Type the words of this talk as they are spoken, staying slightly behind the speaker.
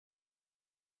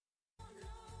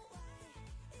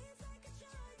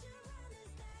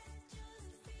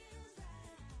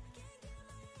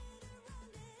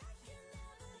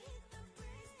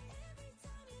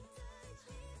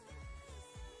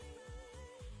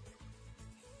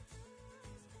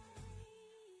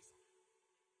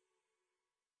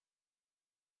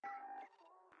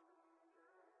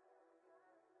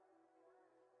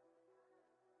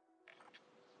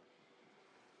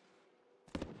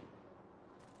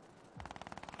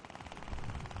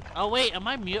Oh wait, am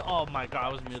I mute? Oh my god,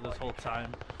 I was mute this whole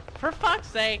time. For fuck's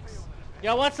sakes.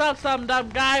 Yo, what's up, some dumb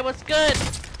guy? What's good?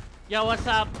 Yo, what's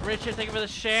up, Richard? Thank you for the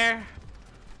share.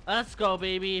 Let's go,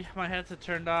 baby. My headset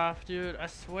turned off, dude. I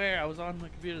swear I was on the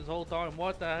computer this whole time.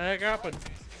 What the heck happened?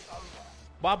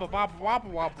 Wabba wabba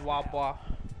wabba wabba wabba.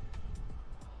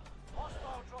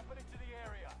 Hostile dropping into the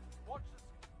area. Watch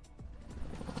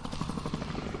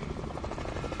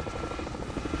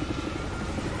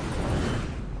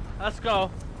the... Let's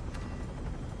go.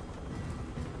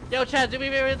 Yo, chat, do me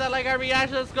a favor, hit that like our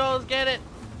reaction. Let's go, let's get it.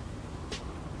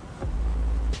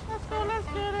 Let's go, let's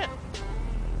get it.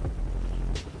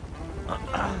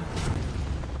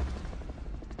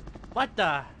 What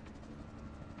the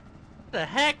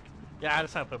heck? Yeah, I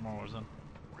just have to put more Warzone.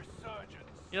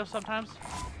 You know, sometimes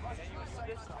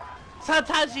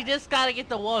you just gotta get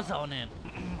the Warzone in.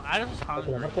 I just was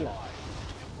hungry.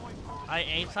 I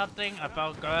ate something, I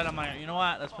felt good. I'm like, you know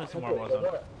what? Let's put some more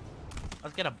Warzone.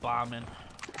 Let's get a bomb in.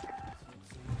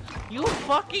 You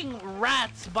fucking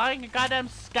rats buying a goddamn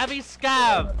scabby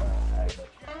scab.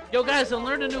 Yo guys, I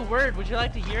learned a new word. Would you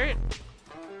like to hear it?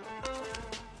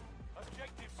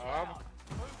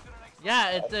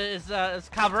 Yeah, it's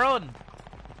cabron.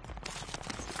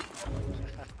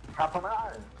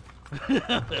 Cabron. They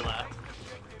laugh.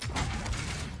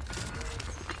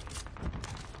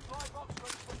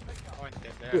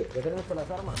 ¿Qué? ¿Ya tenemos las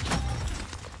armas?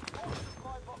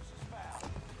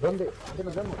 ¿Dónde? ¿Dónde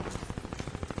nos vemos?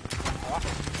 Abajo.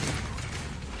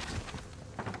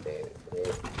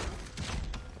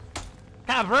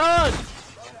 Cabron!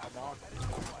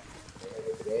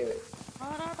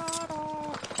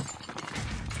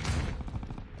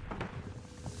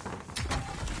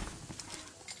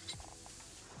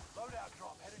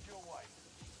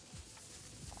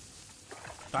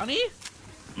 Bunny?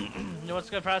 You know what's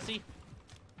good, Frosty?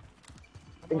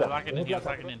 Lock it in, yeah,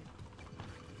 lock it in.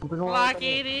 Lock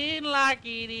it in, lock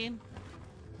it in.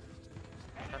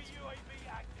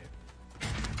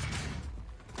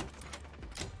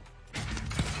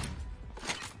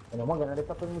 Vamos a ganar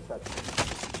esta pues, muchachos.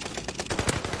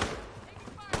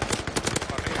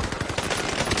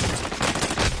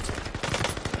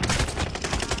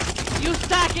 You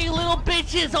stacking little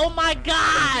bitches! Oh my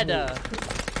god!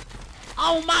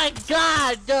 Oh my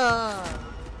god!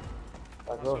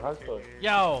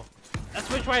 Yo, let's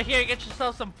switch right here. Get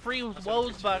yourself some free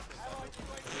woes bucks.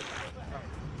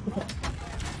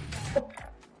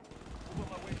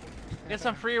 Get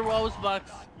some free woes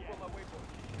bucks.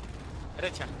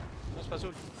 Derecha, no es para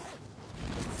azul.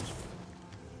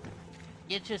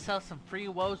 Get yourself some free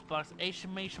woes bucks.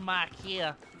 Exclamation mark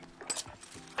here.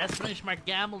 Exclamation mark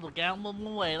gamble to gamble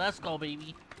away. Let's go,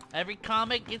 baby. Every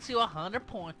comment gets you 100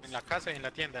 points. En la casa y en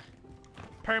la tienda.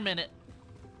 Per minute.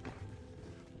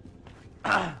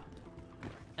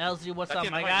 LZ, what's up,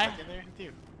 my guy?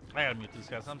 I gotta mute these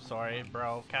guys. I'm sorry,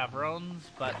 bro. Cavrons,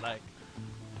 but like,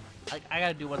 I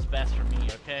gotta do what's best for me,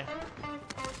 okay?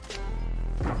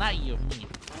 Not you, me.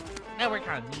 Yeah, we're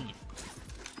kind of me.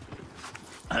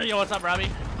 Yo, what's up, Robbie?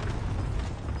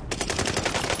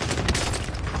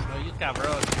 Yo, you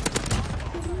Cavrons.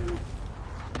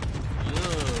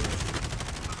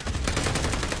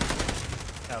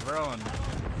 Cabron.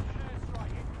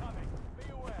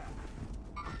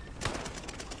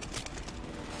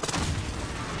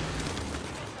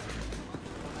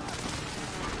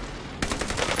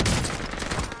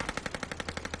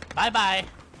 Bye bye.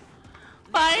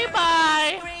 Bye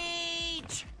bye.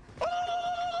 Reach.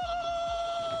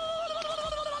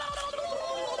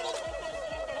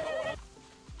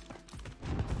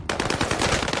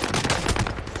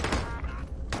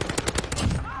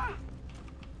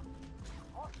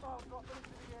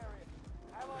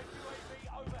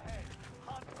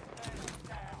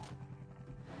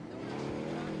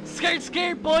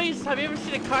 Scared, boys! Have you ever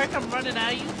seen a car come running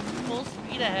at you full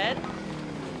speed ahead?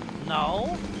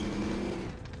 No.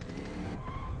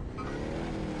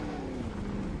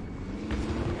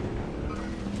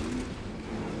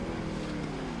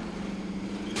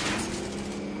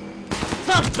 What's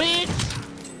up,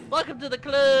 bitch? Welcome to the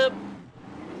club.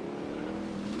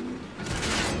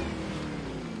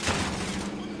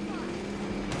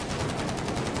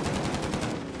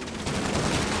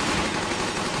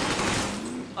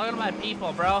 Look at my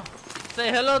people, bro. Say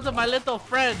hello to my little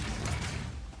friends.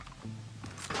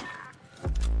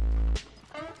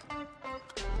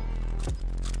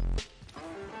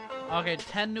 Okay,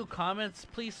 10 new comments.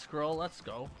 Please scroll. Let's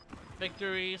go.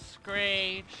 Victory,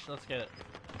 Scratch. Let's get it.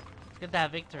 Let's get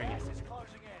that victory.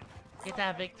 Get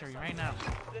that victory right now.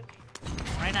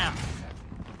 Right now.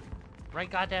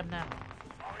 Right goddamn now.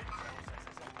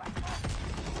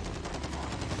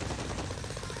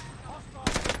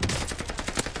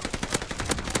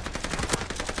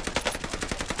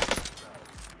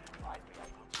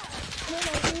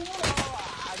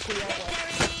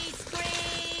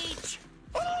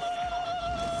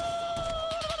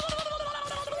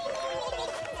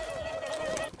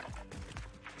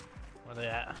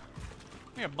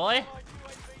 Here, boy.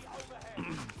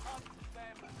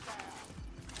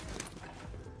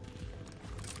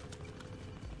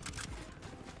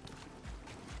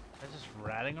 There's just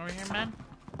ratting over here, man.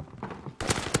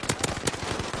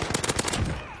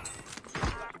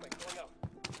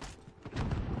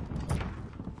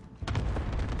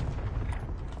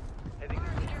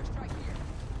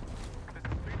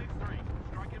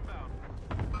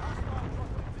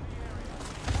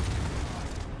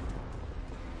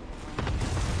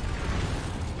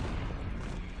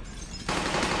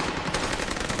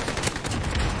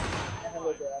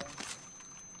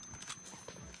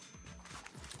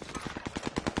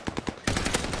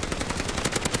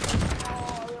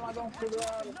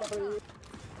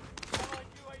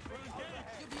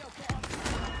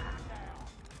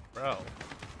 Bro.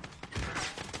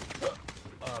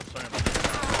 Oh, sorry about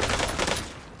that.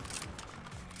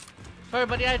 Sorry,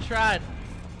 buddy, I tried.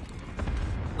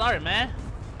 Sorry, man.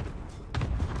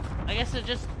 I guess it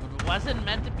just wasn't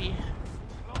meant to be.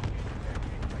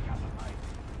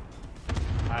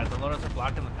 Alright, the loaders are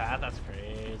blocking the path. That's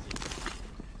crazy.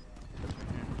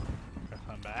 Gotta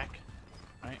come back.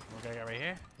 Alright, we got right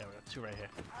here. Yeah, we got two right here.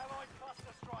 Allied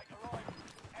cluster strike arriving.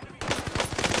 Enemy.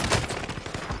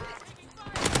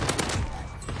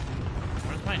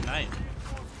 Where's my knife?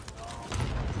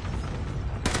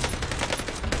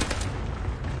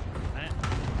 Alright.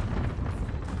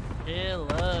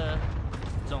 Killer.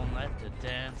 Don't let the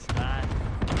dance die.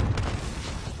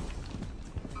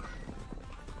 Alright,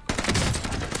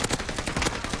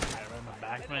 right in the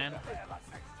back, man.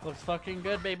 Looks fucking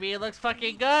good, baby. It looks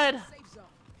fucking good.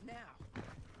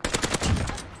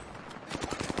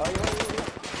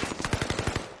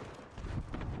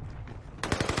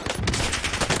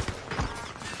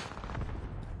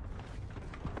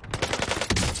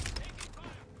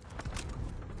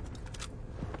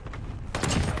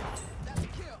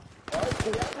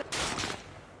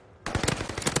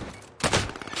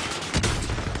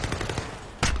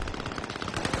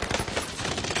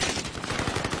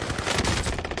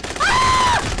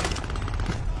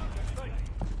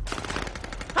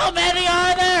 How many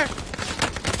are there?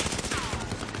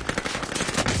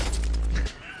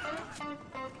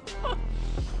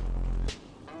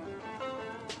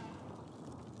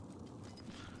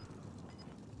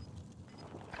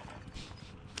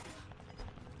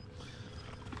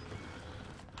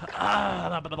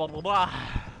 Blah, blah, blah.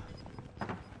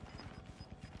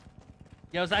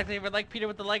 Yo, Zach, if you like Peter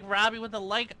with the like, Robbie with the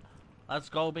like, let's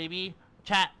go, baby.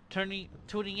 Chat, tuning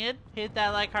in, hit that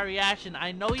like, heart reaction.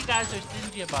 I know you guys are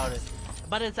stingy about it,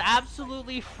 but it's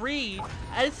absolutely free,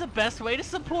 and it's the best way to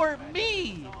support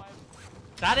me.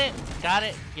 Got it? Got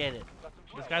it? Get it.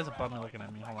 This guy's a bummer looking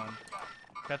at me. Hold on.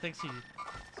 This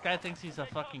guy thinks he's a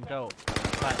fucking goat,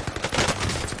 but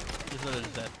he's literally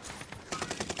dead.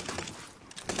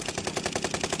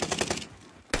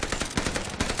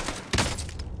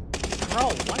 Bro,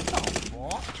 what the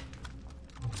fuck?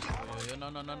 No,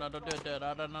 no, no, no, don't do it,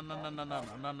 no, no, no, no, no, no, no,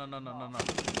 no, no, no, no, no.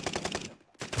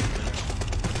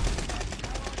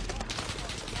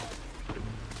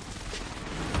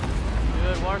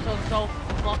 Dude, Warzone's so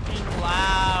fucking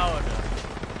loud.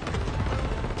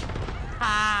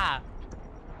 Ha!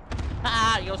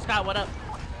 Ha! Yo, Scott, what up?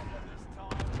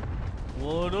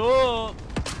 What up?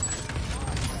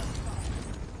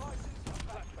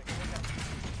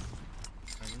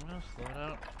 Slow it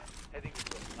out.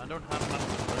 I don't have much to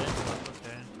play, so that's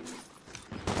okay.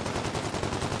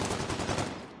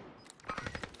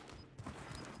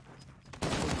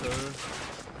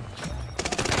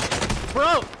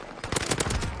 Bro!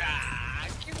 Ah,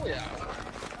 qué weá.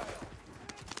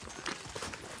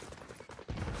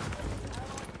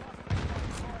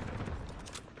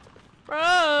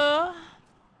 Bro!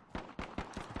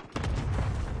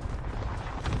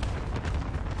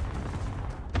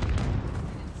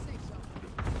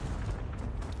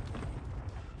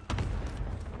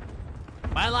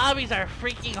 My lobbies are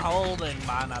freaking holding,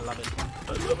 man. I love it.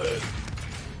 I love it.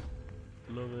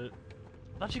 Love it.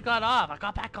 Thought you got off. I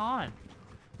got back on.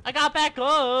 I got back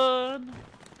on.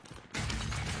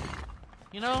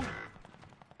 You know,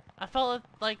 I felt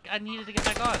like I needed to get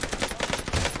back on. Is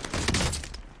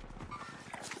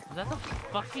that the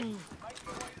fucking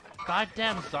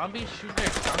goddamn zombie shooting their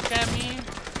gunk at me?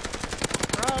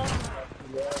 Bro?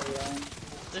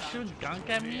 They're shooting gunk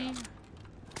at me?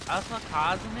 I was not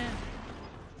causing it?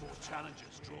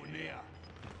 Challenges draw near.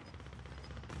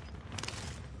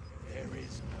 There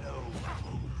is no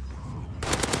hope.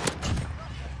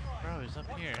 Bro, he's up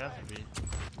here. It has to be. This is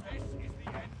the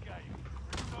end game.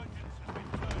 Resurgence has been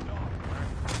turned on.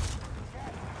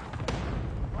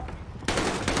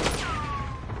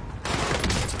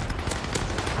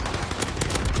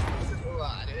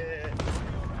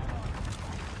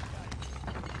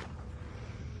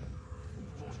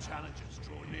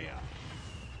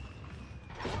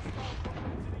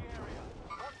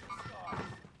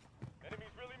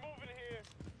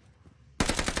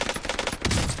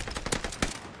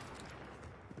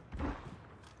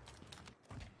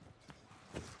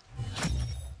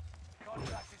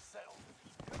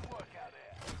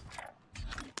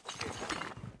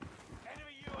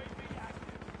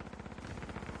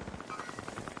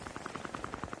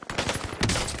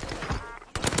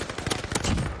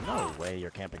 say you're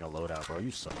camping a loadout, bro.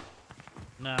 You suck.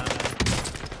 Nah.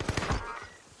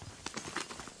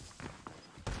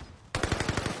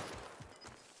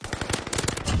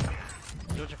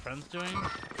 See what your friend's doing?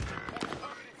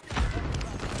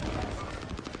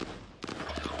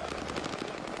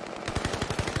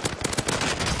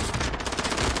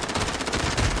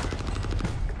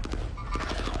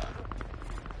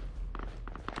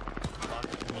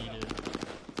 Fuck me, dude.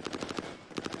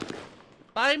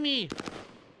 Buy me!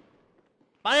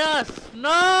 Buy us!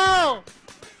 No!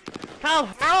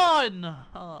 Calhoun!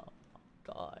 Oh,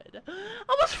 God.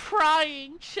 I was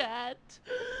frying, chat.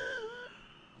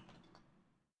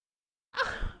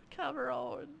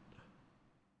 Cameron.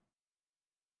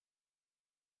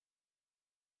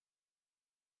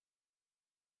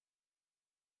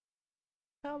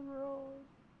 Cameron.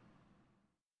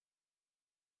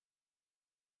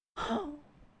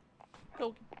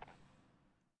 Go.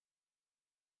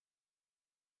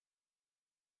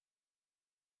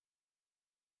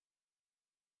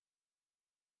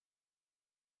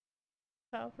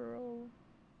 Cameron.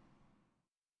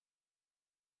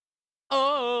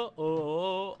 Oh,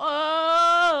 oh, oh,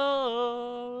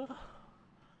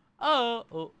 oh,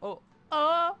 oh, oh,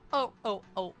 oh, oh, oh,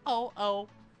 oh, oh, oh.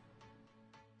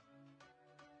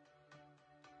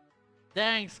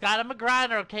 Dang, Scott, I'm a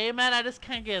grinder, okay, man? I just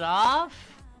can't get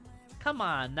off. Come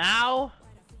on now.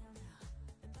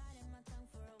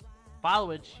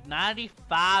 Followage,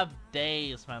 95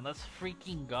 days, man. Let's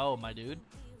freaking go, my dude.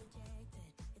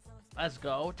 Let's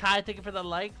go. Ty, thank you for the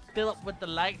like. Fill up with the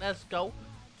like. Let's go.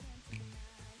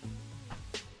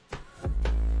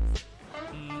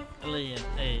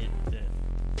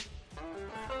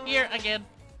 Here again.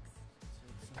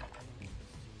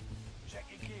 Check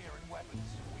your gear and weapons.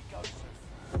 We go soon.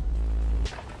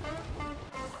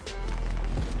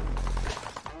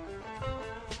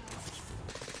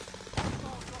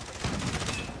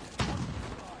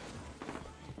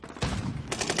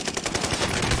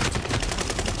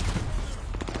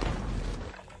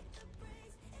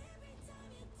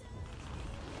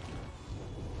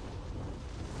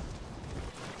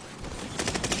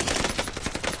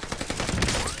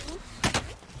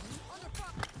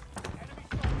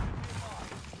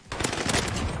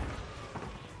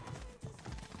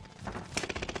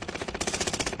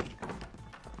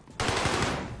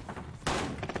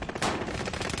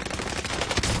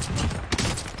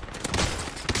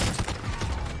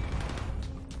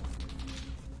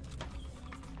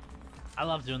 I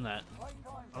love doing that.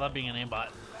 I love being an aimbot.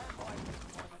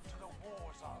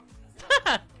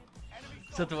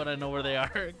 Except when I know where they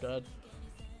are. God.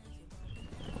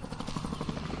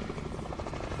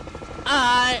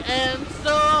 I am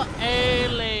so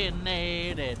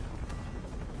alienated.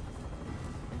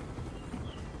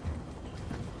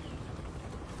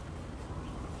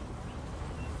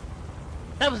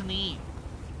 That was neat.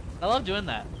 I love doing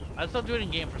that. I still do it in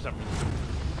game for some reason.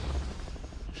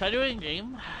 Should I do it in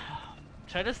game?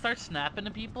 Should I just start snapping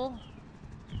to people?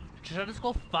 Should I just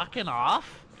go fucking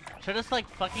off? Should I just like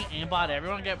fucking aimbot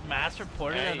everyone, get mass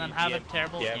reported, and then have a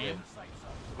terrible game?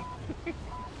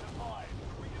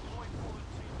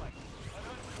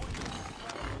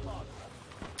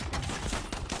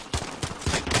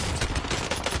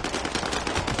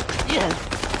 Yes!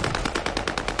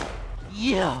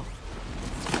 Yeah!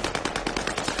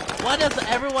 What does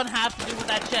everyone have to do with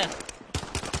that chest?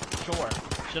 Sure.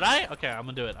 Should I? Okay, I'm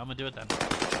gonna do it. I'm gonna do it then.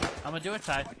 I'm gonna do it,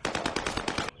 Ty.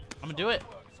 I'm gonna do it.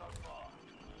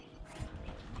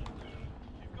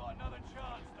 You've got another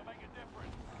chance to make a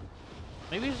difference.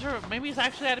 Maybe he's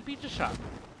actually at a pizza shop.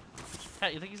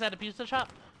 Hey, you think he's at a pizza shop?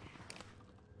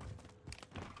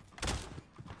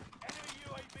 Enemy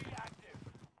UAV active.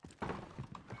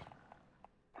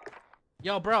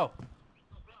 Yo, bro.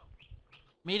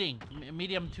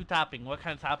 Medium 2 topping. What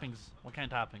kind of toppings? What kind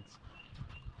of toppings?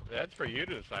 That's for you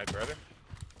to decide, brother.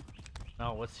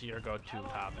 No, what's your go-to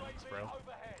toppings, bro?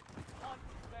 Overhead. Hunt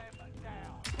them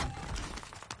down.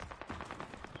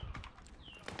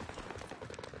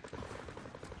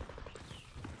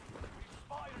 We've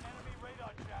spotted an enemy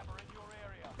radar jammer in your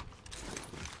area.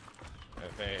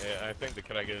 I think the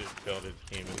I get it killed his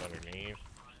team is underneath.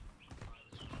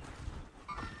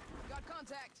 Got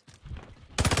contact.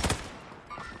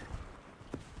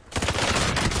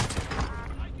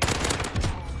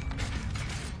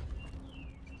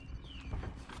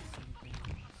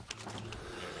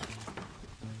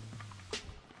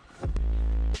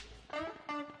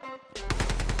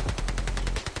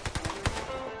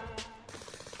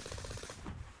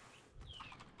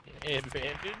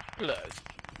 Advantage plus.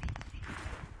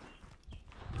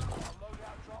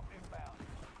 Loadout drop inbound.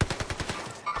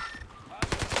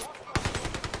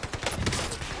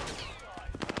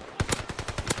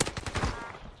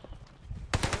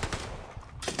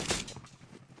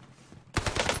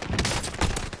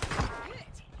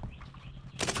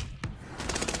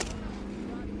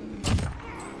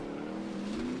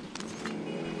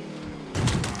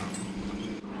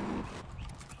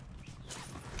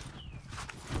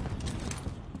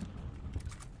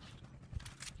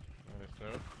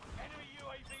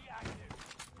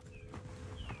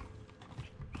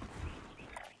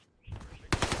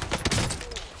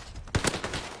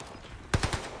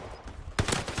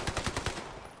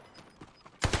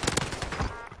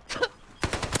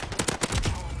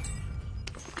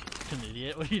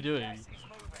 idiot. What are you doing? I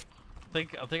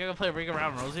think I'm gonna play Ring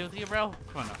Around Rosie with you, bro.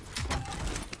 Come on now. They're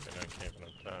not camping up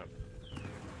top.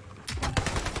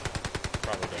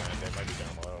 Probably down. They might be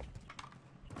down low.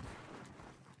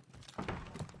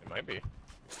 It might be.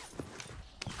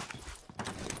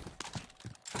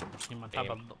 I'm on top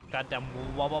of goddamn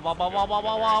wah wah wah wah wah wah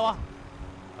wah wah.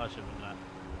 Oh, should've been that.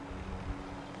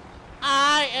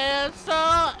 I am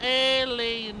so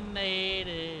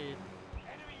alienated.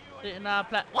 Didn't I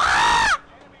play?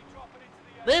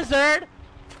 Lizard!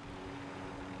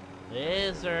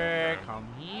 Lizard, come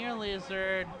here,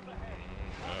 lizard.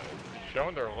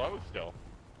 Showing their low still.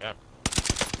 Yeah.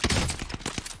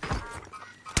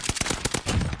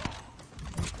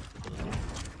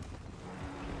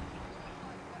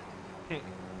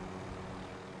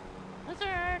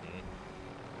 Lizard!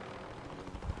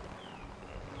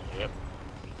 Yep.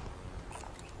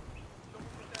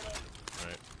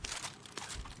 Alright.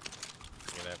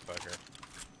 Look at that fucker.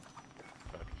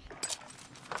 Fuck.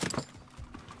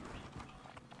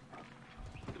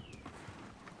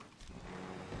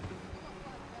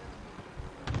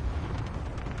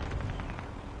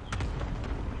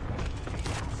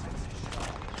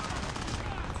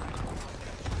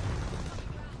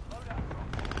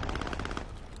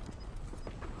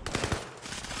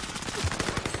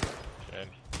 Dead.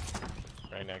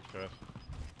 Right next to us.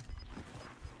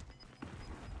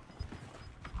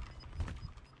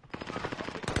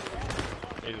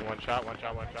 He's one shot. Nice.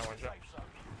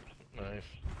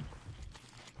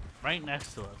 Right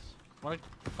next to us. What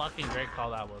a fucking great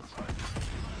call that was.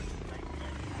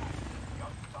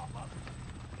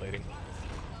 Bleeding.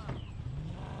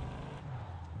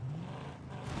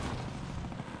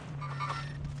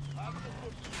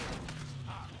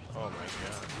 Oh my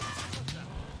god.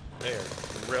 They are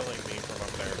grilling me from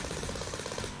up there.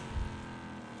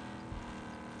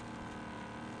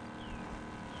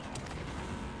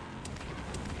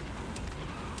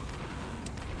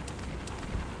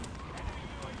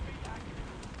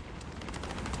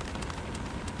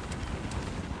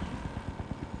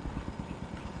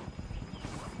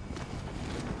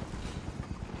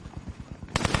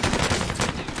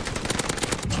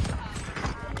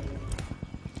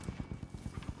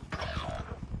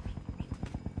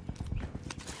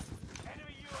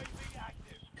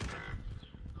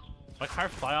 My car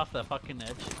fly off the fucking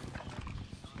edge.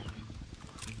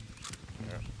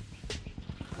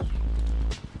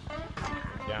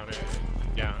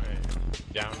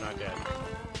 Down, not dead.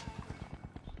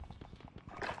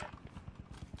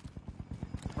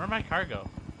 Where'd my car go?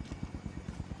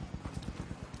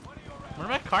 Where'd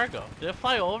my car go? Did it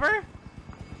fly over?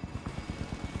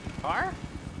 Car?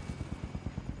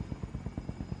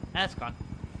 Ah, it's gone.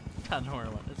 I don't know where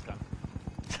it went. It's gone.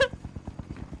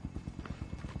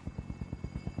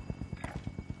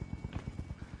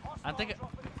 I think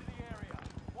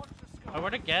I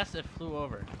would have guessed it flew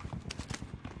over.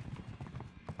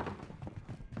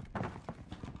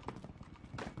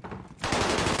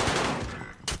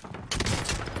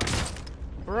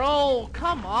 Bro,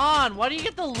 come on! Why do you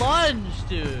get the lunge,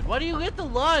 dude? Why do you get the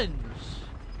lunge?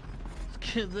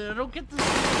 I don't get the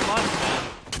lunge, man.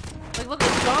 Like, look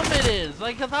how dumb it is.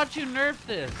 Like, I thought you nerfed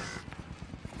this.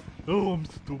 Oh, I'm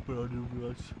stupid. I didn't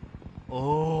realize.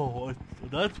 Oh,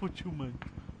 that's what you meant.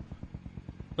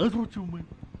 That's what you mean.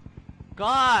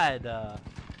 God.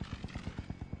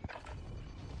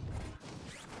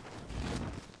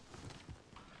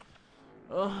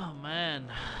 Oh man.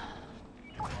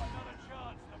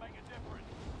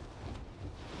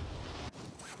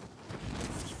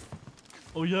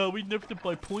 Oh yeah, we nerfed it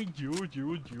by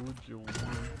 .0000.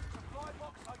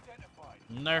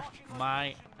 Nerfed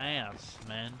my ass,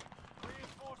 man.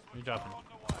 You dropping?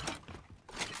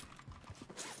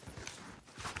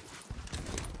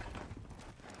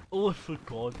 Oh, I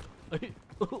forgot.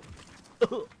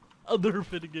 I'll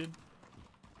nerf it again.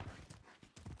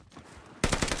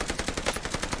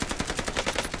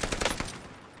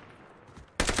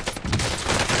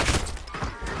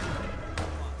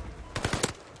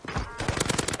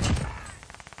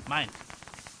 Mine.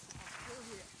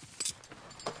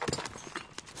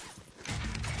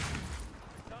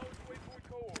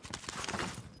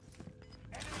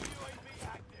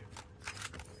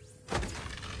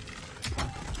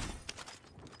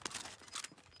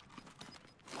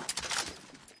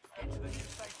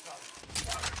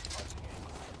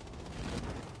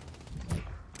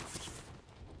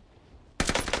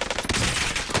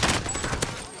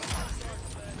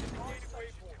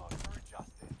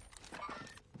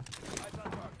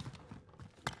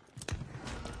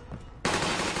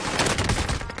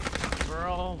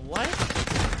 What?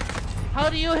 How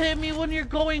do you hit me when you're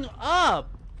going up?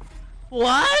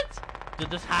 What? Dude,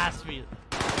 this has to be.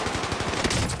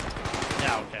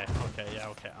 Yeah, okay, okay, yeah,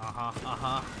 okay. Uh-huh,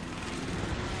 uh-huh.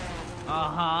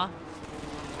 Uh-huh.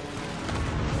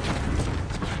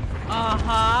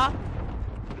 Uh-huh.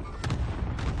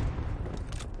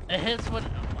 It hits when...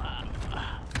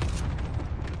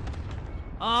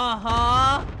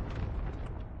 Uh-huh.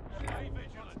 Stay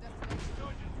vigilant.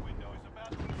 Resurgence window is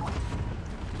about to close.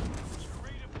 You're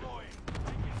redeploying.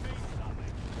 Think it means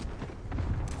something.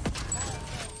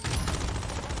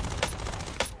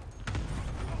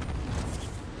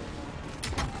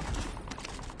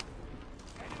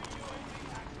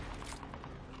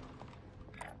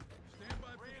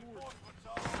 Reinforcements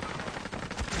are on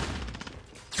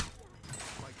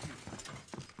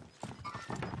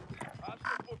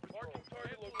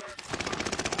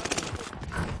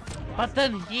But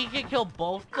then he can kill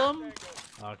both them?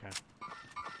 Okay.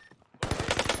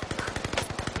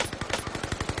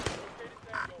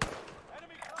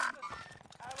 enemy clusters.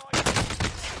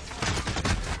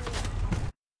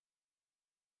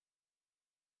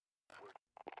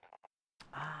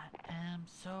 I am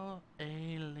so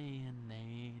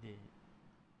alienated.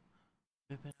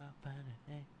 Rip it up and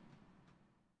hey.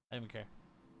 I don't even care.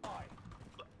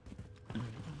 Enemy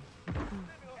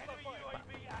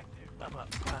UAV active. Ba, ba,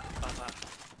 ba, ba, ba.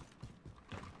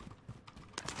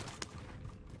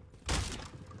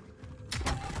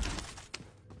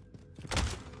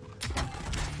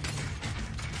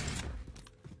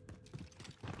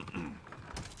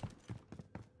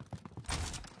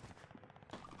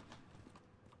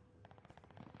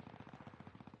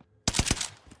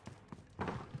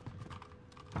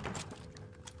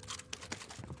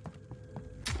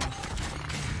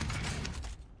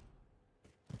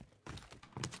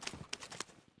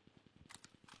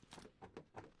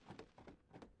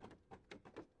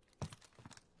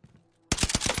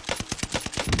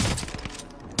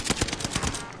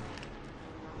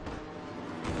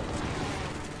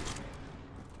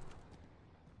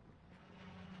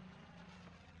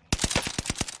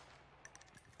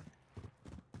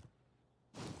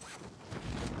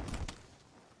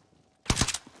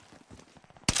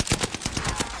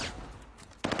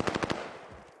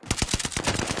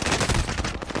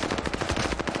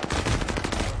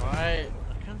 I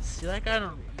couldn't see that guy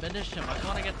to finish him. I just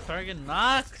want to get friggin'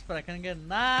 knocked, but I couldn't get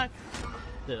knocked.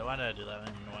 Dude, why did I do that? I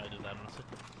don't even know why I did that, honestly.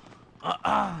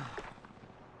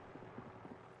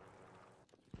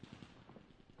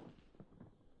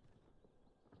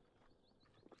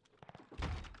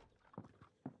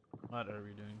 What are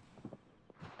we doing?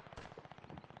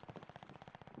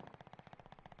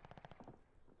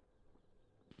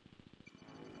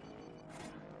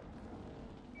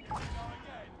 Go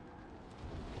again.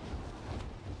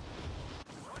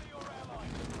 One of your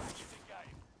allies is back in the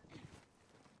game.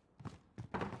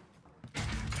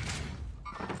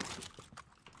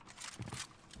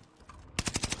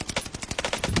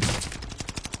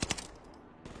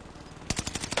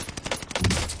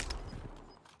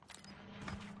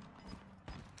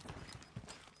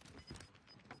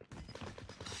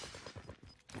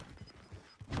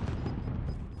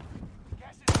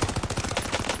 Gas is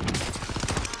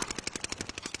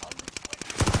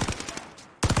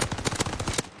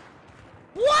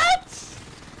What?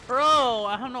 Bro,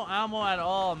 I have no ammo at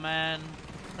all, man.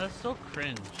 That's so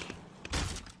cringe.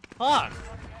 Fuck.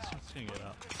 Let's gonna get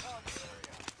up.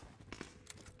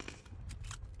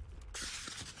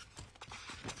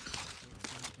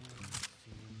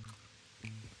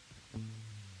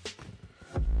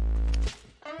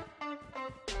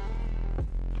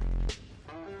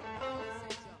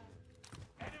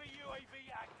 enemy UAV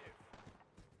active.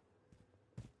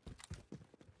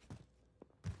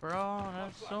 Bro,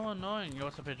 that's so annoying. Yo,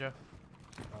 what's up, Pedro?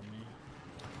 Me.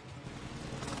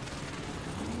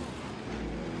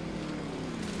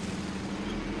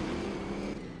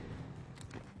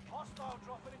 Hostile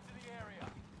dropping into the area.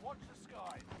 Watch the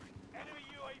sky. Enemy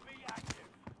UAV active.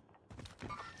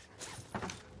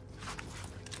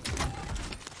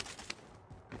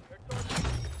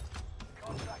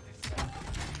 Contract is set.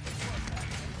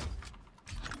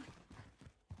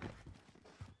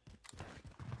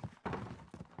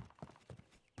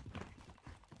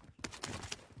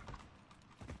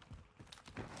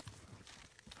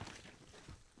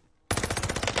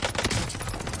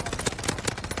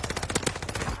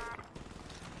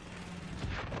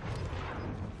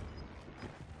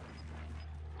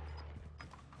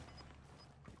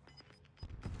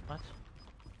 What?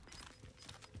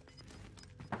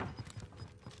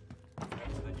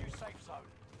 Get to the new safe zone.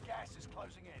 Gas is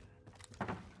closing in.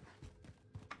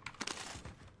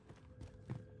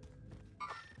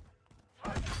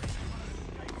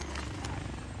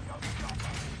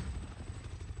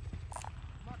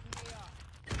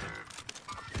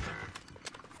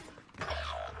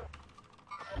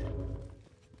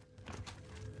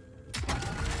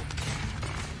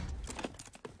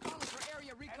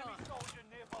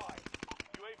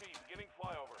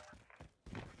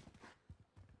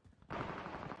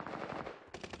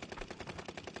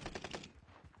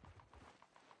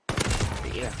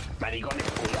 Yeah, maricones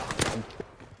culiao.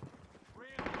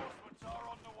 Reinforcements are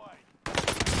on the way.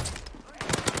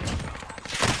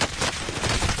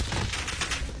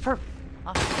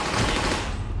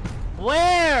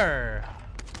 Where?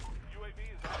 UAV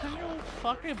is None of your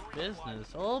fucking business.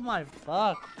 Oh my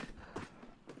fuck.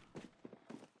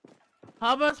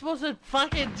 How am I supposed to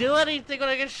fucking do anything when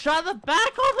I get shot in the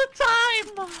back all the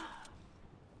time?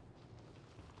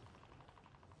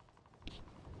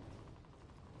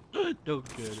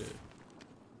 Don't get it.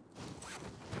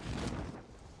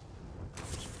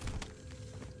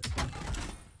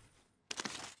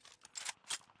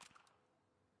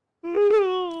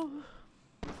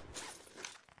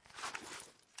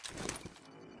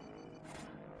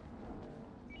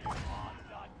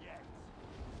 not yet.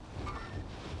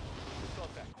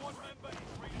 Got that. Squad member is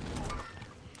reinforced.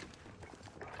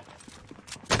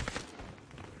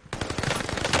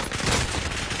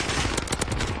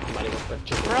 Maricón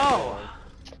perchudo. Bro!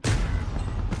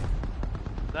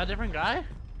 Is that a different guy?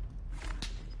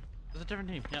 It's a different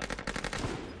team, yep.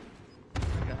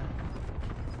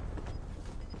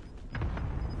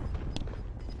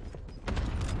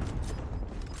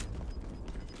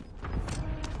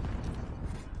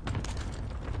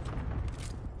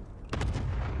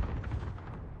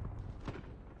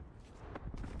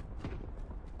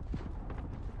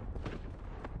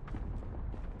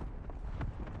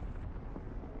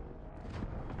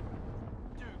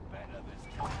 Do better this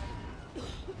time.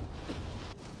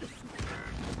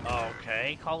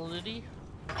 Okay, Call of Duty.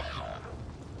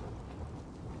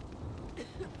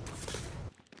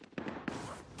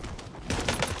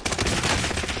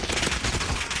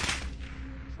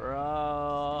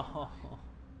 Bro.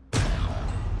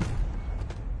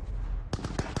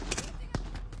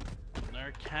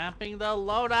 They're camping the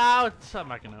loadout. I'm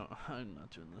not gonna. I'm not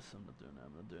doing this. I'm not doing it.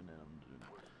 I'm not doing it. I'm doing it.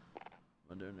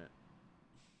 I'm doing it.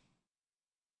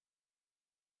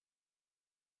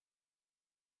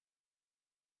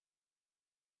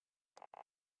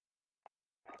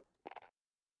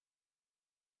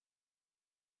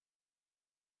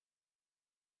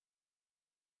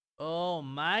 Oh,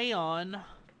 man.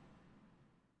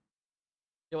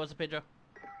 Yo, what's up, Pedro?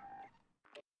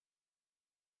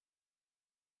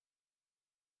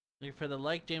 Looking for the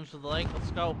like, James with the like. Let's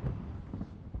go.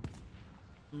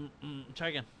 Try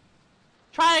again.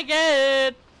 Try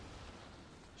again!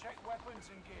 Check weapons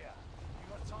and gear. You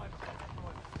got time for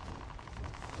deployment.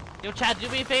 Yo, chat, do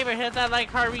me a favor. Hit that like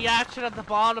heart reaction at the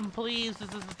bottom, please. This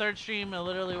is the third stream. I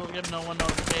literally will give no one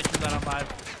notifications that I'm live.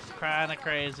 It's kinda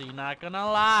crazy. Not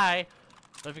gonna lie.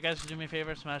 But if you guys could do me a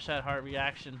favor, smash that heart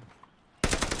reaction.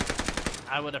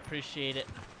 I would appreciate it.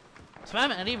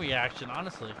 Spam any reaction,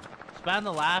 honestly. Spam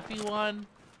the laughy one,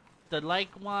 the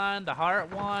like one, the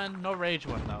heart one. No rage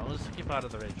one, though. Let's keep out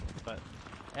of the rage one. But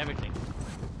everything.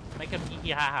 Make them hee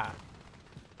hee ha ha.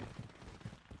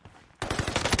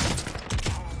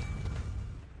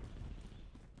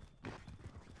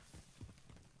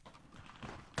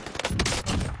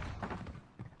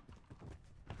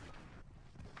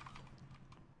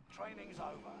 Training's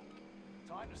over.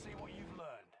 Time to see what you've learned.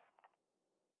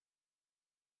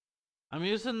 I'm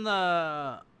using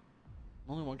the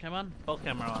only one camera on? Both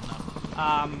camera on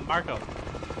now. Marco.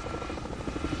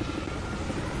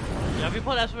 Yeah, if you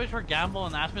put Espionage Gamble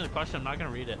and ask me the question, I'm not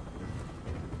gonna read it.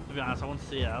 To be honest, I won't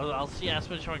see it. I'll see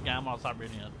Espionage Gamble, I'll stop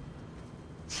reading it.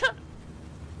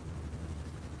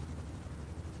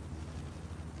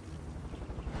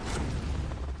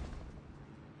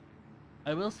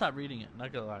 I will stop reading it,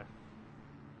 not gonna lie.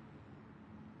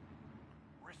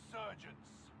 Resurgence.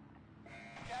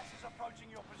 Gas is approaching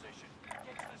your position.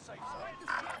 Get to the safe zone.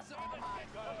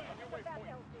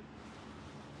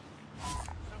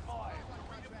 Survive.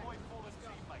 Redeploy fallen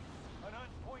teammates. And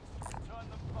earn points to return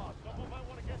them fast. Someone might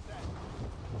want to get that.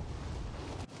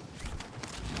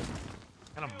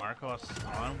 Got a Marco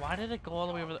on. Why did it go all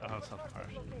the way over there? Oh, it's not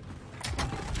harsh.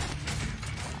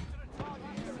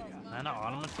 Man, an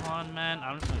automaton, man.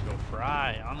 I'm just gonna go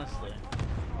fry, honestly.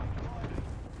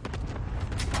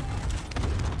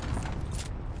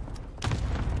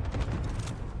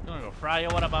 I'm gonna go fry. Yo,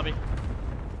 what up, Bobby?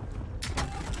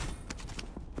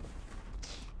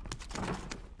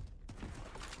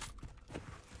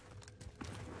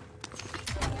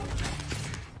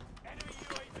 Enemy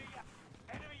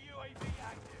UAV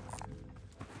active.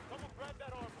 Someone grab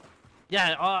that armor.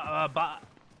 Yeah,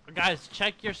 guys,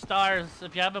 check your stars.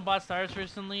 If you haven't bought stars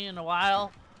recently in a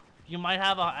while, you might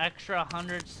have an extra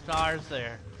 100 stars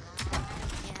there.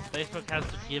 Facebook has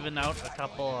given out a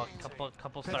couple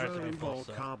stars to people,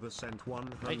 so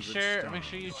make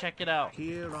sure you check it out.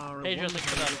 Here are Pedro, thank you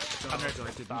for the 100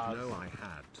 I didn't stars. know I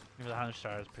had. Give me the 100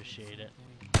 stars, appreciate it.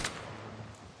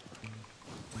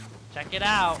 Check it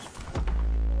out.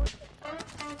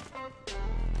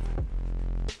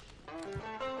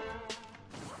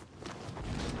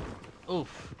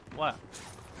 Oof. What?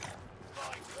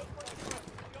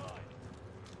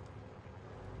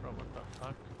 Bro, what the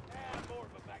fuck?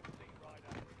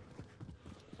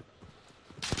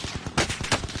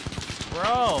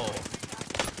 Bro!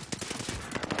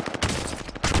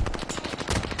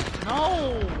 No!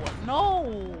 No!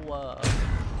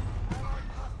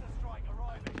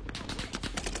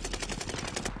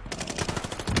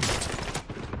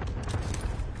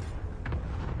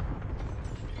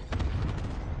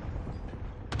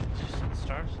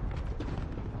 Stars?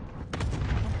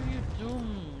 What are you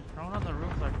doing? Throwing on the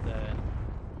roof like that?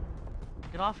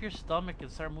 Get off your stomach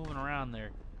and start moving around there.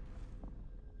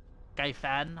 Guy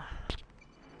fan.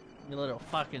 You little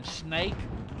fucking snake.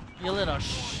 You little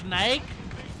snake.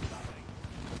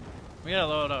 We gotta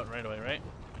load out right away, right?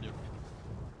 Dude.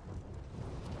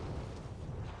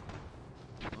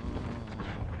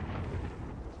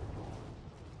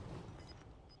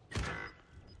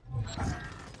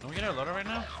 Can we get our loader right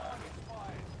now?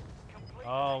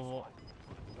 Oh, well,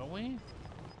 don't we?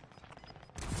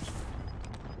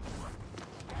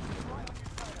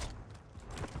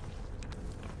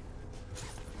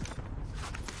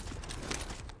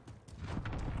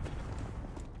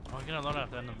 I'll get a load at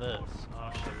the end of this.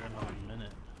 Oh shit, we're in a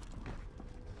minute.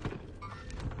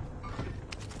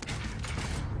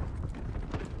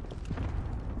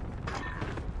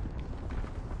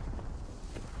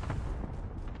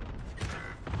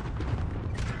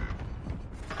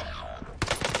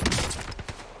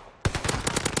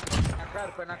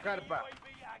 Na carpa.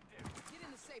 Get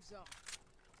in the safe zone.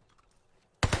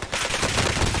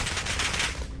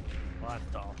 What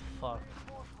the fuck?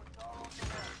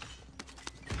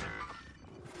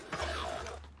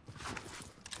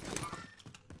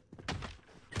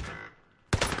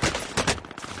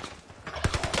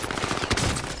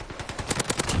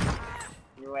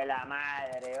 La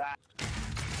madre, va.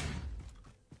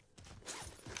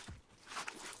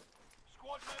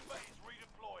 Squad member is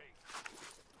redeploying.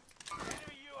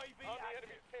 Enemy UAV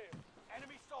active.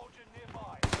 Enemy soldier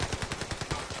nearby.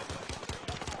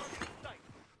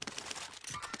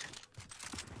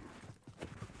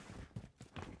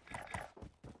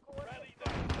 Rally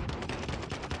down.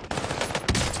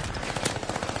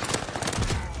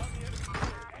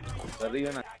 Enemy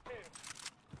UAV active.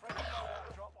 Friendly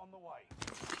loadout drop on the way.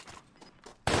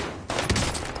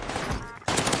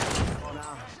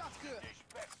 Shot's good. Dish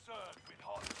best served with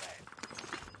hot lead.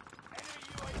 Enemy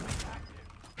UAV active.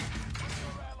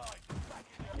 Your allies back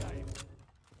in the game.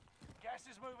 Gas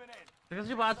is moving in. Because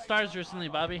you bought stars recently,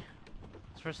 Bobby.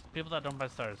 It's for people that don't buy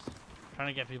stars. Trying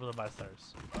to get people to buy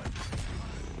stars.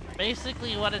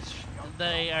 Basically what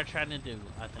they are trying to do,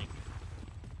 I think.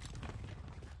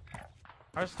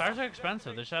 Our stars are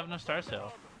expensive. They should have no star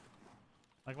sale.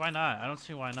 Like, why not? I don't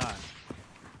see why not.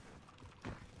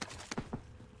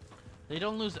 They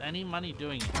don't lose any money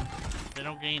doing it. They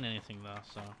don't gain anything though,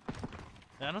 so.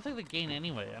 Yeah, I don't think they gain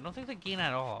anyway. I don't think they gain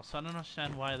at all, so I don't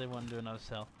understand why they wouldn't do another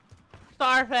sale.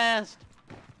 Starfest!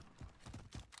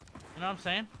 You know what I'm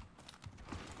saying?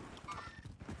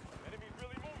 Enemy's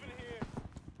really moving here.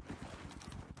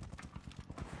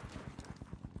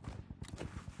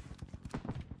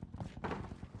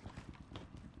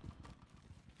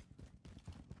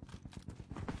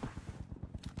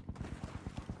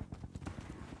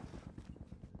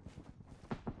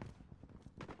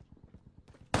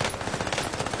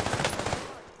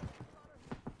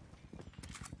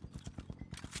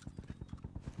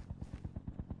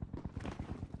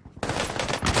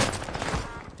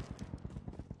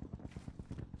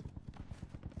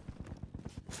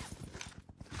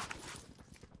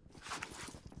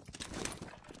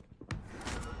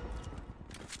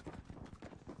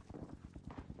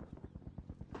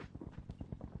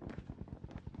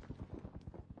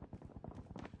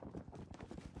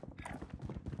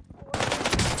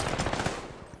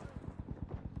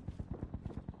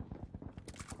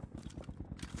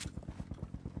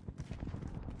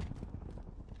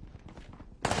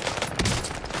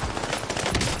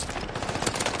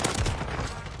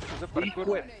 Hijo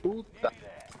de puta.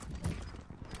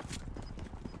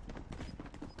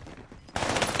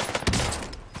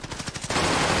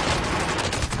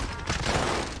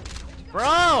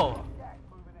 Bro!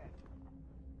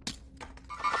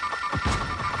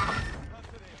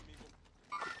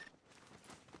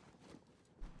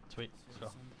 Sweet, let's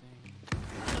go.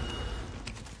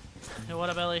 Hey, what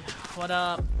up, Ellie? What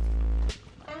up?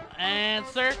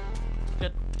 Answer.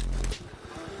 Good.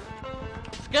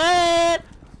 It's good!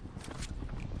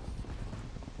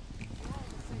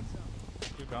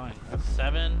 Keep going. That's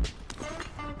 7.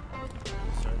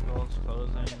 Circles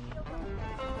closing.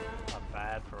 Not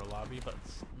bad for a lobby, but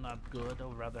it's not good. I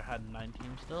would rather had 9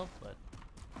 teams still, but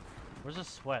where's a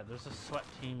sweat? There's a sweat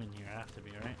team in here. I have to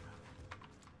be, right?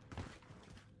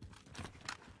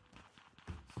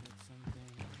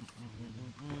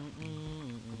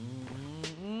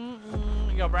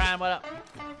 Yo, Brian, what up?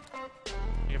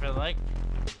 You for the like?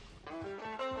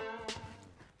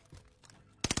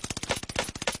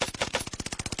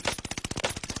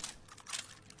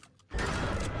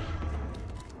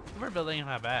 Cooper building ain't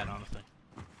that bad, honestly.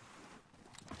 I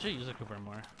should use a Cooper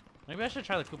more. Maybe I should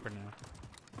try the Cooper now.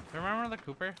 Remember the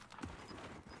Cooper?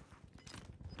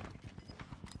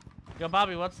 Yo,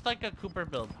 Bobby, what's like a Cooper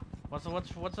build? What's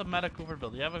a meta Cooper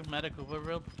build? You have a meta Cooper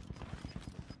build?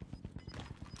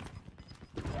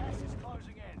 Gas is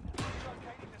closing in.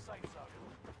 Relocating the safe zone.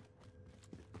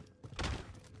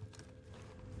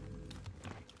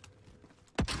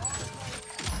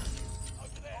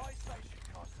 Over there. Buy station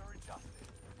costs are adjusted.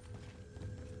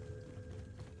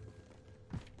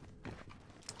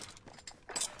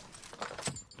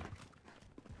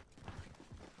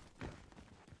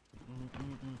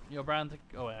 Yo, Brian,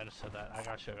 oh wait, I just said that. I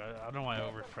got you. I don't know why I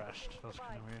refreshed. That was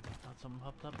kind of weird. Thought something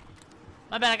popped up.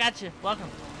 My bad, I got you. Welcome.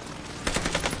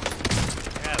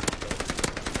 Yeah.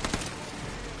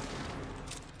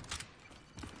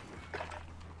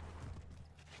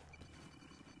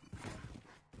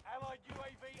 Allied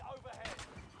UAV overhead.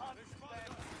 Hunt them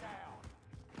down.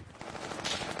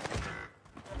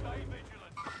 Stay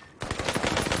vigilant.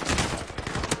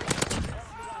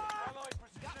 Allied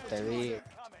precision Te vi.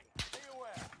 coming. Be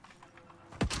aware.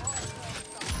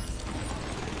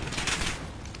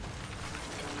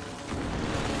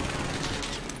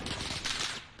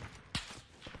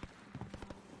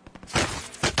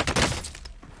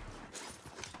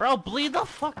 Bro, bleed the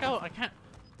fuck out. I can't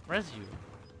res you.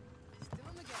 Still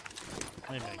in the game.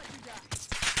 Maybe. Don't let you die.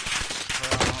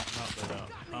 No, they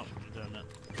don't. Oh, you're doing it.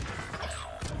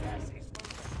 Gas is moving.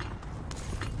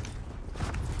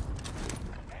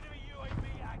 Enemy UAV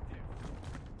active.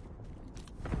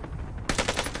 Enemy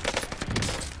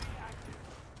UAV active.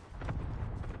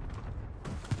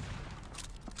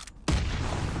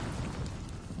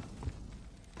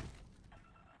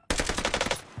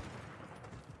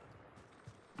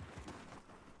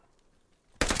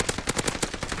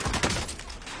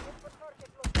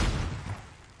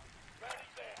 Ready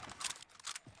there.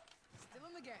 Still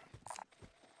in the game.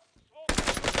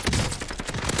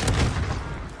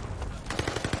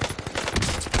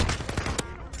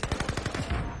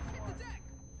 Hit the deck.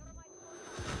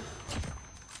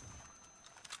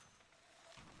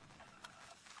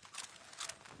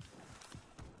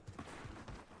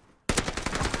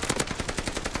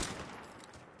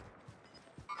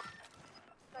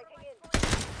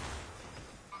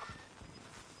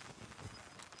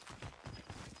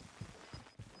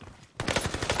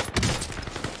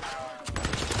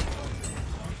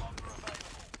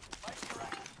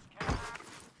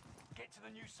 Get to the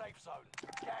new safe zone.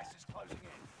 Gas is closing in.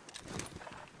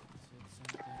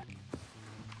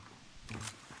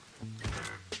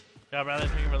 Yo, brother,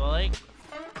 thank you for the like.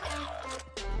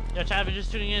 Yo, chat, if you're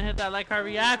just tuning in, hit that like heart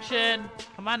reaction.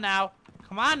 Come on now.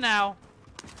 Come on now.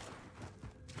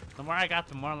 The more I got,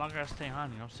 the more longer I stay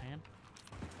on, you know what I'm saying?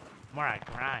 The more I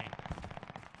grind.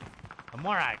 The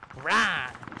more I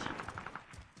grind.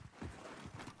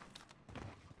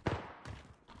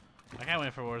 I can't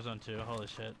wait for Warzone 2. Holy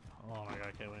shit. Oh my god,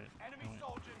 I can't wait. Enemy Can't wait.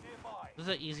 soldier nearby. This is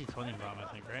an easy 20 bomb, I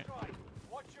think, right? Strike.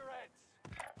 Watch your heads.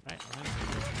 Right? I think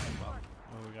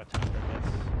well, we got time for this.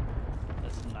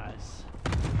 That's nice.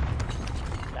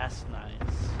 That's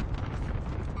nice.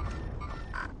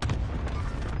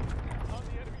 On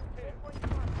the enemy pit.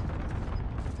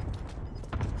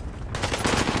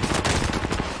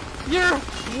 You're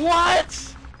what?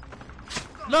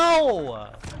 No!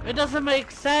 It doesn't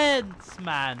make sense,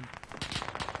 man.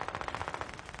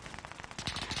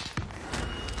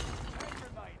 10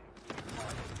 remaining.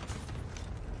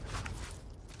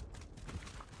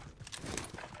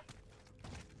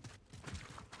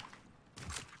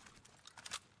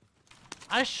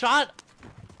 I shot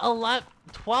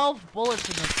 12 bullets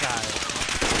in this guy.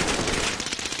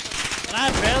 And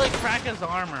I barely crack his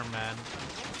armor, man.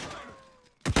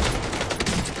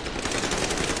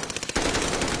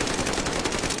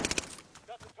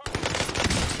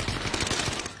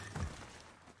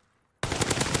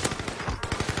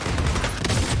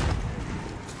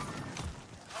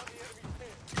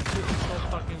 So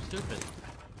fucking stupid.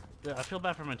 Dude, I feel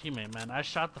bad for my teammate, man. I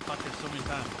shot the fucker so many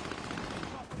times.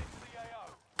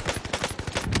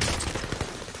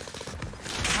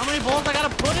 How many bullets I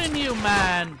gotta put in you,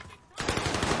 man?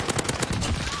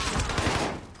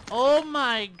 Oh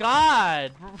my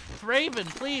god! Raven,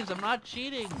 please, I'm not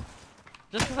cheating.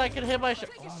 Just because I can hit my shot.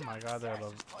 Oh my god, they're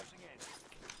low. Closing in.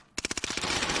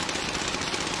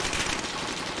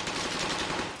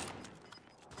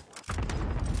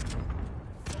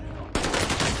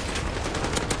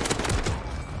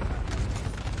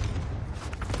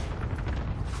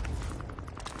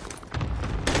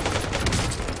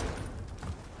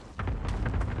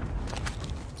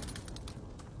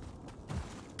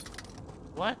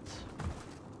 What?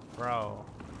 Bro.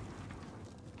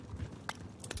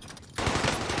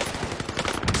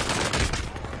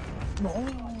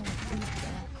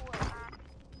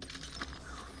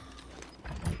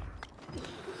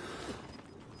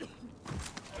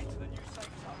 Into the new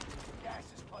safe zone. Gas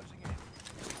is closing in.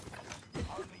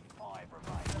 Only 5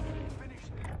 remain. Finish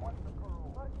them. What's the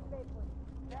call?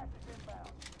 Gas is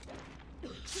inbound.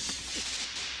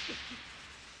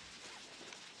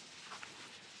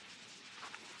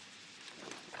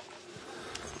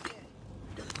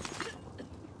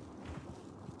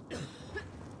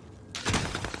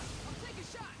 I'm taking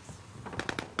shots.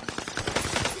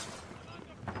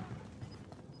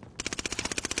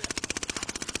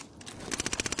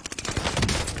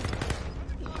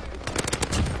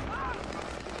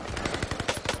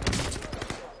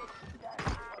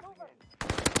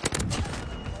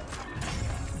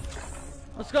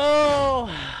 Let's go!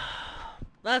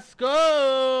 Let's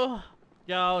go!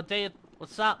 Yo, Dave,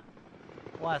 what's up?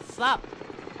 What's up?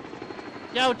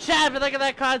 Yo, Chad, look at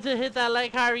that content. Hit that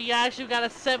like, high reaction. We got a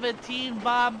 17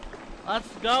 bomb. Let's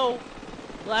go.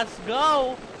 Let's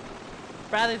go.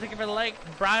 Bradley, thank you for the like.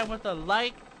 Brian with the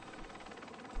like.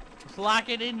 Let's lock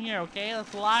it in here, okay?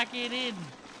 Let's lock it in.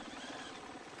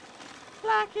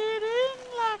 Lock it in,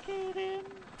 lock it in.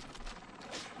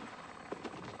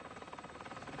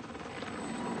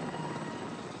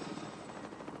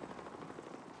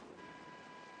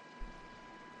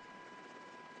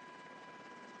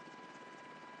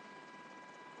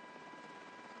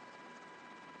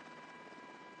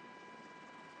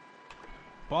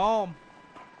 Boom.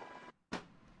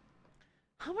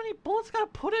 How many bullets gotta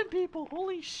put in people?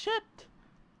 Holy shit.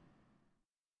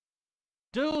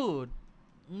 Dude.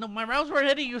 No, my rounds were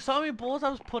hitting. You saw how many bullets I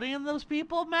was putting in those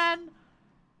people, man?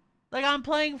 Like I'm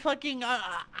playing fucking...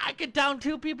 I could down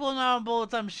 2 people in on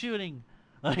bullets I'm shooting.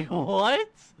 Like, what?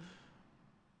 It's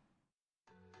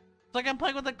like I'm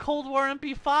playing with a Cold War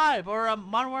MP5 or a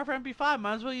Modern Warfare MP5.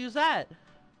 Might as well use that.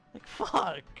 Like,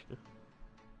 fuck.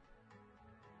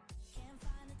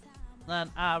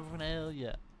 Then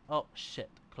yeah. Oh shit,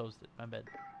 closed it. My bad.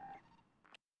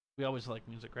 We always like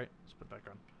music, right? Let's put it back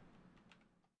on.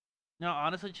 No,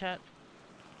 honestly, chat.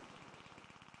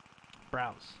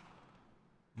 Browse.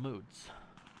 Moods.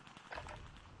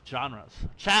 Genres.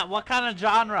 Chat, what kind of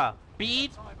genre?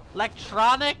 Beat?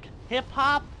 Electronic? Hip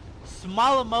hop?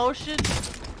 Small emotion?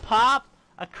 Pop?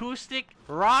 Acoustic?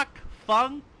 Rock?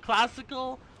 Funk?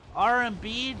 Classical?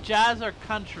 R&B? Jazz or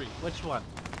country? Which one?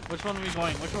 Which one are we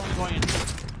going? Which one are we going into?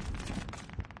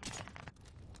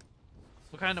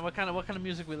 What kind of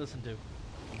music we listen to?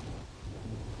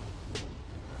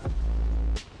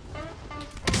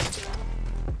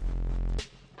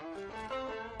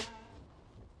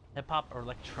 Hip hop or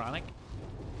electronic?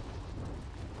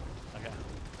 Okay.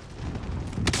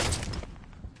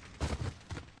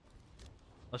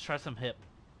 Let's try some hip.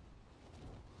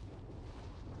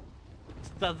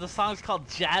 The song's called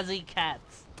Jazzy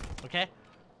Cats. Okay?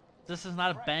 This is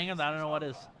not a banger, I don't know what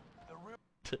is.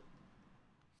 Said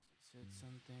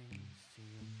some things to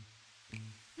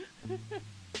you.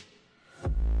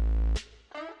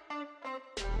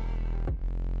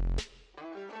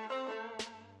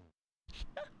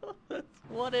 That's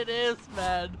what it is,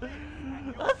 man.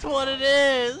 That's what it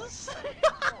is.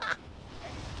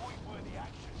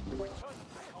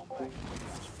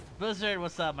 Blizzard,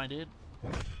 what's up, my dude?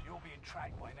 You're being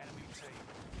tracked by an enemy team.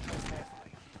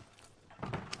 Carefully.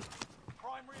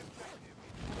 Primary objective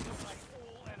is to eliminate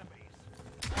all enemies.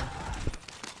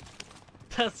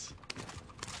 That's...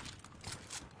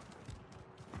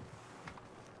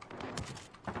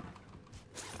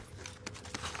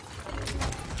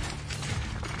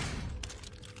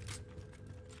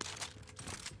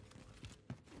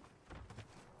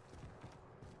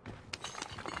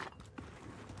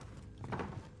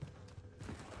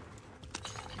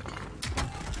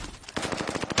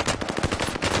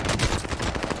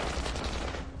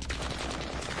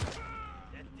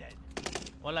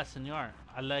 Hola, senor.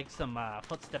 I'd like some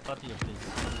footstep out of you, please.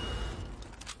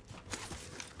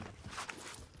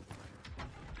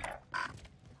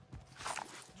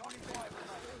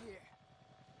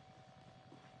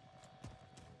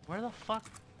 Where the fuck?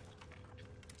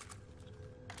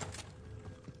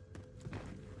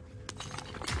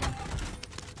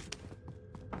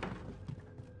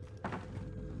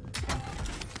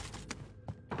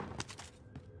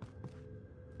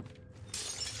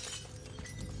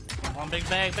 One big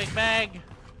bag, big bag.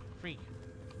 Freak.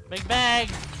 Big bag.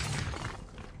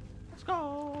 Let's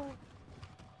go.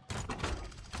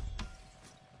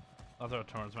 I'll throw it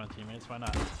towards my teammates. Why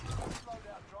not? Loadout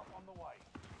drop on the way.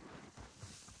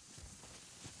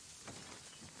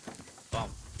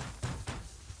 Boom.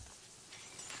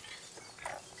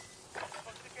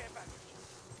 Put the care package.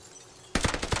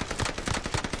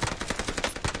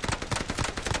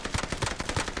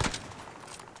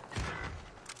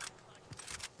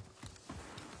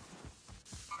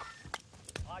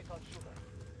 Eyes on sugar.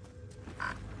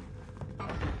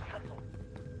 Cancel.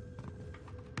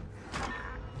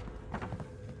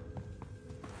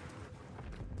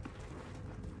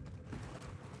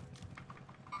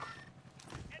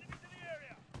 Enemies in the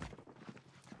area.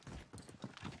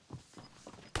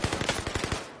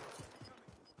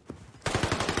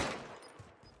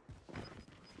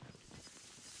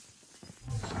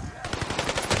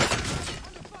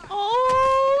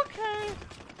 Okay.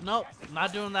 Nope.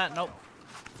 Not doing that. Nope.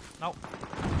 Nope.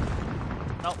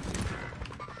 Nope.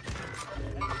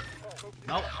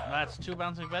 Nope. That's 2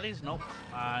 bouncing betties. Nope.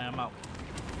 I am out.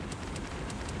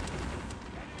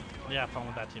 Yeah, fun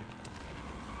with that team.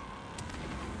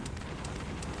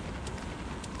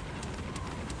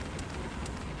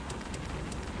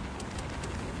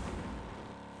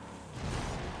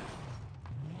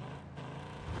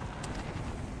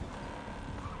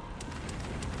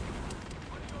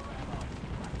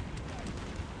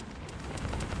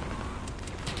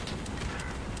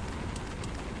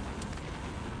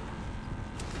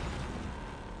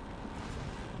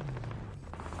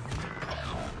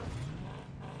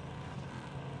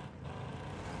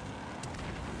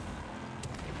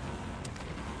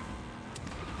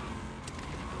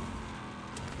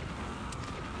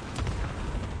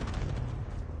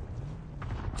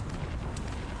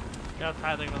 Yeah,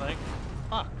 I think we're like,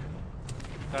 fuck.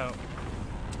 So.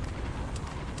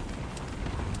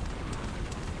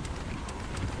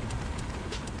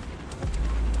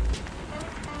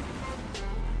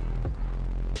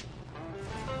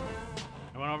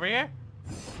 Anyone over here?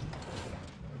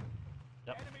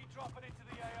 Yep. Enemy dropping into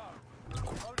the AO.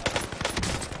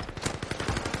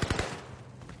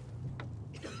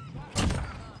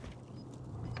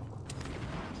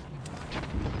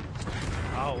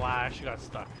 Oh wow, I actually got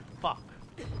stuck. Fuck.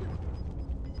 Gas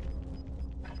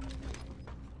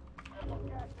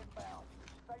inbound.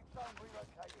 Safe zone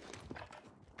relocated.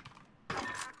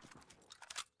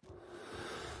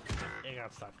 It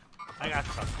got stuck. I got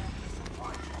stuck.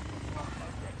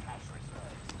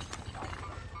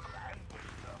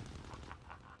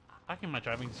 Fucking my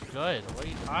driving's good. What are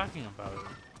you talking about?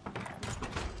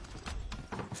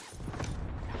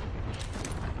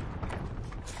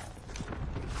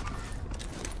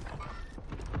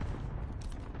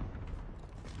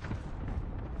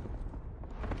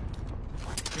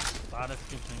 A lot of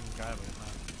keeping driving,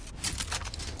 man.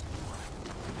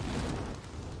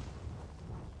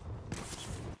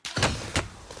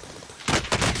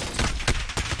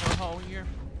 Oh, you're.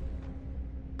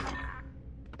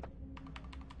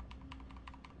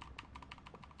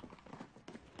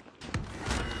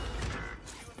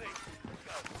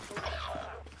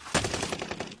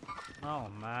 Oh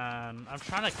man, I'm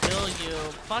trying to kill you.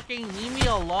 Fucking leave me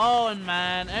alone,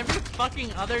 man. Every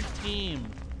fucking other team.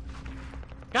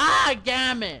 God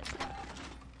damn it!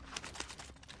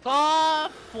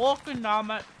 God fucking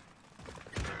damn it!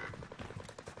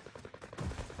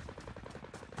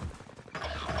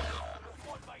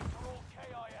 Squad mates are all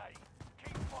KIA.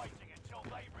 Keep fighting until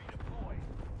they redeploy.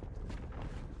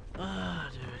 Ah,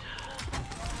 dude.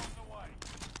 On the way.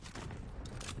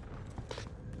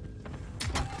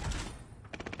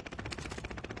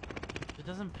 It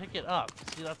doesn't pick it up.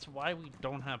 See, that's why we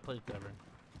don't have plates ever.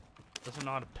 Doesn't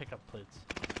know how to pick up plates.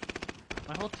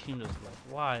 My whole team just left.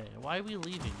 Why? Why are we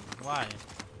leaving? Why?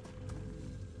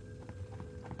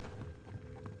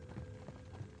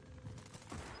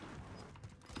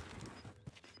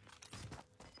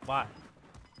 Why?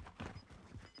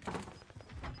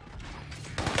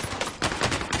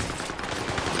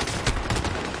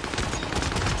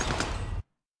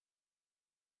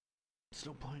 There's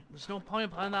no point. There's no point in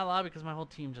playing that loud because my whole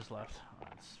team just left.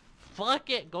 Fuck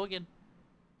it. Go again.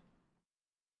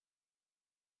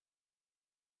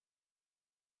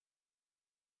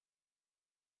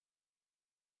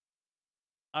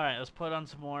 Alright, let's put on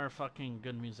some more fucking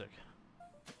good music.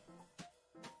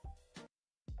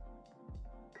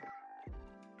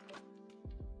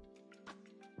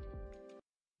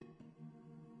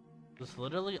 Just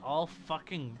literally all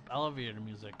fucking elevator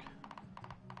music.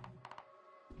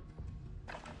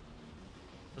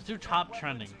 Let's do top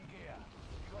trending. Weapons in gear.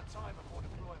 You got time before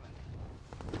deployment.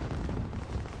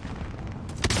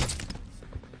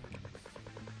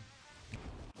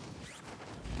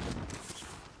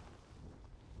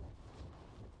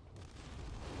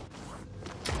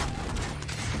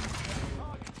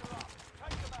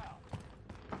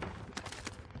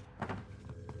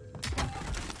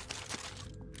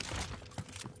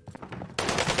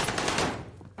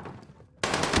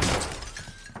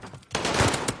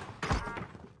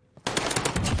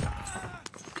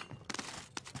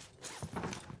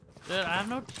 have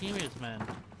no teammates, man.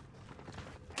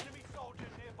 Enemy soldiers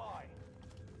nearby.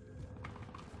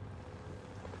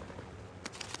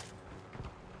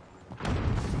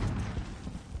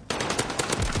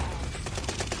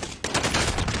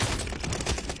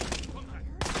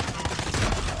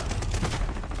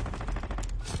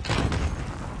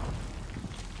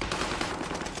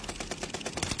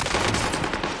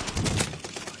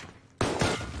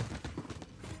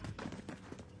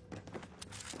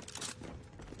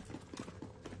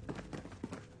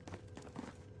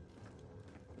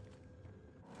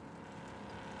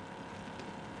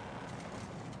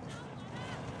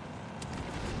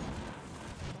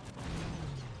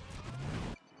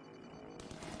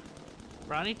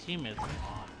 Brownie teammates. Not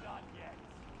done yet.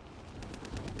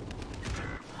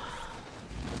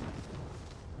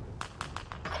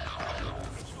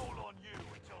 It's all on you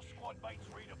until squad mates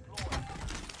redeploy.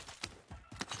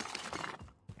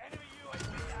 Enemy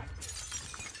UAV active.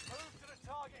 Move to the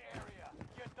target area.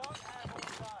 You don't have all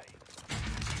day.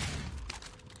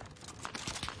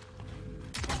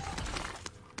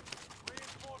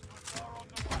 Reinforcements are on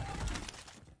the way.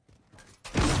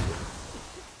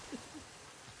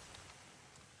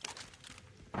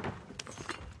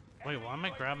 Wait, why am I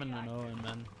grabbing an Owen,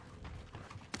 man?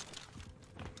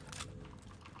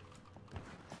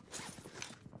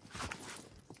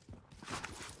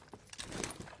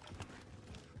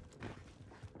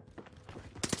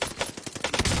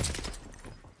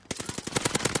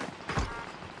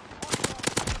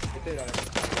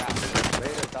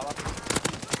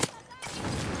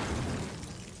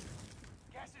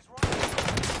 Gas is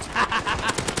running.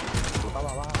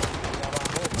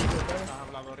 Una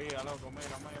habladoría, loco,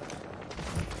 mira, mira.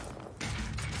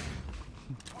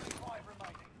 25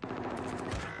 remaining.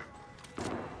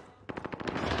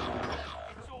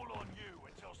 It's all on you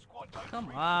until squad mates Come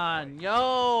redeploy. on,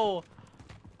 yo!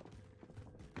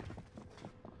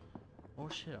 Oh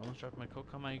shit, I almost dropped my coke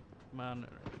on my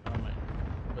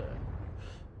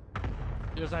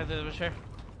He was either the chair.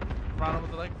 Rolling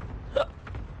with the leg.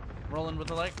 Rolling with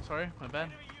the leg, sorry, my bad.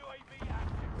 Enemy UAV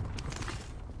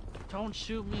active. Don't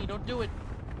shoot me, don't do it.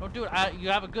 Don't do it. You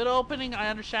have a good opening, I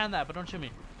understand that, but don't shoot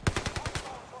me.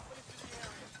 Hostiles dropping into the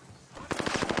area.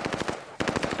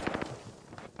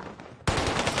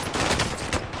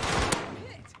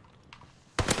 Hit!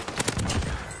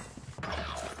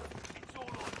 It's all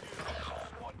on you until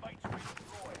squad mates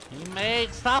redeploy.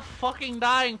 Teammate, stop fucking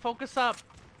dying. Focus up.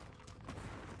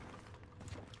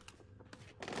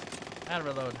 And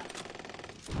reload.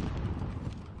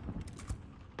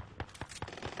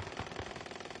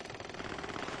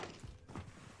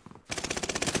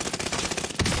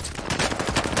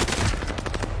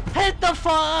 Hit the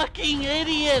fucking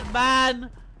idiot, man!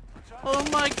 Oh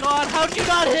my god, how'd you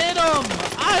not hit him?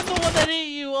 I'm the one that hit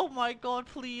you! Oh my god,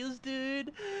 please,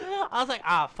 dude. I was like,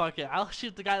 ah, fuck it. I'll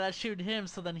shoot the guy that's shooting him,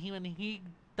 so then when he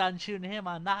done shooting him,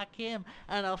 I'll knock him,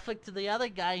 and I'll flick to the other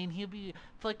guy, and he'll be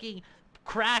fucking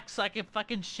cracked so I can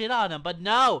fucking shit on him. But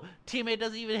no, teammate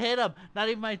doesn't even hit him. Not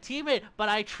even my teammate, but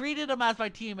I treated him as my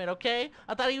teammate, okay?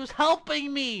 I thought he was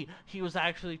helping me. He was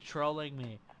actually trolling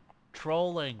me.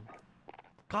 Trolling.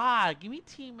 God, give me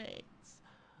teammates.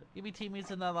 Give me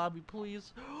teammates in that lobby,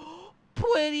 please.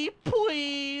 Pretty,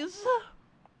 please.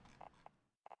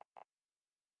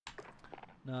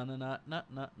 No, no, no, no,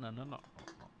 no, no, no, no.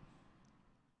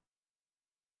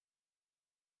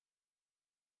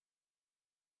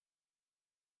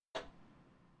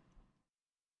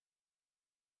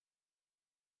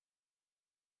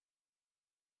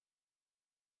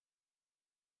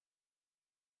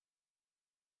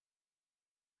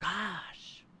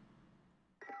 Gosh.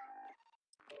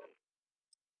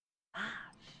 Gosh.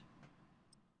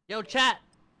 Yo, chat.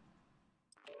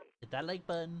 Hit that like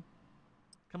button.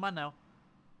 Come on now.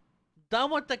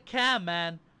 Done with the cam,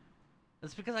 man.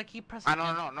 It's because I keep pressing. Ah,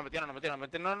 no, no, no metieron, no metieron,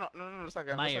 no lo saquen,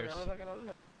 no lo Myers. saquen, no lo saquen, no lo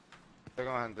saquen. Estoy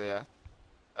con gente ya.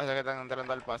 O sea que están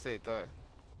entrando al pasito,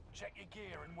 Check your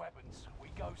gear and weapons. We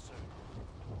go soon.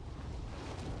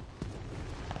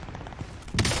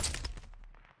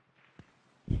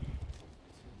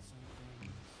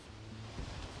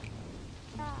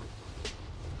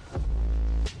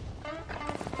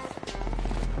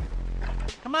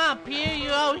 Come on, Pierre, you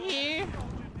out here?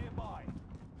 Soldier nearby.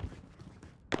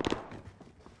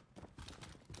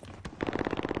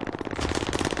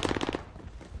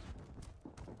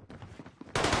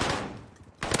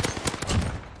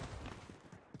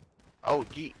 Oh,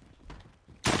 gee.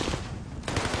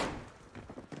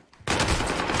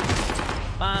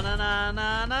 Ba na na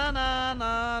na na na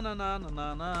na na na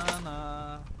na na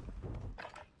na.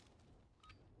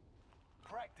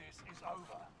 Practice is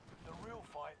over. The real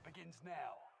fight begins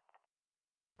now.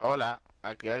 Hola.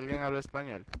 Aquí alguien habla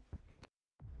español.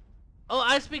 Oh,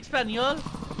 I speak Spanish.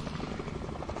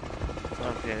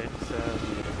 Okay, so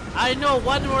I know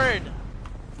one word.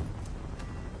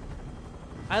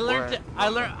 I learned it.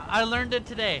 Word. I learned it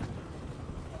today.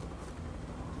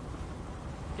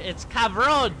 It's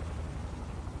cabron.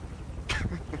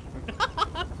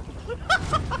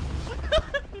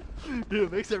 Dude,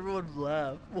 it makes everyone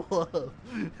laugh. Whoa.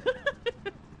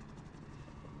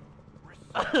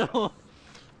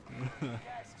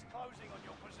 Gas is closing on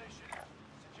your position.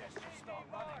 Suggest you start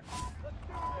running.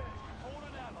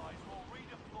 Fallen allies will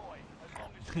redeploy as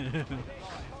long as you stay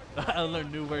alive. I learned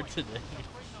a new word today.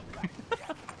 Execute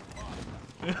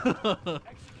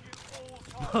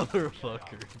all targets.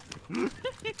 Motherfucker.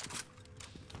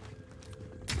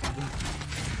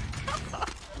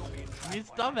 He's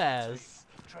dumbass.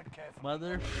 Tread carefully.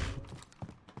 Mother.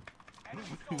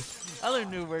 Enemy soldiers I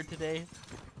learned a new word today.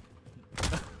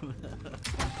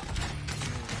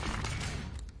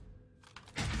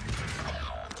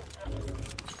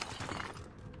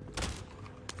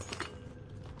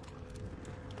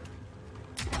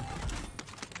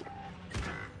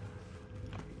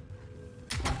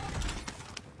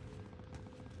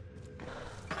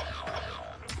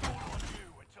 fall on you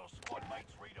until squad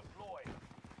mates redeploy.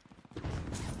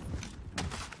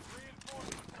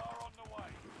 Reinforcements are on the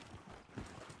way.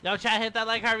 Yo, chat, hit that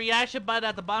like heart reaction button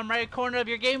at the bottom right corner of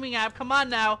your gaming app. Come on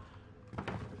now.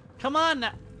 Come on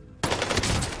now.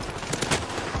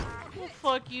 What the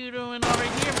fuck you doing over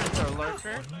here, Mr.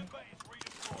 Lurker? Member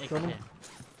is redeployed.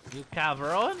 You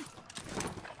cabron?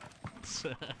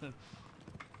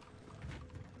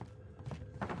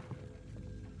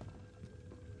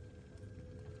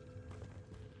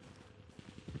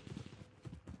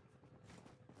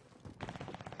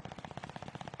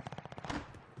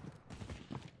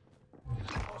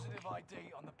 Positive ID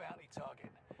on the bounty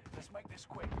target. Let's make this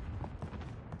quick.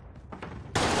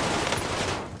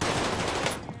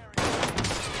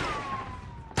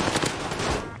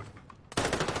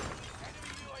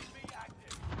 Enemy UAV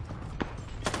active.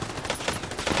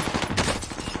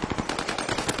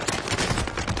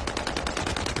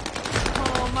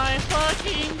 Oh my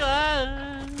fucking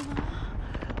god.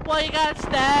 Why you got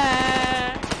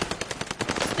stack?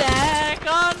 Stack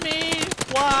on me.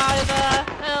 Why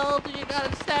the hell do you got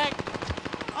a stack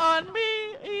on me?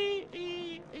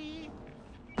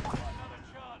 Another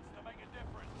chance to make a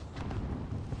difference.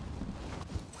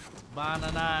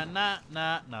 Banana na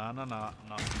na na na na na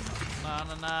na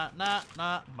na na na na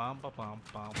bum bum bum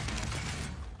bum.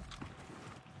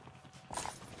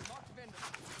 Mark vendor.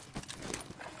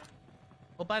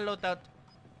 Oh, bye loadout.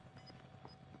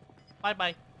 Bye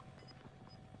bye.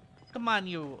 Come on,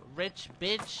 you rich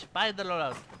bitch. Buy the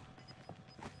loadout.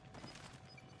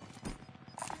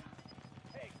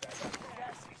 Hey, gas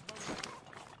is moving.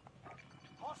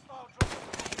 Hostile drop in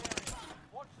the area.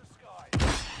 Watch the skies.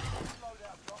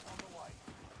 Loadout drop on the way.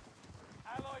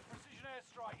 Allied precision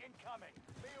airstrike incoming.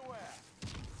 Be aware.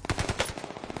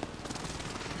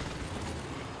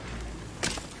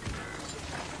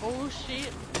 Oh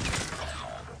shit.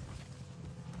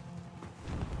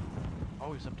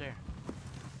 Oh, he's up there.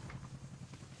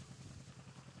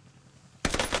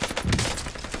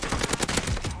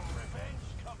 Revenge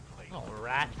complete. Little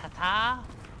ratata.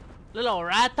 Little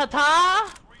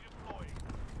ratata. Redeploying.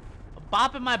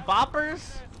 Bopping my boppers.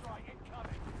 Airstrike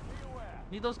incoming. Be aware.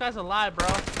 Need those guys alive, bro.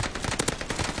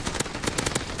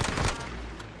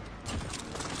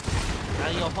 Now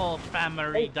your whole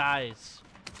family dies.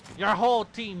 Your whole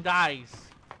team dies.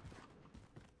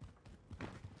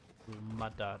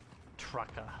 Mother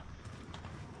trucker.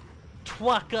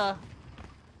 Trucker.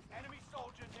 Enemy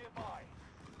soldier nearby.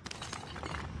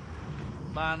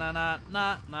 Banana na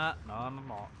na na na na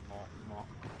na.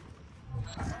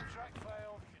 Contract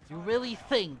failed. You really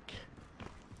think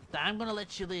that I'm gonna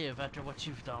let you live after what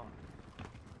you've done?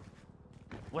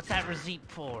 What's that receipt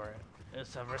for?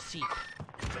 It's a receipt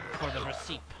for the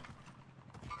receipt.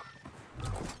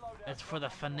 It's for the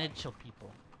financial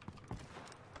people.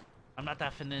 I'm not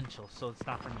that financial, so it's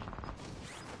not for me.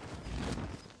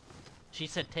 She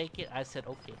said take it, I said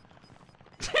okay.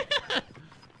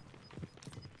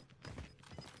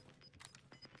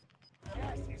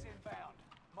 Gas is inbound.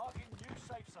 Marking new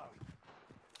safe zone.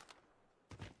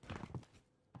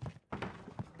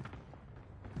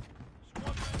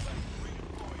 Squad members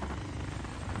redeployed.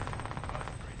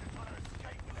 Mercenaries are trying to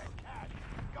escape with their cash.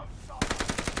 Go solo.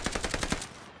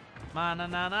 Ma na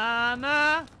na na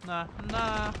na na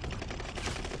na.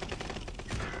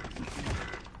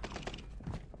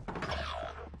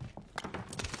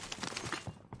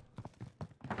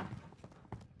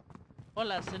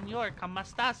 Hola, señor. ¿Cómo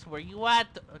estás? Where you at,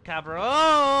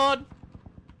 cabrón?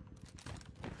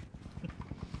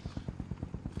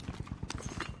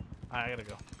 I gotta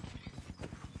go.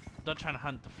 Done trying to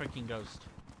hunt the freaking ghost.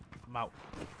 I'm out.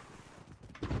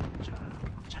 Cha,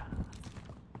 cha.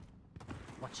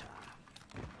 Watcha.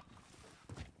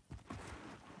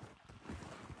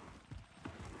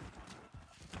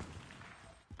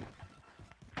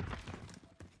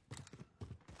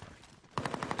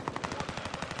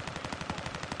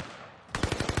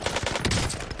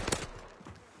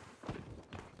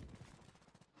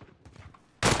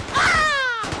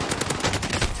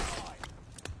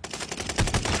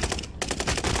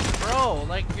 Bro,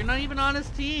 like, you're not even on his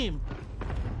team.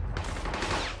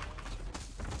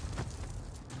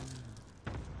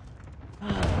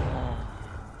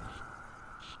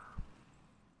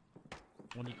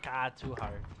 When you cry too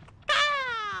hard.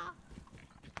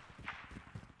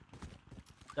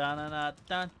 Dun dun dun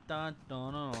dun dun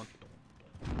dun dun.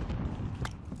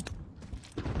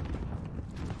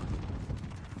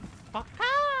 Fuck.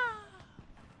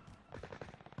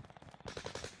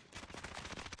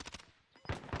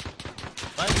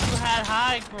 But you had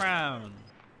high ground.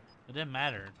 It didn't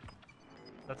matter.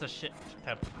 That's a shit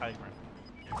type of high ground.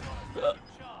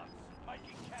 Chance. Make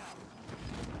it count.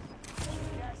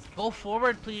 Gas Go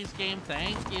forward, please, game.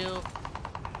 Thank you.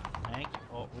 Thank you.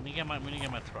 Oh, we need to get my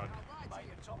truck. Make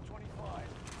it top 25.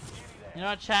 Nearly there. You know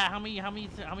what, chat? How many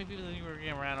people think we're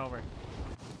getting ran over?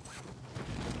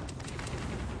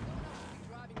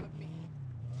 Driving with me.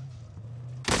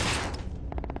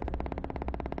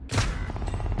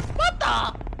 What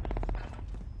the?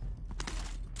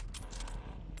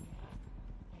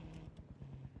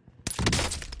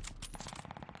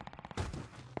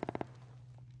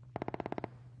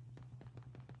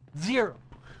 Zero.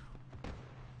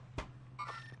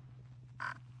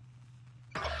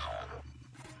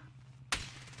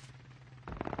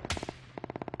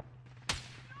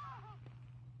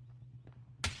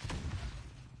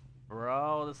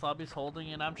 Bro, this lobby's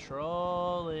holding and I'm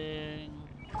trolling.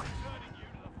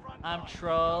 I'm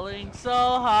trolling so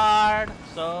hard,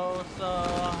 so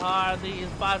hard. These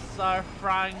bots are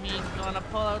frying me. Gonna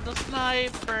pull out the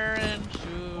sniper and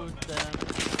shoot them.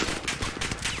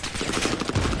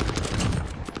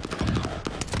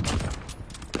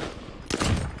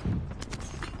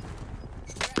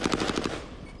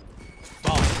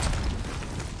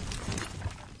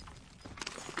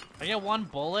 I get one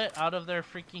bullet out of their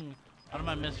freaking, out of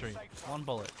my misery. One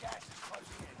bullet. Gas is closing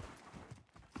in.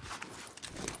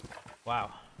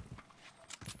 Wow.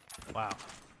 Wow.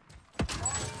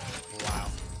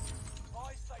 Wow.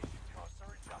 Buy station costs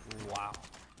are adjusted. Wow.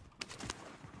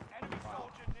 Enemy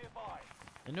soldier nearby.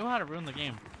 They knew how to ruin the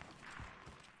game.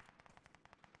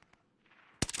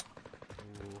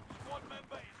 Squad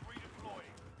member is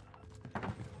redeploying.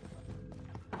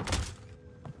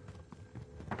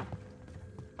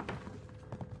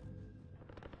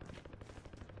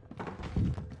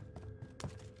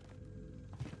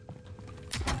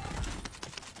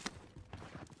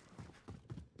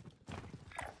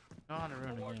 Know how to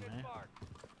ruin the Forward game, and eh? mark.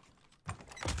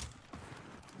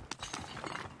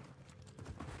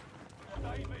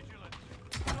 Stay vigilant.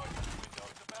 Notice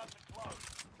window's about to close.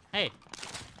 Hey!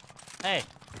 Hey!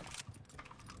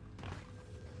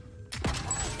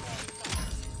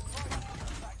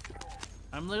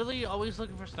 I'm literally always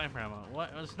looking for sniper ammo.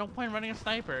 What? There's no point running a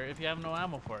sniper if you have no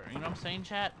ammo for it. You know what I'm saying,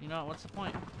 chat? You know, what's the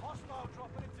point? Hostile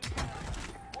dropping into the area.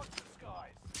 Watch the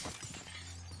skies.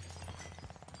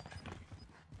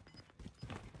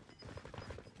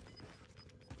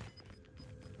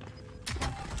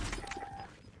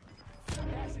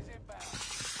 Gas is inbound.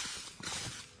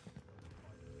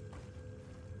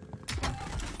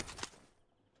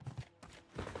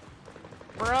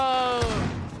 Bro!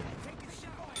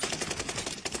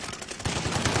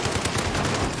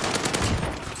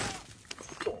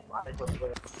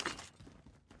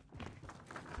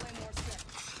 Claymore set.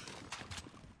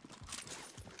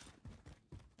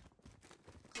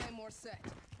 Claymore set.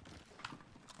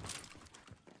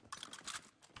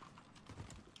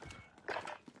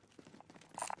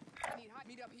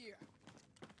 Meet up here.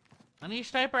 I need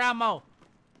sniper ammo!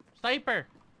 Sniper!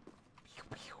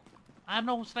 I have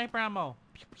no sniper ammo.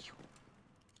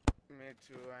 Me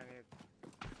too, I need...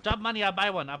 Drop money, I'll buy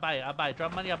one. I'll buy.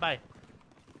 Drop money, I'll buy.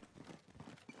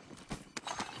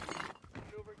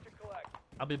 Maneuvering to collect.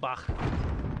 I'll be back.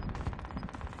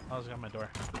 I was got my door.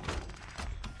 Ammo.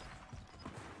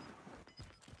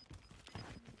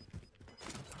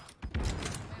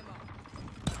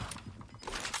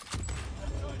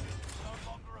 Resurgence is no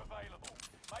longer available.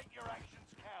 Make your actions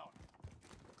count.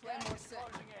 Claymore Gas is set.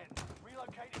 closing in.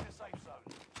 Relocating to safe zone.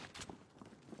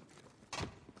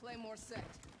 Claymore set.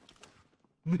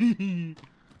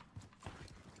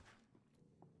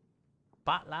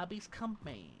 Bot lobby's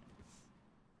coming.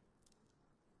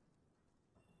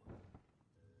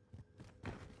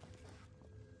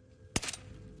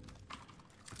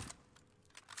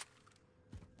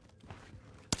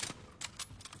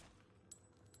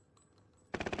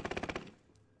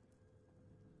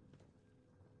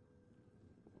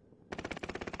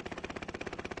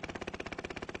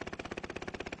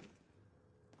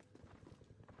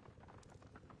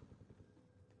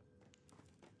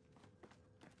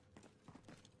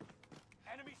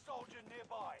 soldier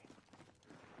nearby.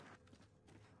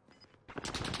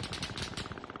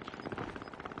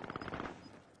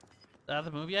 Did I have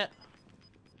to move yet?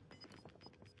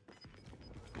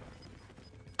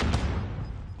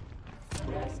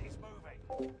 Gas is moving.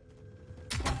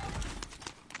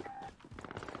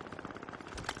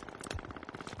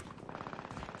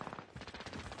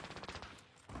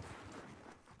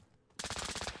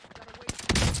 Gotta wait for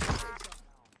the safe zone.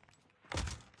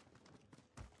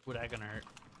 Ooh, that gonna hurt.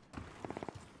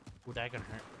 Ooh, that gonna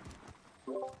hurt.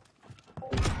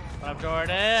 What up,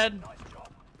 Jordan? Nice job.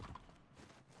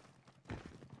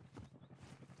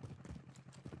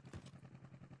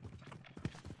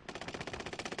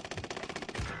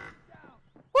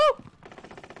 Woo!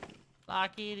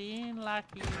 Lock it in, lock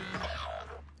it in.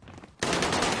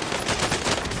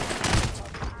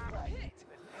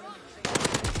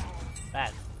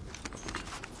 Bad.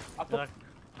 Good luck.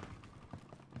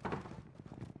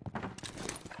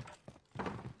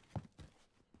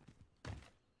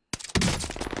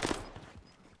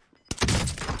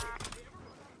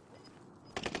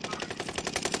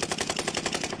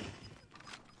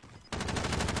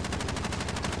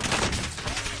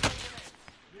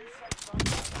 New safe zone.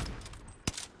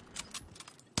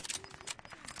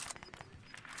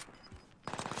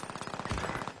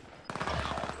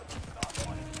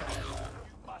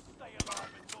 You must stay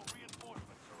alive until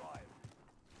reinforcements arrive.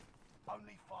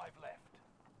 Only 5 left.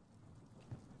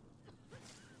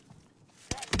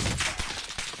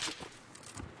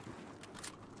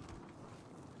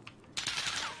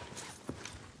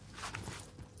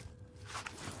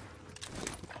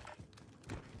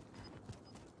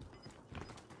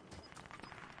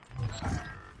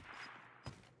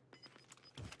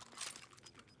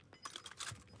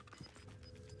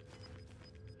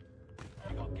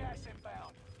 You got gas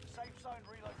inbound. Safe zone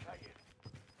relocated.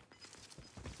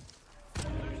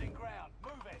 Losing ground.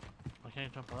 Move it. Why can't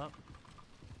you jump up?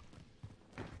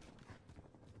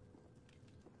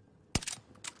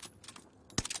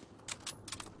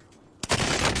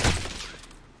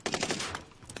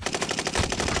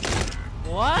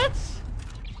 What?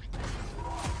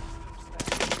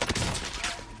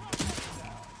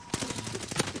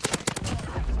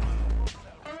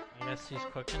 I guess he's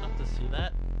quick enough to see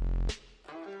that.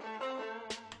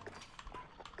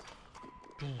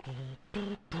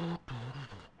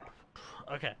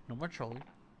 Okay, no more trolling.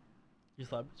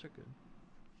 These lobbies are good.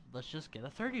 Let's just get a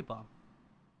 30 bomb.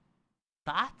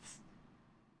 Thoughts?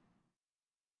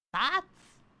 Thoughts?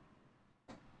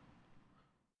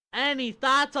 Any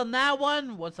thoughts on that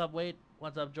one? What's up, Wade?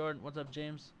 What's up, Jordan? What's up,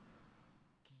 James?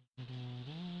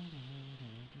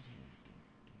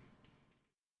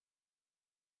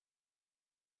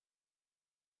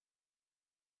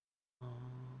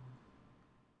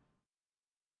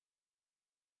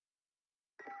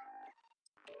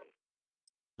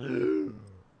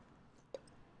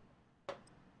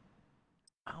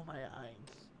 Oh, my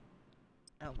eyes.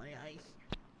 Oh, my eyes.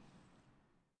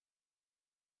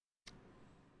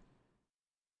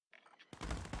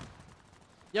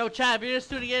 Yo, chat, if you're just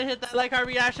tuning in, hit that like heart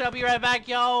reaction. I'll be right back,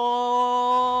 yo.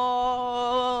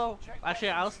 Actually,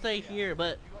 I'll stay here,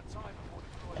 but You got time before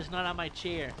deployment. just not on my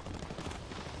chair.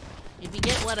 If you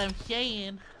get what I'm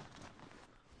saying.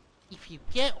 If you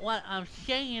get what I'm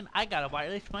saying, I got a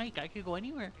wireless mic. I could go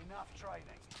anywhere. Enough training.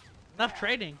 Enough Now,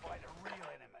 trading. Fight a real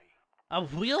enemy. A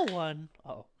real one.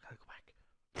 Oh, gotta go back.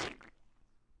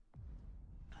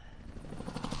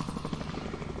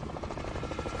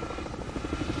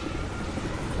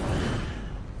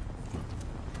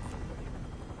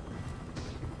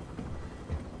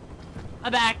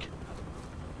 I'm back.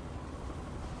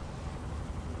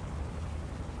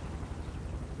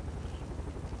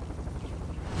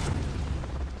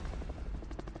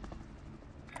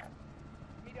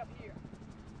 Meet up here.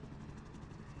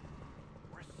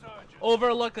 Resurgence.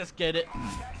 Overlook, let's get it. Gas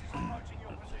is approaching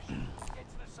your position. Get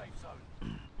to the safe zone.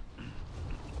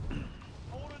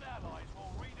 Fallen allies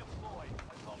will redeploy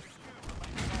as long as you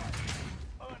remain alive.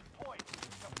 Earn points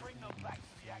to bring them back to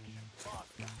the action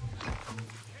faster.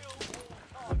 Kill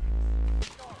all targets.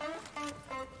 Go.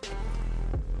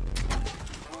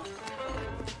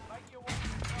 Make your way to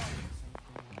targets.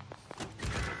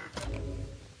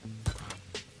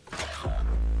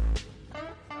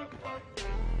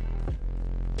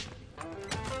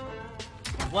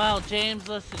 Well, James,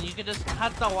 listen, you could just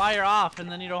cut the wire off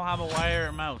and then you don't have a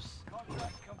wire mouse.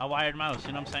 Contract A wired mouse,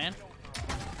 you know what I'm saying? You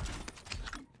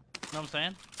know what I'm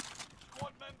saying?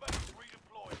 Squad member is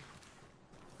redeployed.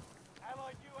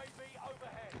 Allied UAV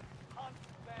overhead. Hunt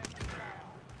them down.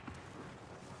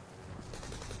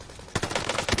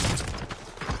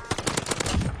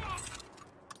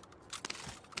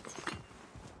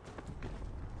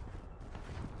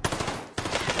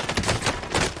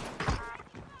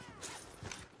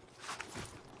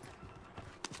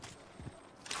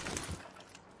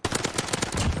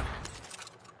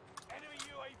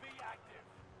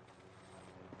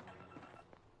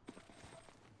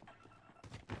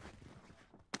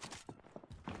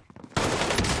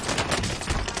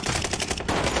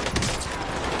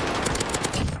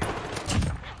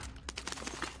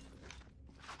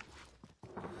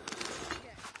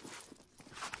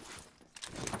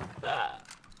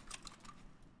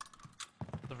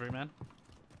 recovery, man.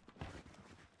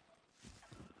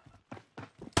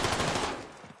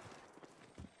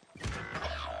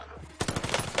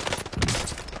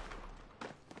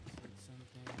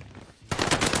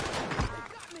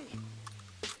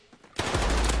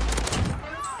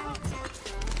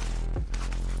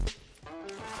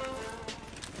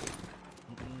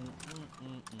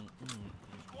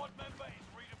 Squad member is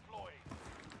redeploying.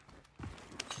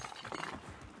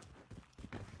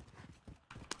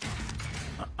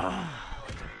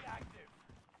 UAV active.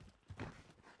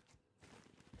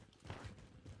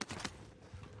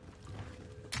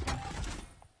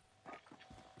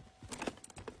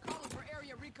 Calling for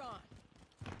area recon.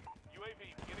 UAV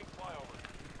beginning flyover.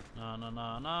 No, no,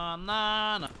 no, no,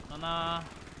 no, no, no, no.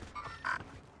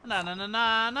 Na na na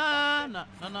na na na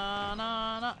na na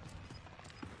na na.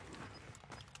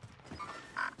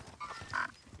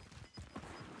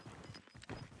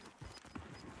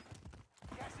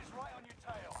 Gas is right on your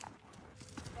tail.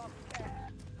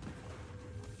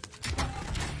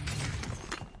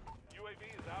 UAV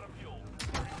is out of fuel.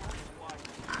 Ready for resupply.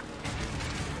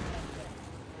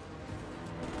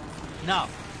 No.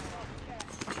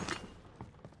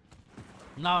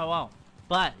 No, it won't.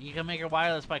 But you can make it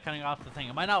wireless by cutting off the thing.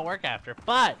 It might not work after,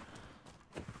 but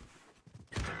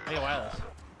make it wireless.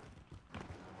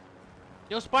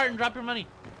 Yo, Spartan, drop your money.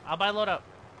 I'll buy loadout.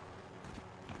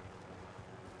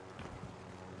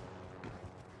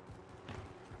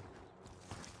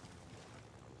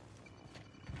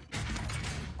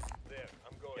 There,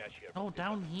 I'm going. Cashier. Oh,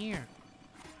 down here.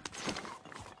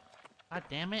 God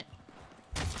damn it.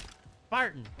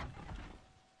 Spartan.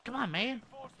 Come on, man.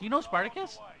 Do you know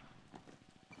Spartacus?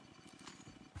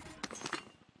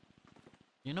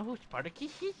 You know who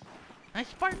Spartacus is? Nice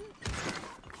Spartan?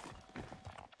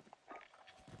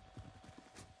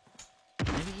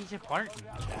 Maybe he's a Spartan.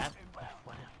 Chat.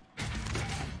 Whatever.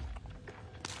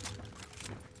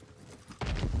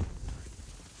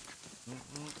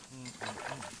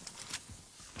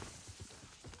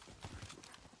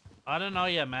 I don't know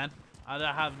yet, man. I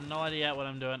have no idea what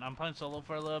I'm doing. I'm playing solo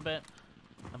for a little bit.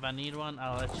 If I need one,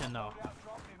 I'll let you know.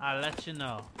 I'll let you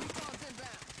know. Recon's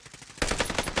inbound.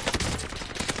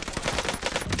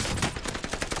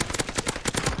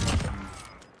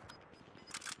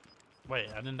 Wait,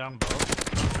 I didn't down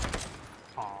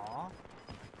both? Aww.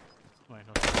 Wait,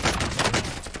 hold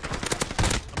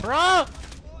on. Bro!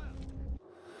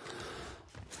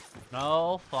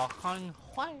 No fucking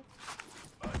way.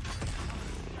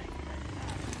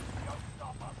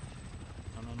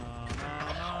 No, no, no,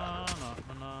 no, no,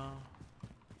 no, no.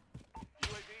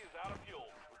 UAV is out of fuel.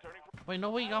 Returning for Wait, no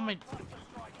way, you got my...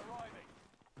 strike arriving.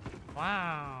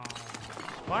 Wow.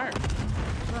 Smart.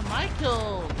 Those are my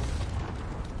kills.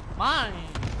 Mine.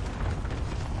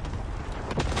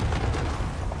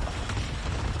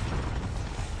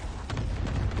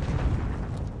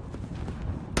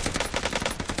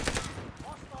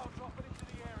 Hostile dropping into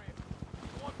the area.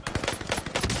 Squad member.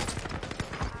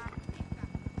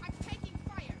 I'm taking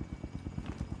fire.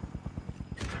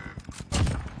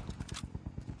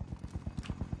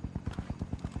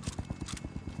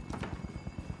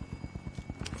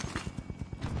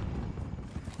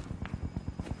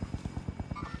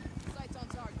 Sights on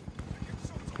target.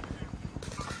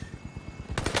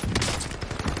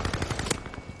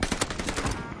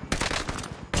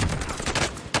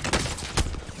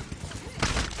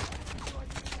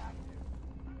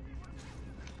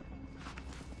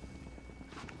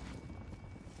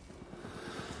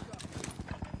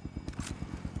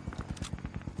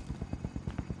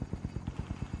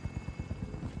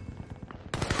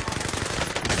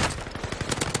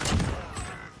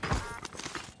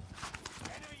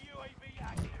 Enemy UAV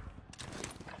active.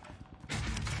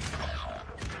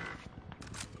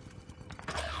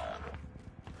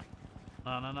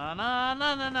 No, no, no, no,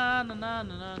 no, no, no, no, no, no,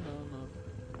 no, no.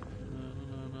 No,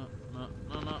 no, no,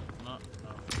 no, no, no.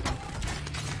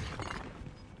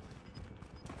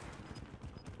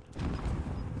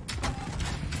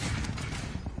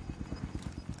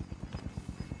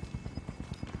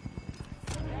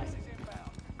 Gas is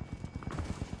inbound.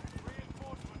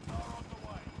 Reinforcements are on the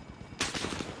way.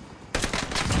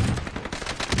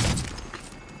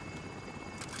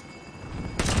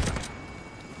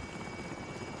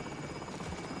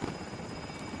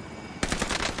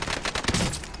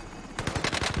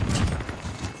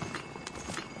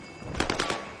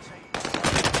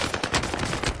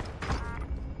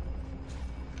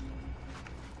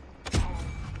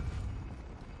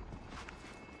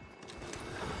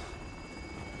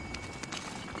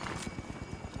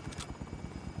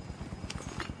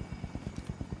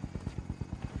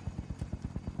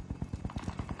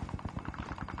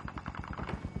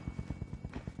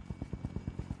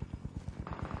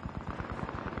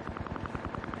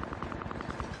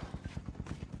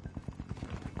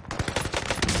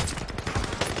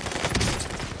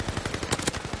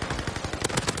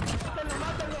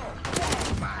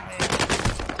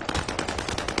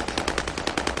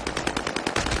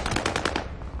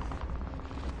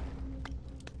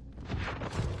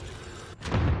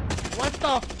 What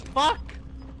the fuck?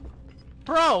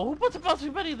 Bro, who puts a bus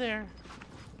buddy there?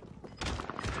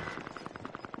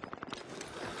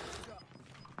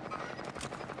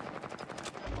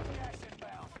 Gas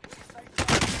inbound. Safe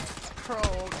Bro,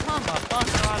 come the fuck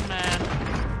on, man.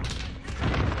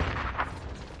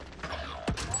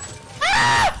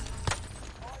 Ah!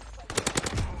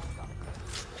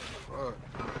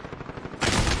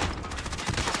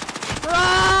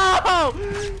 Bro!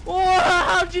 Whoa,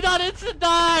 how'd you not instant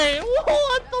die?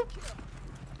 What the?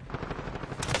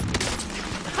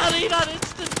 How did he not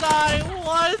instant die?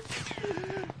 What?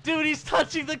 Dude, he's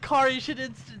touching the car. He should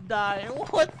instant die.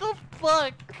 What the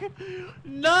fuck?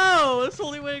 No! That's the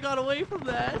only way I got away from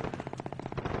that.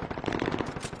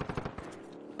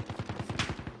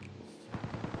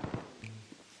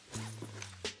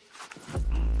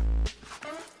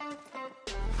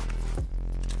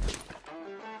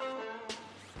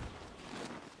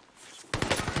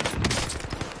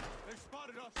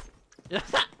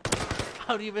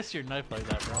 How do you miss your knife like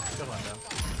that, bro? Come on now.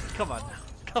 Come on now.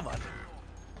 Come on.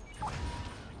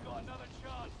 You've got another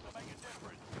chance to make a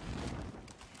difference.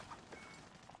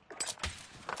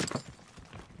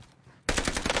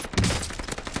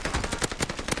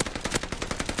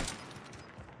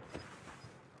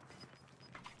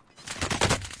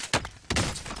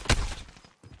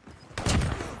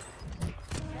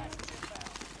 Gas is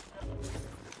inbound.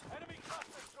 Enemy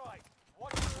cluster strike.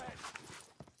 Watch your head.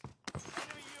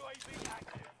 Enemy UAV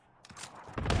active.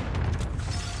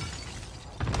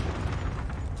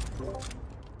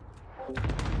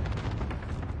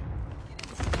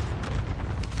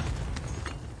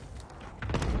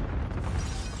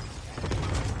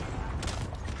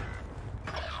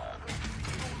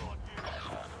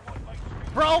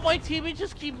 Bro, my teammates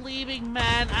just keep leaving,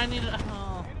 man. I need to.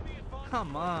 Oh,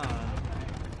 come on.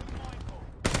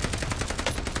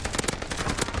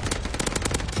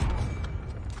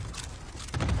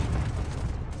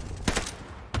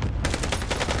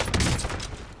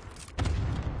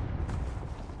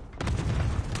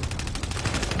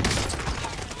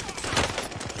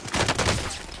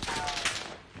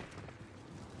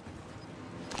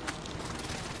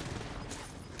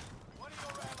 One of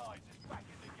your allies is back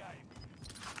in the game.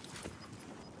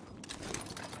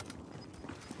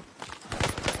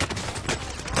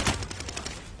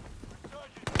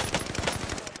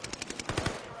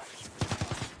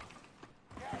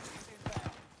 Gas is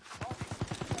inbound.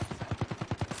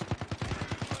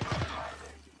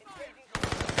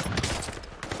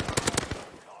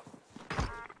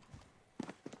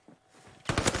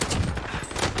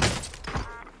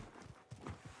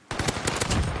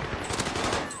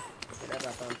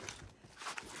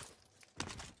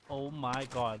 Oh my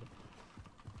god.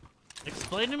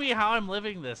 Explain to me how I'm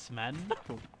living this, man.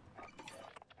 No.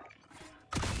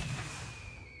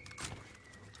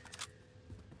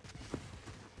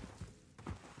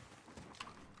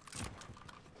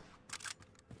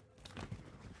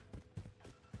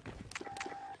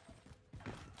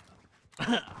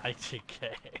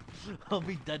 ITK. I'll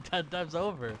be dead 10 times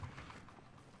over.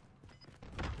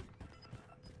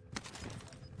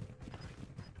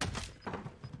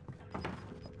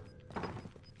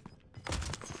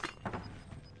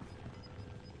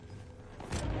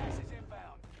 Gas is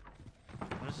inbound.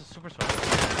 Where's the super sweater?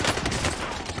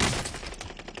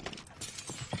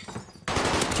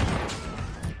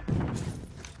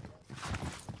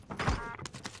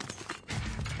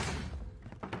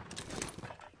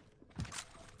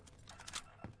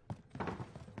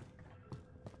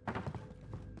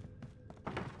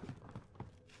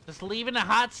 Just leaving a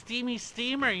hot, steamy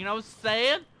steamer, you know what I'm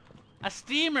saying? A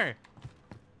steamer.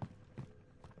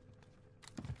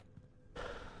 You've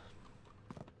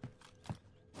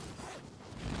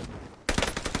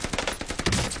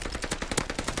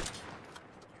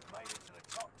made it to the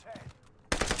top 10.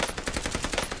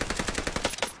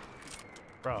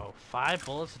 Bro, 5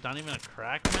 bullets, not even a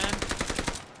crack, man?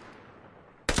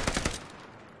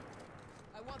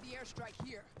 I want the airstrike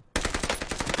here.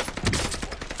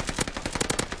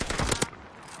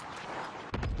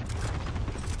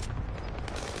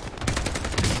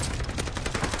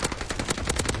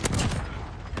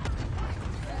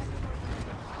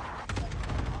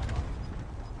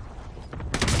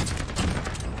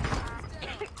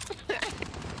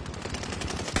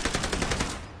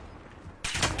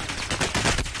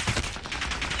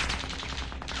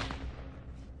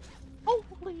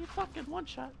 Holy fucking one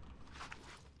shot.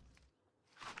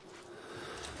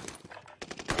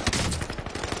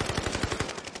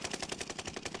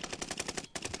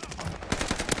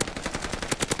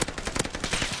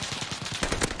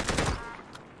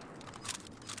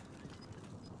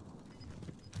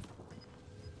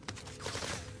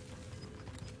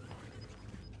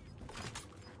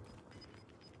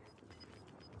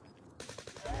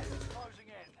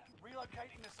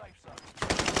 Vacating the safe zone.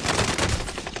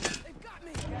 They've got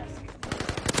me. Gas is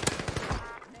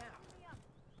Now. Yeah.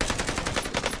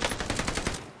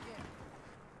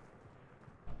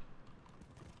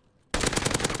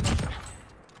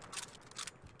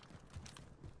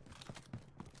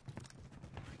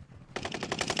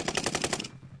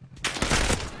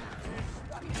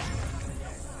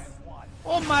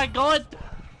 Oh my god!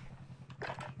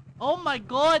 Oh my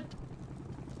god!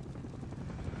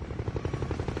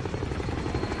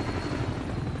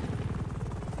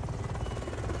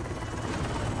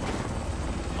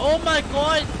 Oh my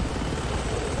god!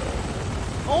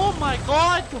 Oh my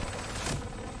god!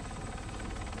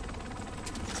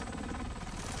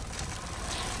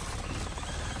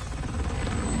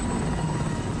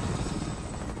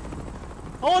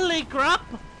 Holy crap!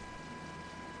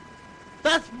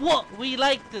 That's what we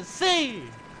like to see!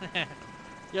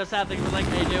 Yo, Sam, thanks for the like.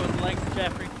 AJ with the like.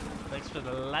 Jeffrey, thanks for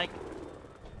the like.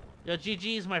 Yo,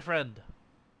 GG's my friend.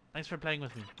 Thanks for playing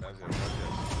with me. Gracias, gracias.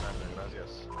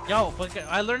 Gracias. Yo, but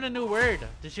I learned a new word.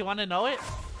 Does she want to know it?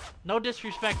 No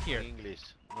disrespect here. English.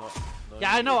 No, no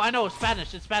Yeah, English. I know.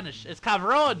 Spanish. It's Spanish. It's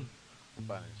cabrón.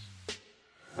 Spanish.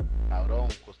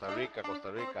 Cabrón, Costa Rica,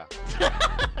 Costa Rica.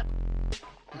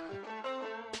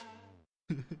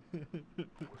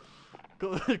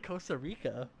 Costa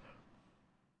Rica.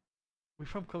 We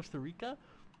from Costa Rica?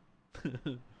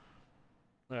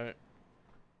 Alright.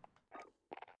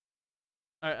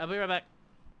 Alright, I'll be right back.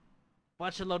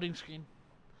 Watch the loading screen.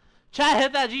 Chat,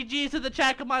 hit that GG's to the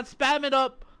chat. Come on, spam it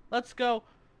up. Let's go.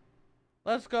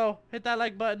 Let's go. Hit that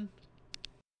like button.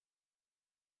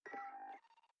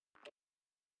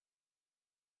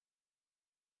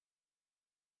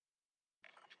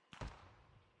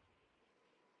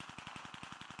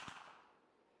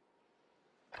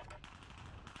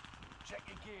 check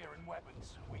your gear and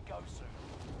weapons. We go soon.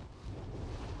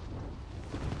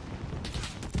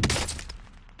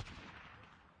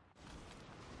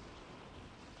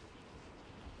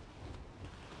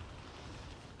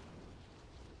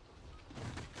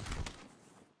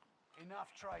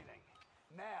 Enough training.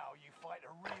 Now you fight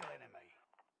a real enemy.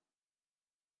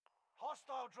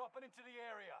 Hostile dropping into the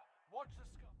area. Watch the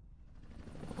sky.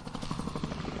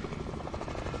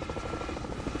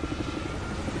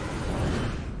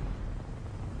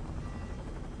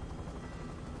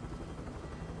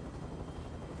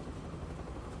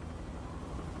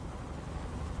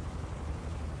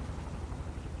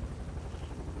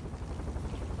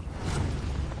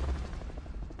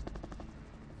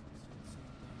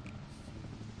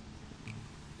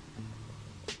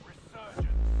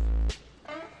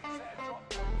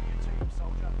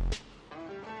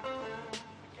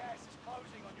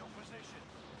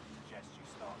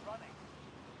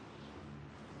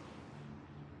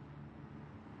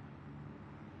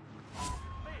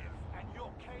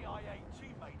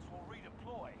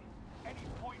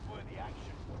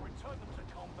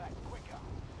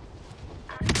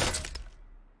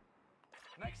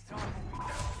 Next time we'll be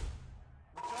down.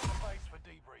 Return to base for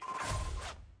debriefing.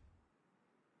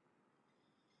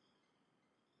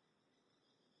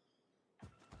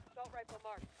 Assault rifle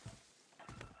marked.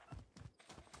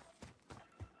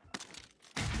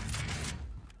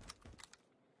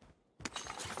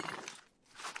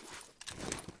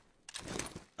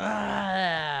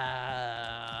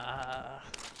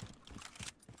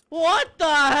 What the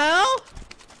hell?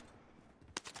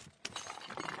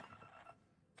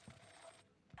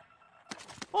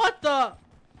 What the?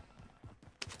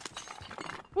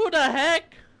 Who the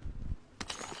heck?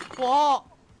 What?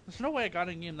 There's no way I got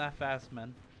in game that fast,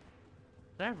 man.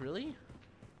 Did I really?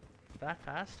 That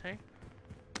fast, hey?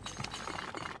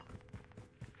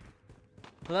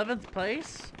 11th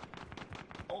place?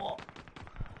 Oh.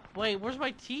 Wait, where's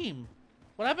my team?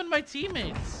 What happened to my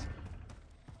teammates?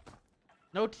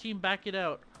 No team, back it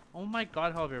out. Oh my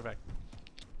god, I'll be right back.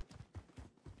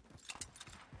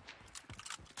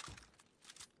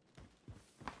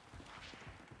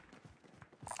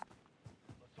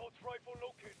 Assault rifle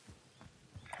located.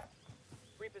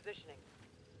 Repositioning.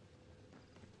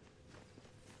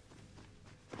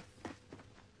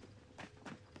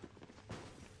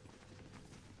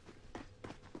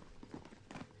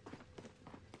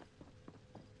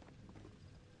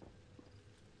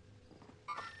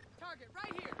 Target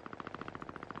right here.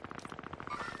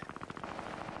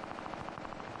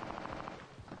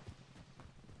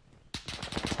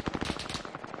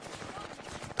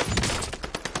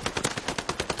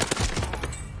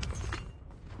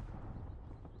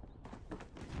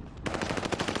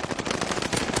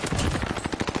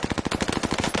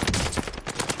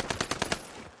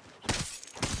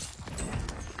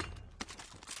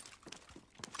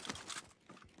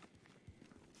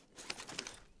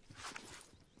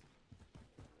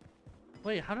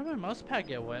 Wait, how did my mouse pad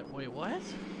get wet? Wait, what?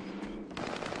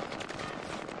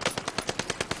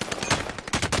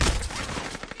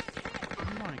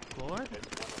 Oh my god.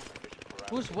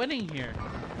 Who's winning here?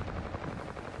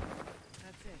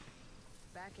 That's it.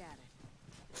 Back at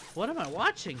it. What am I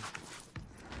watching?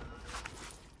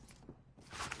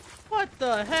 What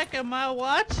the heck am I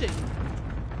watching?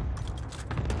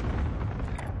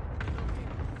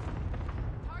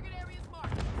 Target area is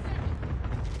marked. Second.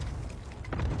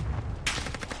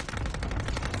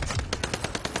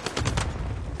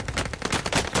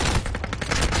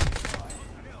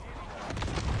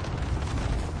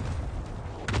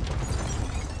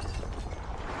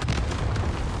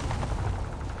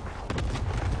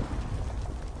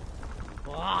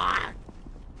 Fuck!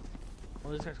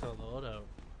 Well, this guy's got a loadout.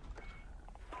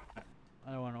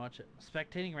 I don't want to watch it.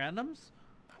 Spectating randoms?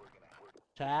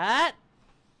 Chat?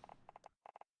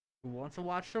 Who wants to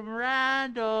watch some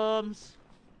randoms?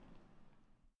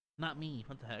 Not me.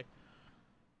 What the heck?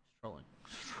 Trolling.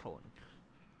 Trolling.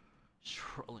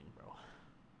 Trolling, bro.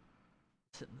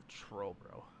 Sitting the troll,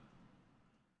 bro.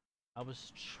 I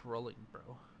was trolling,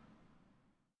 bro.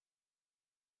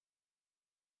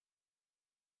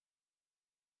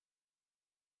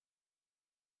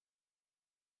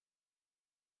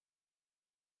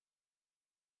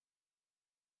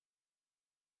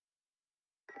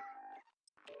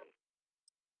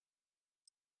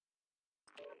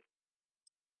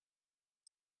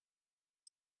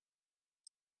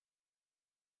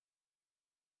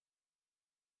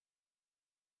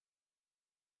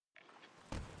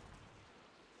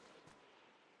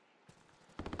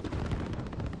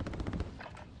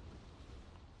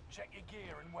 Check your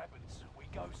gear and weapons. We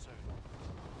go soon.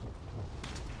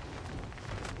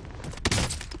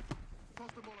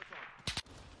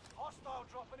 Hostile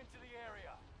dropping into the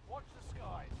area. Watch the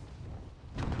skies.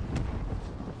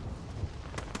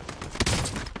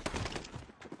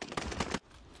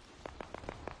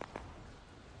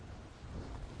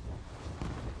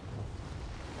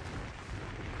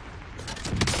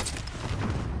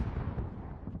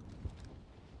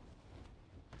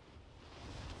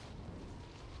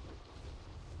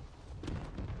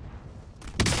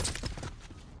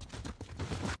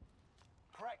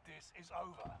 Practice is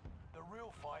over. The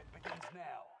real fight begins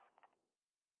now.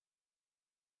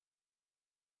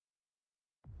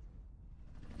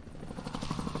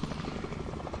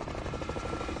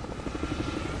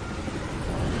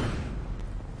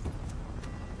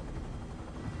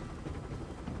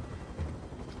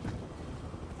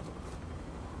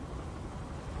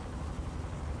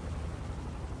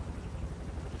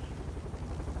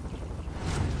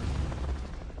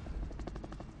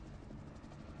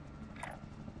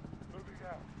 Moving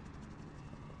out.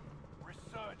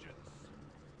 Resurgence.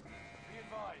 Be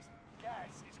advised,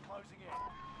 gas is closing in.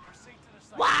 Proceed to the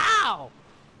safe. Wow!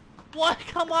 What?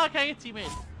 Come on, can I get teammate?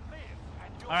 Live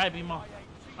and your Alright, Bimo.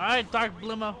 Alright, Dark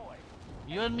Blimo.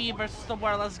 You and me versus the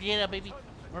world. Let's get it, baby.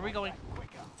 Where are we going?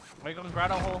 quicker. We're going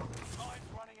grotto hole. Time's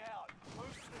running out.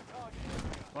 Move to the target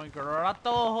area. Going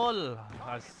grotto hole.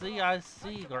 I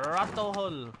see. Grotto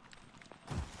hole. You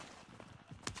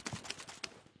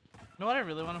know what I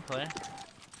really want to play?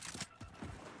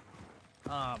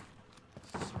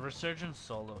 Resurgence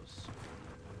solos.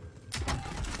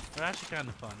 They're actually kind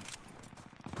of fun.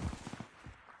 You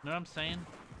know what I'm saying?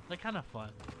 They're kind of fun.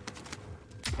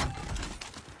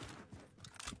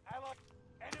 Allied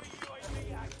enemy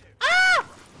UAV active. Ah!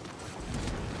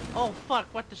 Oh fuck!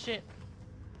 What the shit?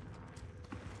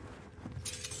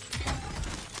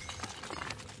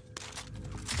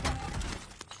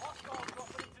 Hostile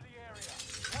dropping into the area.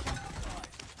 Watch the skies.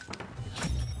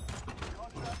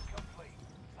 Contract complete.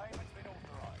 Payment's been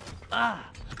authorized.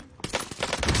 Ah!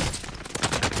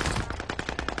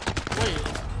 Wait.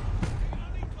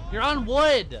 You're on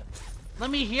wood! Let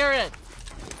me hear it!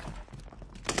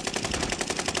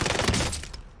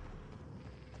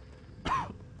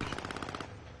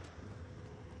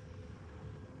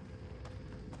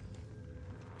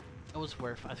 It was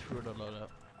worth. I threw it a load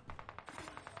up.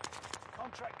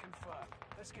 Contract confirmed.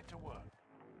 Let's get to work.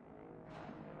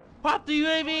 Pop the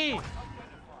UAV! Identified.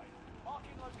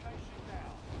 Marking location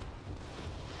now.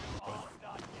 You aren't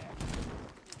done yet.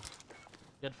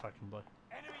 Good fucking boy.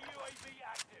 Enemy UAV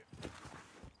active.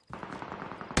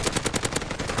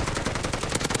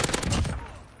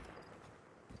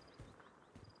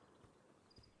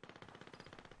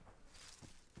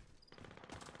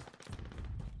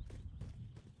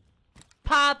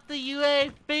 Pop the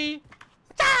UAV!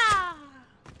 Cha!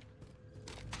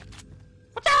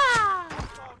 Cha!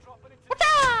 Hostile dropping into the Cha!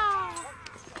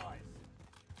 Watch the skies.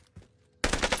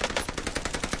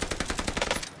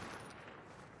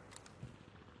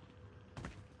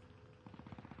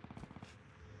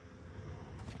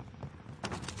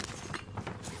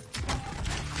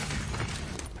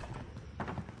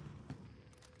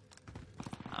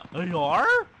 Oh, you are?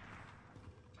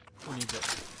 Who needs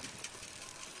it?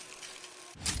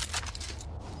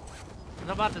 It's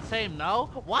about the same, no?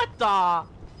 What the?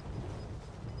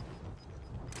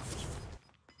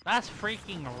 That's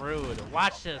freaking rude.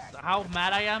 Watch this. How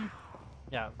mad I am?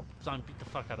 Yeah, zombie beat the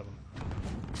fuck out of him.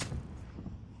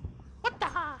 What the?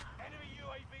 Enemy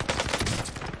UAV.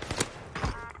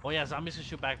 Oh yeah, zombies can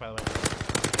shoot back, by the way.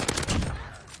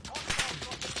 Hostile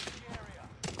dropping into the area.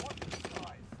 Watch the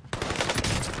skies.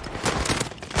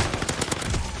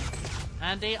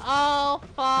 And they all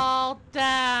fall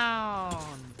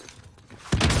down.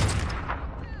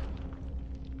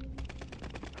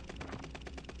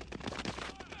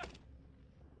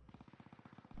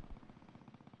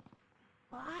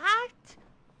 What?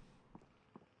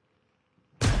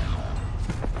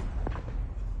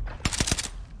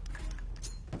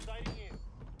 Sighting in.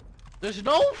 There's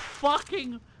no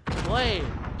fucking way.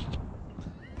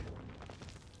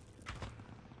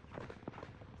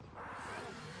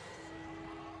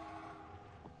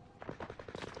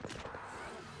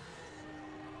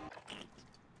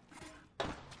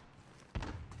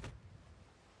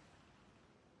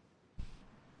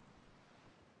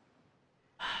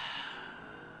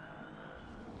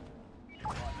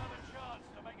 Another chance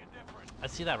to make a difference. I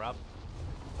see that, Rob.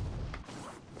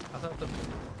 I thought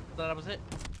that was it.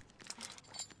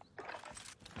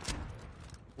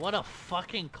 What a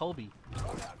fucking Kobe.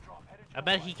 Loadout drop headed I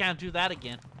bet he can't do that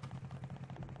again.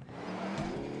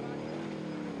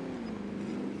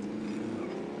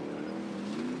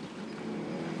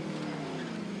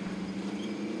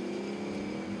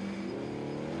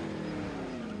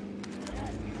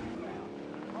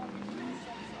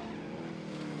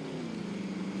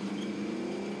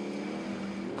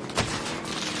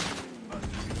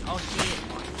 Oh shit.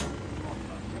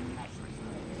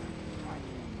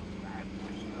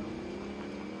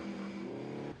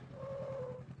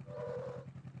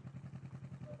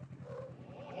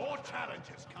 More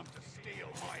challengers come to steal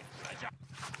my treasure.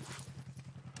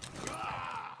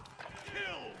 Ah!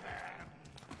 Kill them.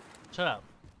 Shut up.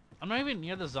 I'm not even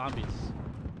near the zombies.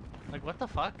 Like, what the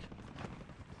fuck?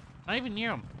 Not even near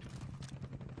them.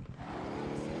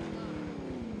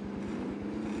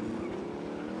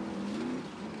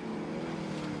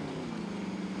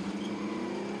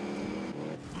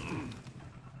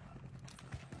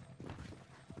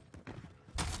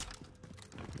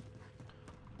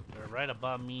 They're right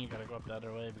above me. Gotta go up the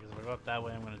other way because if I go up that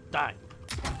way, I'm gonna die.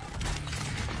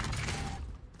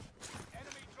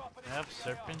 Enemy dropping I have into the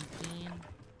AR. serpentine.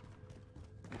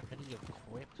 Ready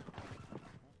equipped.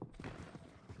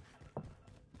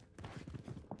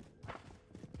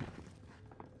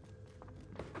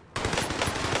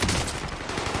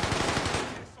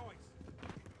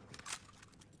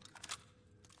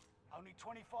 Only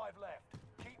 25 left.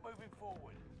 Keep moving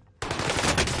forward.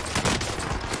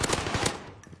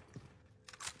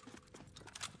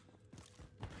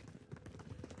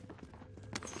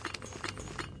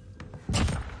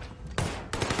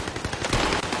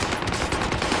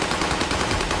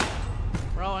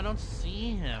 Bro, I don't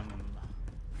see him.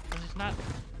 'Cause he's not.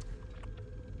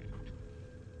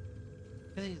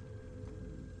 'Cause he's.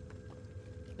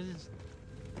 'Cause he's.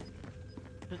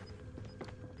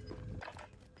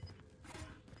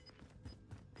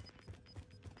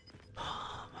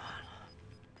 Oh, man.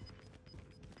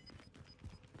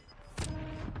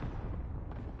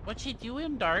 What you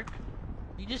doing, Dark?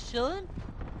 You just chilling?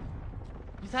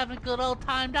 He's having a good old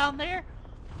time down there?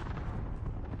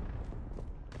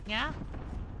 Yeah?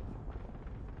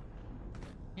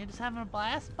 You're just having a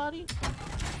blast, buddy?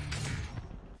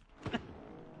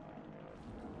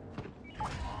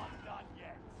 Not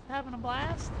yet. Having a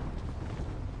blast?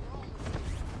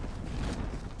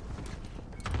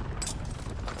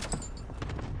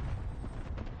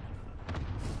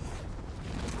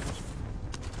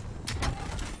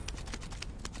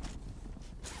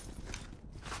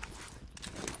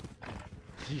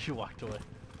 You walked away.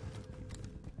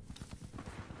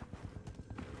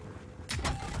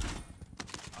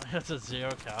 Oh, that's a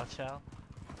 0 cow chow.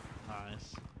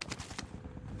 Nice.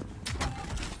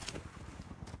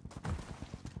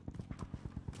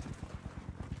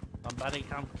 Somebody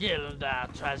come kill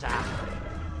that treasure.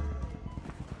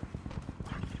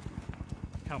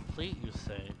 Complete, you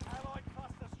say? Allied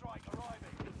cluster strike arriving.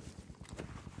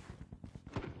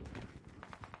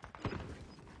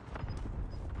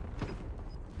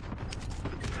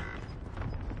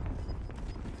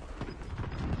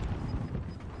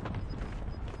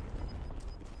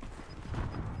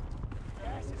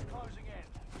 Gas is closing in.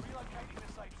 Relocating the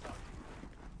safe zone.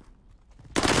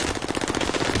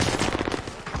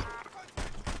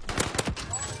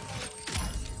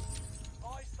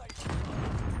 Buy station.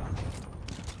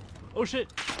 Oh shit!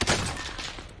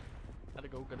 Gotta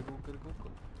go, gotta go, gotta go, go.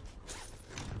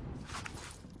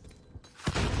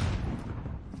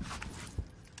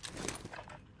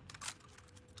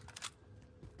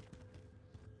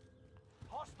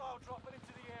 Hostile dropping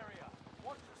into the area.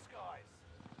 Watch the skies.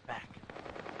 Back.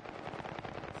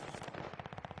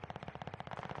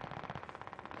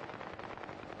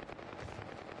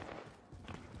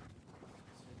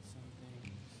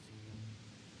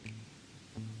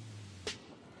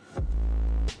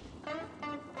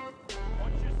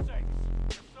 Watch your six.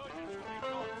 Resurgence will be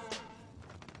gone soon.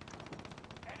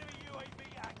 Enemy UAV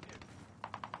active.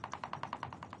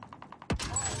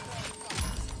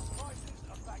 Prices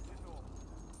are back to normal.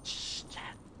 Shh,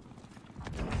 chat.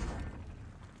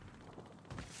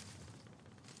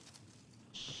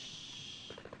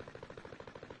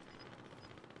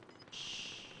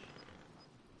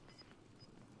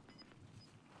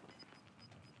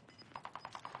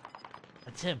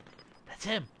 That's him. That's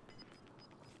him.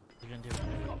 What are you gonna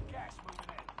do? Got gas moving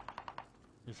in.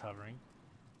 He's hovering.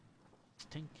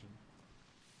 Stinking.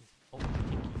 Oh,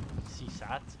 stinking. See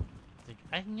sats? It's like,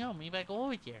 I don't know, maybe I go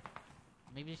over there.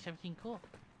 Maybe there's something cool.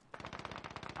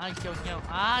 I don't know.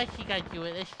 I think I do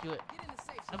it. Let's do it. Get in the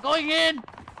safe I'm zone. going in!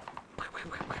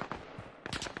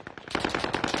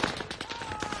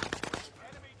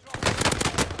 Enemy dropping.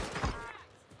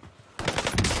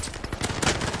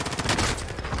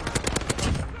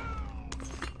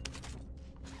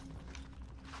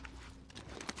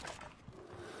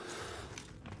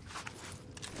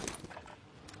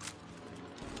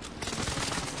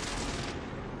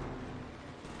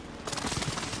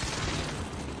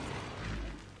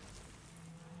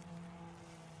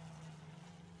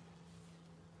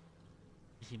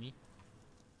 You see me?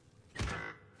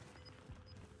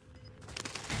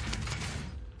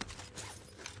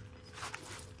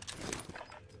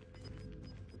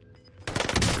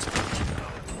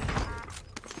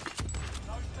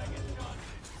 No second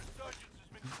chances. Resurgence has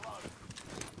been closed.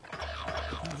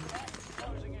 Gas is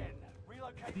closing in.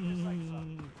 Relocating the safe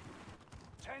zone.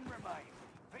 10 remain.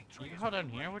 Victory You is crawl down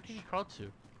within here? Where did you crawl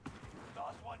to?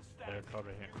 Last one standing. crawl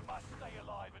right here. You must stay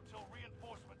alive until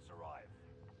reinforcements arrive.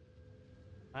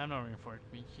 I'm not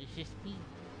reinforcements. It's just me.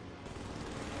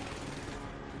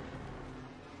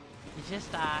 It's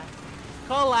just I.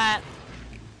 Colette!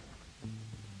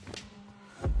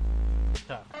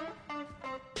 Stop.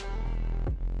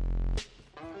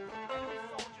 Enemy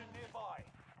soldier nearby.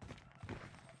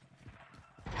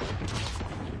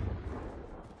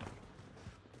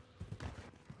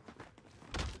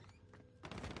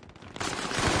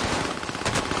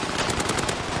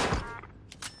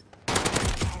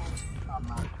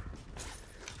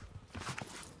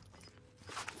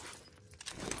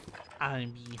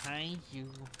 I'm behind you.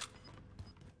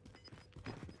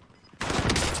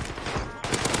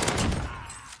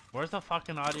 Where's the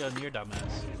fucking audio in your dumbass?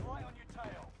 Is right on your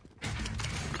tail.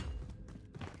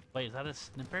 Wait, is that a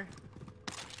snipper?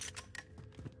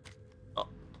 Oh.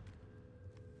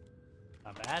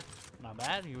 Not bad. Not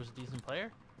bad. He was a decent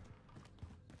player.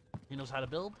 He knows how to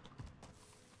build.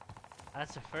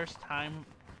 That's the first time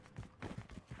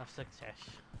of success.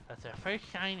 That's the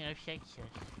first sign of success.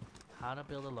 How to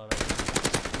build a loadout.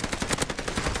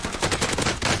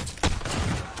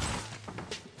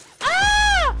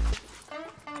 Ah!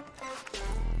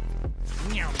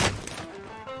 Meow.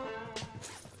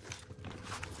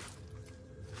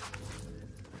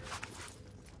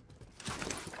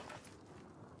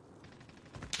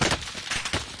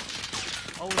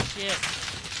 Oh shit.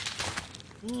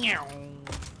 Meow.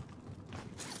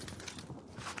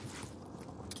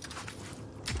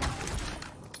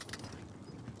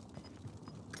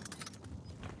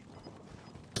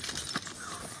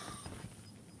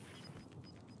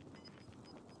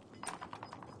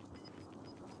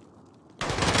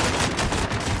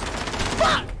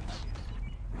 Fuck!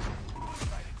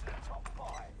 Made it to the top 5.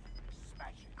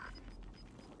 Smash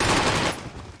it.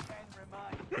 10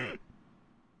 remain.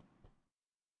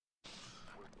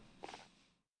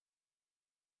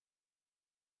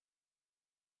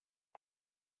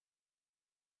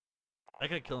 I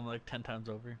could kill him like 10 times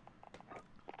over.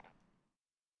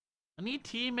 I need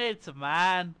teammates,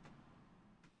 man.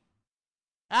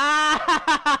 Ah!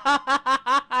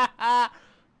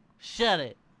 Shut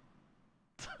it.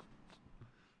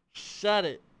 Shut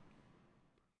it.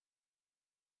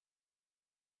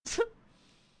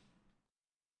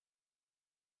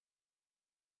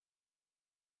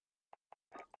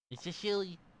 It's just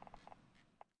silly.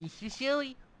 It's just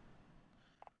silly.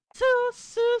 So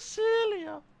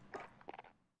Cecilia.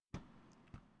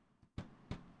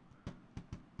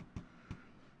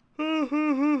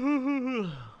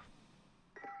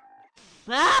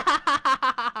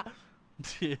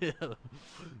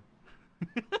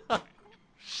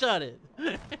 Shut it.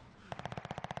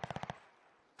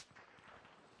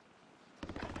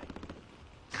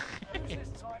 Use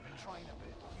this time to train a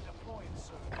bit. You're deploying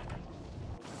soon.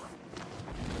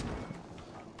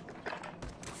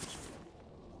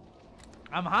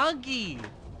 I'm hungry.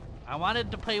 I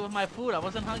wanted to play with my food. I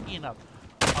wasn't hungry enough.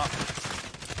 Oh.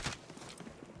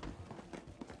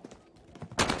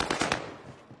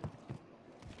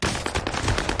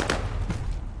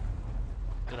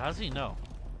 Dude, how does he know?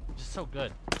 He's just so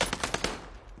good.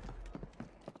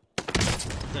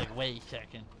 He's like, wait a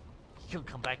second. He'll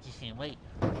come back, he can't wait.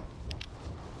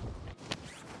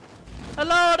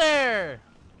 Hello there!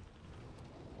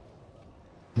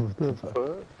 What the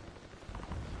fuck?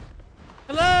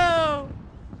 Hello!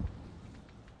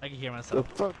 I can hear The myself.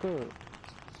 fuck up?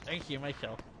 I can hear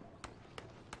myself.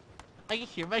 I can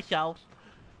hear myself.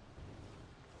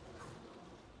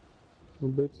 I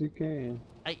bet you can.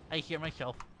 I hear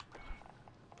myself.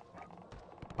 I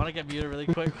wanna get muted really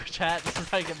quick, chat. This is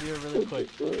how you get muted really quick.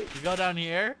 You go down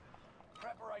here,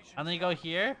 Preparation. and then you go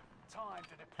here, Time to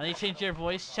deploy. and then you change your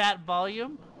voice chat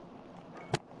volume.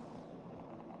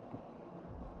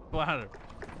 100.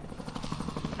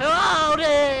 Hello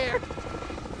there!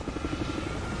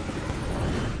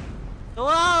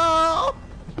 Hello!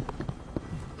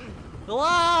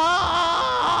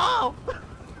 Hello!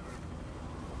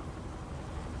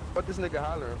 What this nigga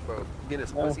hollering for? Getting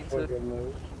his I don't pussy took? fucking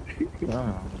know.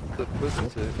 The pussy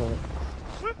took.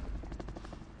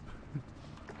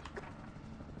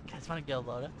 Guys, wanna go,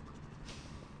 Loda?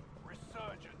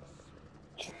 Resurgence.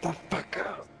 Shut the fuck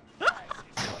up.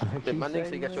 If my nigga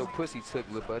say you got your pussy took,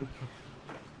 little buddy.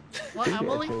 Well, I'm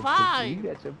only 5. You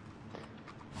got your...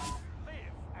 Live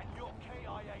and your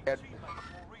KIA That teammates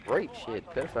will rape shit,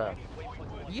 pedophile.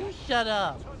 You shut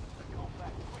up.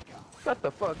 Shut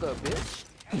the fuck up, bitch.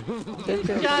 You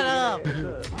shut up.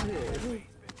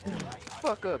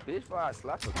 Fuck up, bitch, before I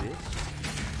slap a bitch.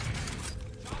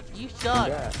 You suck.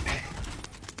 Yeah,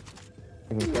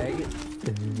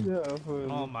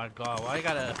 Oh my god, why you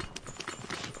gotta...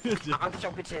 I'll get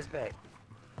your bitch ass back.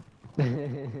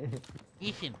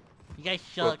 Ethan, you guys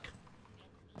suck.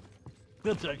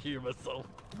 I'm trying to hear myself.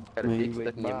 Got a Man, dick you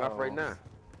stuck in your mouth right now.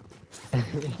 You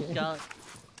suck.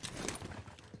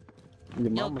 Your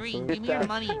Yo, mama Green, suck. give me your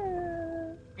money.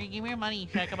 Green, give me your money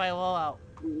so I can buy a blowout.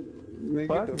 Nigga,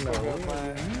 Fuck get the no. fuck up,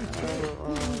 man.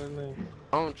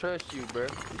 I don't trust you, bro. You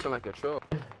sound like a troll.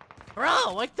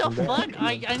 Bro, what the That- fuck?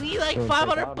 I need like Don't take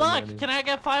 500 all the bucks. money. Can I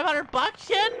get 500 bucks,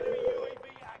 Shen?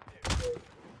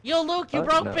 Yo, Luke, you Fuck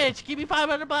broke no. bitch. Give me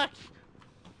 500 bucks.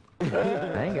 I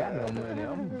ain't got no money.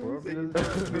 I'm broke as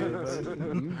fuck, man.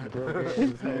 You broke ass,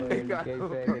 man. You got can't no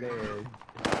faggot ass.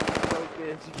 So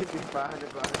bitch, you give me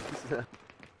 $500.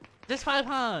 Just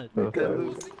 500.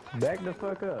 Back the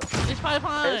fuck up. Just That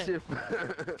 500. shit.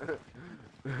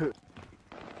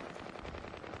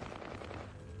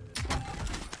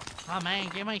 Oh man,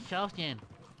 get myself in.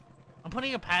 I'm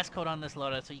putting a passcode on this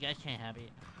loader so you guys can't have it.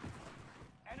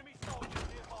 Enemy soldiers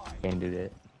nearby. Can't do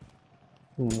that.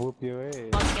 Whoop your ass.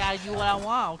 Fuck yeah, I do what I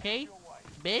want, okay?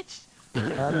 Bitch. I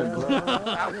know, bro. We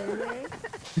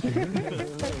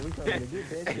trying to get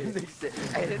that shit. Hey, that nigga said,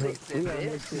 hey, that nigga We said, got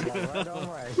that bitch. shit like right on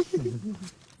right.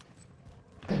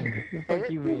 Fuck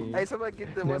you mean? Hey, somebody get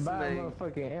the Then what's the buy name?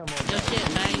 motherfucking ammo. Yo shit,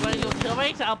 man, you wanna do a kill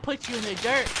race? I'll put you in the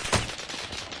dirt.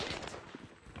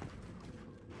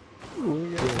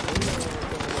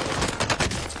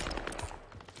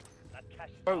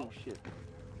 Oh shit.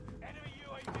 Enemy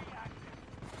UAV active.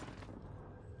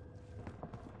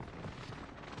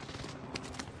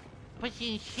 Put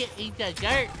you in shit in the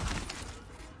dirt.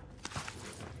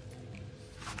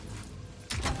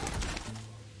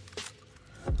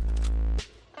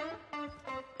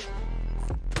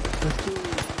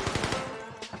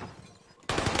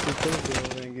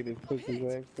 Get his pussy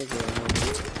back.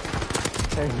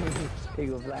 He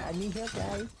go fly. I need help,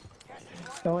 guys.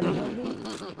 Don't want to help me?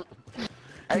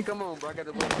 Hey, come on, bro. I got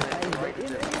the what's the name? Right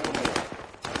there.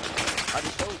 I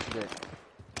just told you that.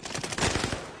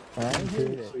 I ain't hear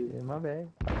that. Yeah, my bad.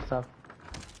 Stop.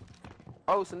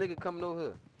 Oh, so nigga coming over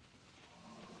here.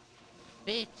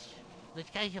 Bitch, this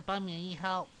guy's above me, I need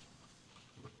help.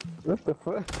 What the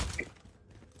fuck?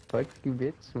 Fuck you,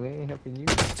 bitch. We ain't helping you.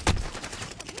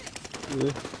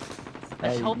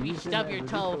 Let's hope you use him stub as your a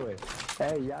toe. decoy.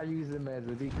 Hey, y'all use him as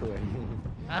a decoy.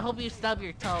 I hope you stub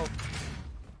your toe.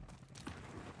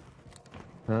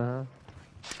 Uh-huh.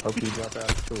 Hope you drop out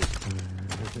of school.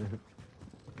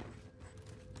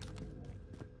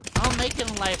 I'll make it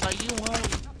in life, but you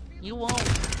won't. You won't.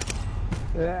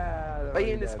 Yeah,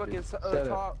 Hey, in this fucking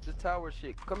the tower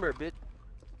shit. Come here, bitch.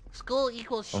 School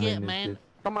equals I'm shit, in this man. bitch.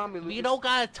 Come on, me, If you Lucas. don't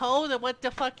got a toe, then what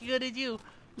the fuck you gonna do?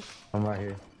 I'm right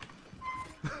here.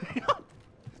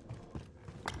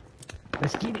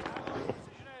 Let's get it.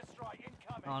 Precision airstrike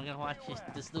incoming. Oh, I'm gonna watch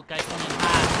this Luke guy coming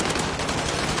hot.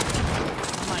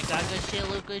 Oh my god, good shit,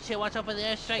 Luke, good shit. Watch out for the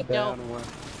airstrike, yo.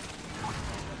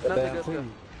 Nothing good. two.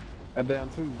 I'm down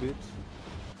two, bitch.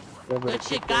 Good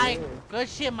shit, guy. Good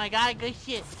shit, my guy. Good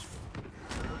shit.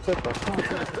 Shut the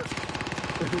fuck up.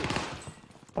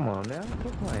 Come on now,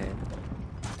 quit playing.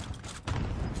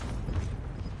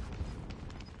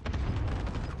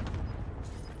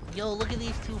 Yo, look at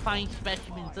these two fine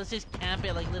specimens. Let's just camp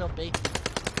it like little babies. Safe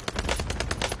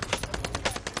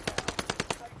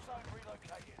zone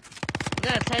relocated. We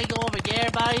gotta take over there,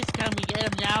 boys. Can we get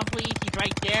him down, please? He's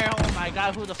right there. Oh my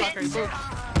god, who the fuck are you?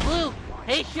 Luke,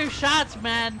 hit your shots,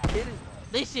 man.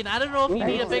 Listen, I don't know if you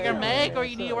need a bigger mag or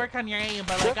you need to work on your aim,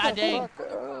 but like, god dang.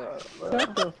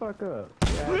 Shut the fuck up.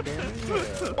 God damn it.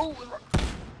 Yeah. Oh,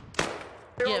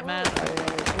 Yeah, man.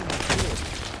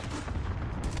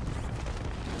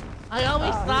 I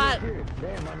always thought.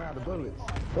 Damn, I'm out of bullets.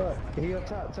 Fuck. He up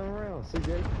top, turn around,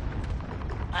 CJ.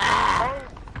 Ah!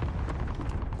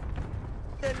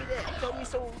 tell me that. You told me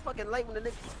so fucking late when the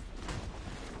nigga.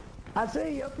 I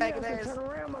see you up here, Backing ass. turn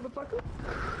around, motherfucker.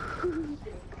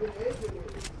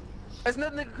 There's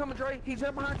another nigga coming, Dre. He's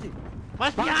right behind you.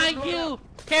 What's behind you?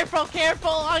 Careful,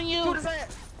 careful on you. Shoot his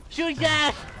ass. Shoot his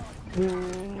ass.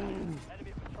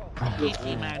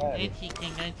 NT, man. NT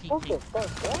King, NT King.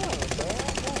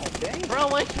 Bro,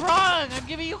 what's wrong? I'm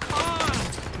giving you calm.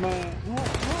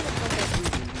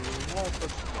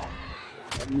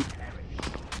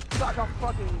 Suck a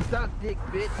fucking duck dick,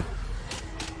 bitch.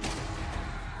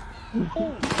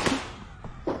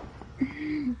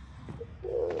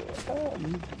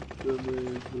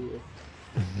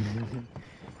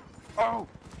 Oh!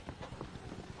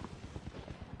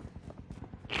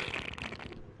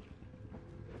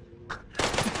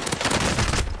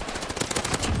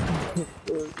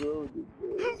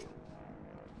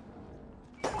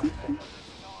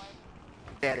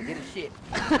 Gotta get his shit.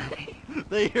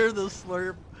 They hear the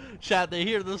slurp. Chat, they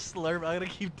hear the slurp. I'm gonna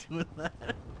keep doing that.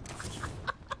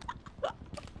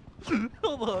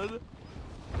 Hold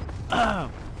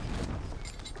on.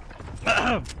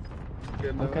 I'm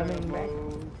coming back.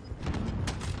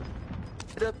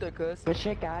 Get up there, cuz. Good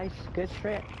shit, guys. Good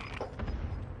shit.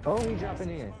 Oh, he's dropping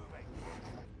in.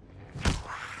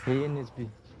 He in this bitch.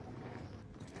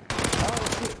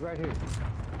 Oh shit, right here.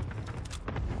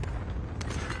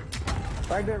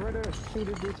 Right there, right there. Shoot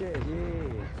his bitch ass,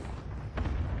 yeah.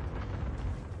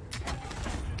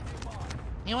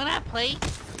 You wanna play?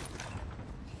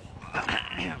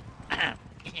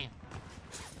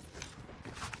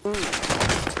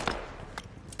 I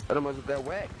don't with that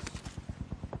wax.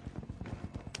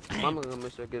 Mama gonna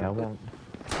make sure I get I it. won't.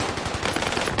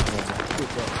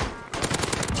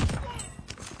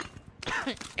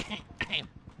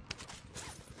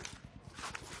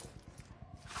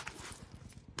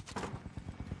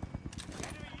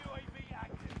 Enemy UAV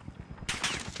active.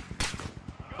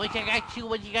 Which I got two.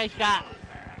 What you guys got?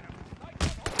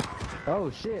 Oh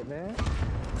shit, man.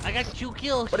 I got 2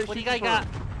 kills. What is What do you she guys got?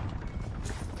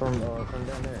 From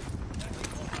down there.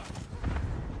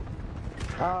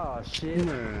 Oh shit. Oh,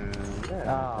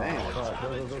 Damn. fuck.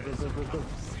 Go.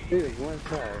 Dude, one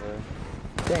shot, bro.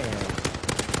 Damn.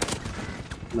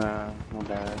 Nah, my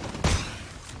bad.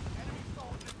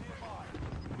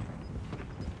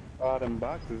 All them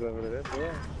boxes over there, that's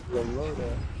right. Go load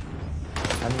that.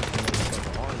 I need to make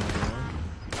some armor, man.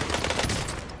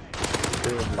 Oh,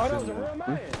 that was a real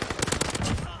man.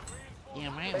 Yeah,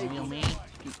 man, real man.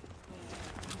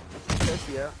 Yes,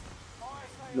 yeah.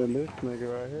 The this nigga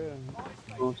right here.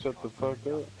 Don't shut the fuck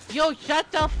up. Yo,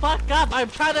 shut the fuck up! I'm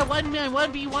trying to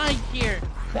 1v1 here.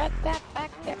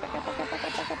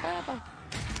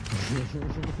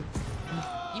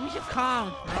 Give me some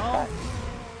calm, bro.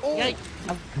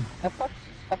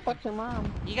 You fucked your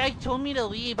mom. guys told me to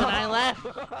leave, and I left.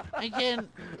 I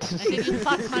said you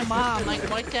fucked my mom. Like,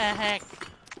 what the heck?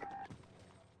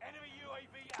 Enemy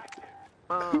UAV active.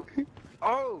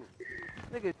 Oh!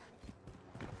 Nigga.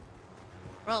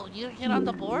 Bro, you get on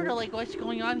the board, or like, what's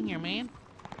going on here, man?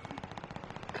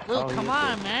 Luke, Oh, come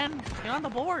yeah. on, man. Get on the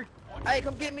board. Hey,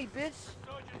 come get me, bitch.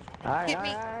 Alright, Hit me.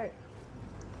 alright.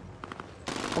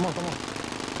 Come on.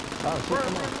 Oh shit,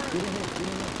 come on. Get in here.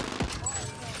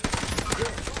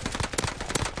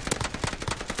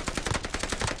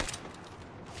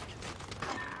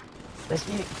 Let's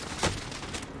get it.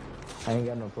 I ain't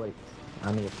got no plates.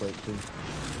 I need a plate too.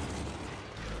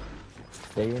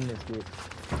 They in this bitch.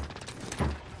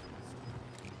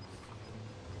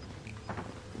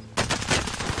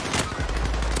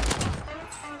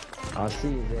 I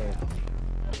see his ass.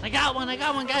 I got one,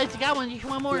 guys. I got one. You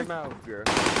want more? Get him out, girl.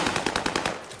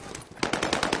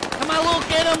 Come on, Luke.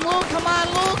 Get him, Luke. Come on,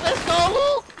 Luke. Let's go,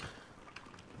 Luke.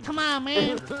 Come on,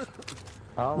 man.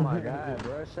 Oh my god,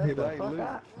 bro. Shut the fuck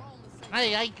up.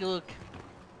 Hey, Luke.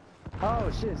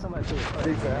 Oh shit, somebody took it.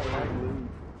 He said, I like Luke.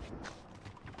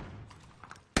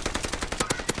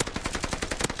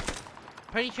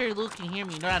 Pretty sure Luke can hear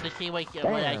me. You don't have to say what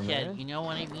I said. Man. You know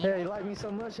what I mean? Yeah, he liked me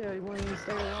so much, yeah, he wouldn't even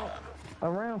stay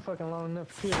around fucking long enough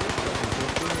to kill this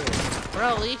fucking bitch.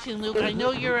 Bro, listen, Luke. I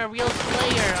know you're a real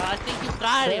slayer. I think you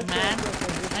got it, man.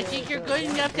 I think you're good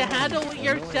enough to handle it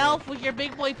yourself with your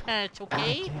big boy pants,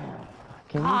 okay?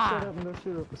 Can you shut up and go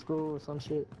shoot up a school or some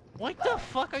shit? What the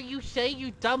fuck are you saying,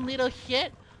 you dumb little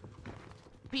shit?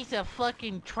 Piece of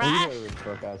fucking You trash. heard what the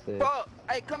fuck I said. Oh,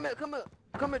 hey, come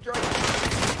here, Jordan.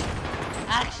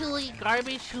 Actually,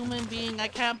 garbage human being, I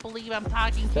can't believe I'm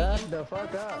talking to you. Shut the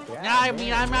fuck up. No, I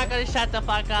mean, I'm not gonna shut the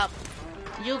fuck up.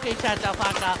 You can shut the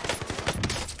fuck up.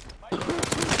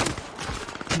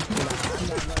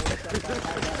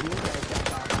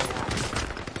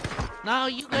 No,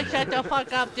 you can shut the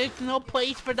fuck up. There's no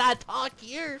place for that talk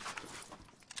here.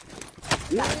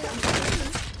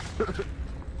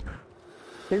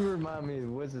 He remind me of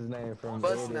what's his name from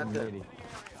Bustin' Ed, Edd n at Eddy.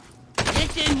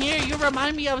 Listen here, you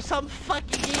remind me of some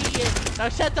fucking idiot. Now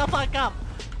shut the fuck up.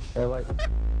 They're like,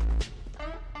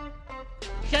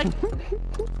 Shut.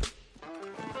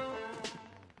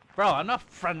 Bro, I'm not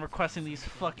friend requesting these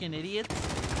fucking idiots.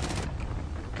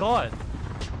 God.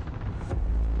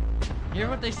 You hear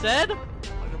what they said? Like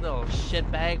a little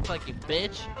shitbag fucking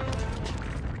bitch.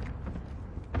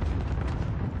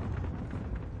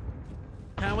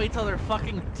 Can't wait till they're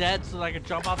fucking dead so that I can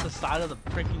jump off the side of the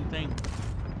freaking thing.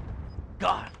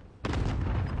 God.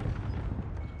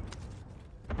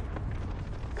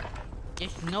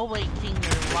 There's no way, King,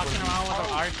 you're walking around with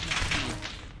an RPG.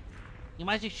 You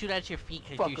might just shoot at your feet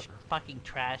because you're fucking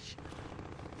trash.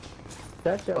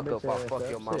 that's your Fuck bitch up, I'll ass fuck up,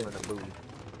 your mama shit. in the booty.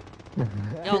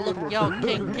 Yo, look, yo,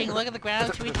 King, look at the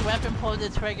ground. Switch your weapon, pull the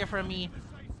trigger for me.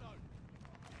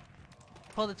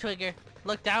 Pull the trigger.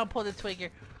 Look down, pull the trigger.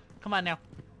 Come on now.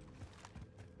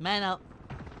 Man up.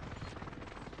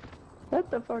 Shut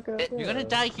the fuck up. You're gonna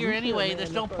die here anyway.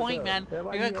 There's no point, man. You're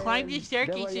gonna climb the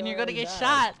staircase and you're gonna get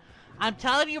shot. I'm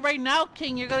telling you right now,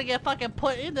 King, you're gonna get fucking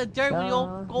put in the dirt when you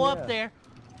don't go up there.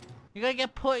 You're gonna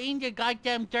get put in the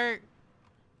goddamn dirt.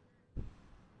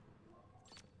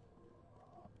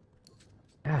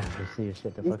 God, just see your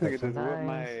shit the This fuck up nigga just whipped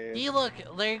my sometimes. ass. See, look,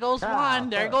 there goes Ah, one,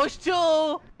 there fuck. goes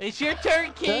two. It's your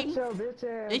turn, King. Shut your bitch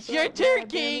ass It's up, your turn, goddamn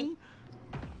King. it.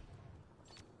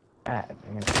 God,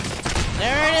 damn.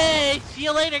 There it is. See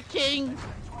you later, King.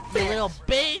 You little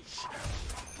bitch.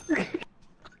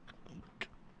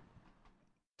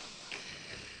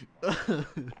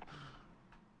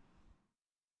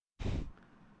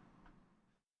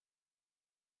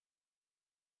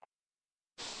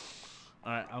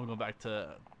 Alright, I'm going back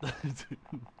to... What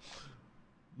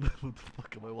the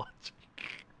fuck am I watching?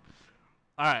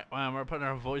 Alright, well, we're putting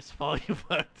our voice volume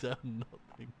back down.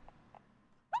 Nothing.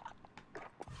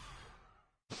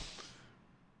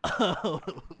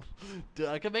 Dude,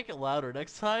 I can make it louder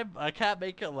next time. I can't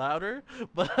make it louder,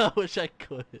 but I wish I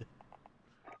could.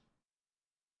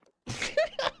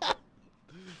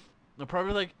 I'm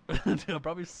probably like, dude, I'm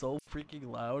probably so freaking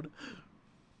loud.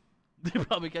 They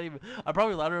probably can't even. I'm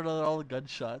probably louder than all the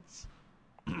gunshots.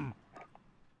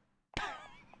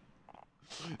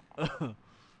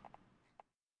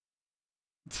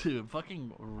 Dude,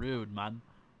 fucking rude, man.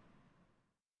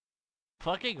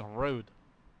 Fucking rude.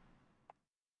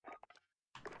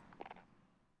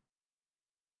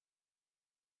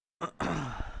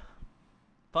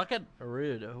 Fucking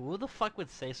rude. Who the fuck would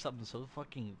say something so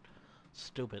fucking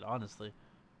stupid, honestly?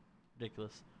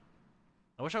 Ridiculous.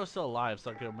 I wish I was still alive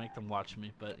so I could make them watch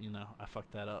me, but, you know, I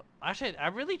fucked that up. Actually, I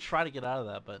really try to get out of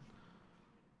that, but...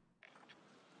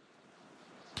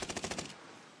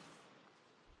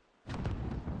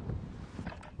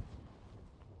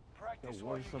 Practice Yo,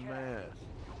 what where's you some can. ass?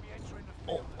 You'll be entering the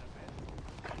field in a bit.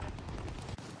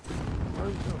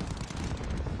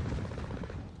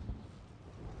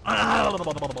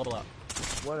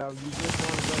 Whatever, you just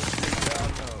want to go sleep, y'all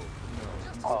know. You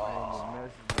know,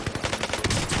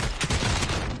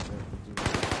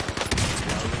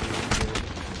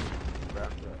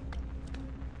 wrapped up.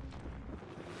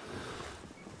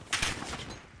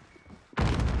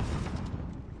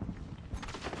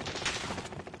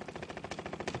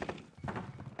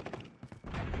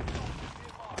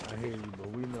 I hear you, but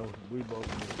we know, we both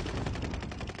know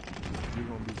you're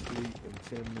gonna be asleep in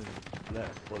 10 minutes,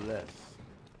 less or less.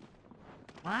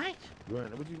 What?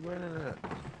 What you running at?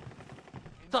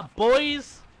 What's up,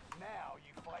 boys? Now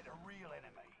you fight a real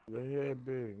enemy. The head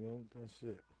big, man. That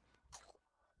shit.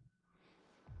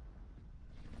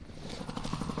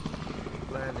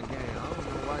 Playing the game. I don't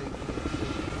know why you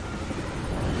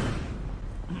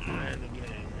playing the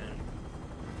game, man.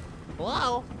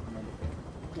 Hello?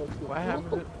 What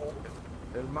happened?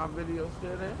 Is my video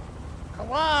still there?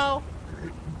 Hello?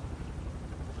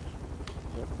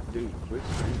 Dude, which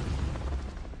street?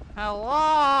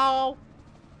 Hello?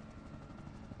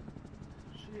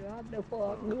 Shit, what the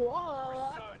fuck?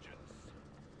 What?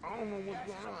 I don't know what's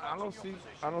going on.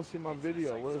 I don't see my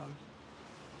video. What is it?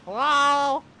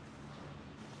 Hello?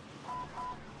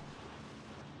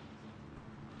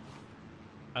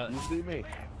 You see me?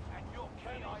 And your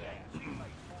KIA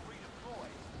teammates will redeploy.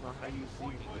 Not how you see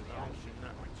me.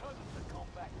 Return them to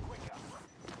combat quicker.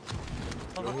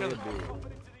 Your head big.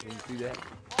 Can you see that?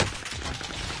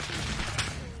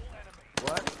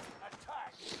 What?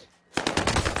 Attack.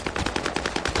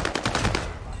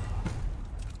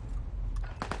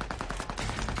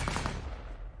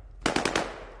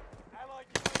 Allied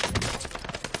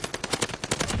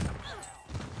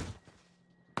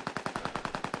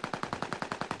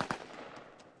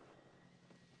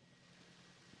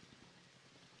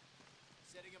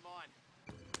Setting a mine.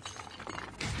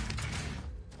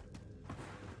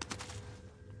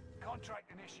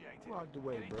 contract initiated. Go out the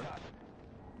way, Get it bro. done.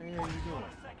 Hey, how you doing?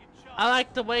 Second chance. I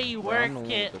like the way you work I'm the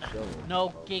one it. with the shovel.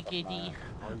 No giggity.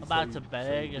 Oh, you About say to you- beg.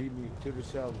 say you beat me to the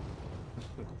shovel.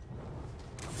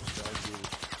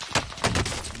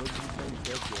 Look, you think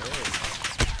that's your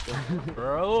head.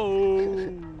 Bro.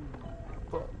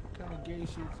 What kind of gay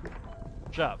shit?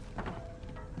 Jump.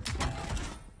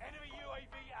 Enemy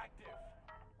UAV active.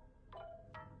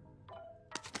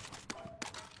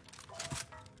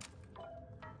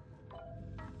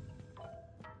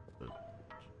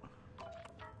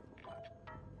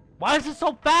 Why is it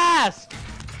so fast?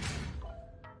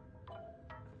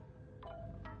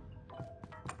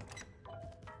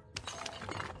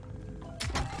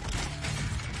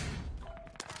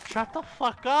 Shut the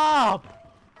fuck up!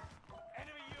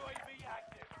 Enemy UAV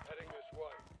active. Heading this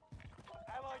way.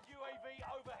 Allied UAV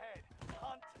overhead.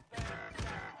 Hunt them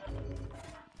down.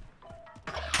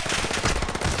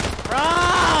 Bro!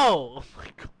 Oh my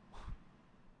god.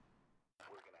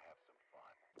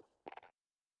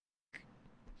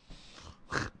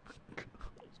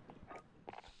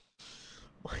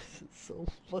 Why is it so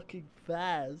fucking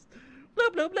fast? Blah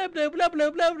blah blah blah blah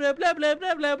blah blah blah blah blah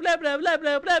blah blah blah blah blah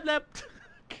blah blah blah.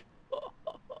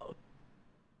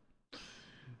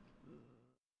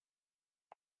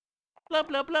 Blah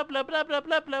blah blah blah blah blah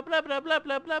blah blah blah blah blah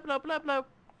blah blah blah blah blah.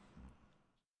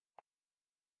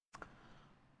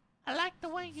 I like the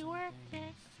way you work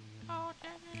it. Oh,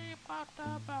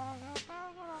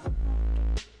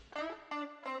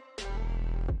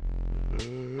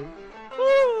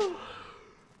 Woo.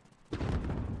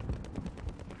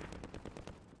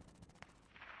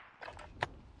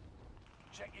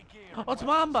 Check your gear. Oh, it's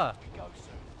Mamba. We go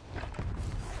soon.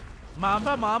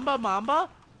 Mamba, Mamba, Mamba.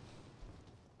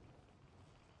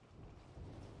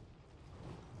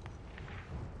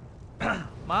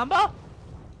 Mamba?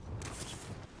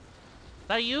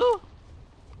 That you?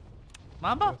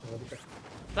 Mamba?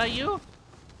 That you?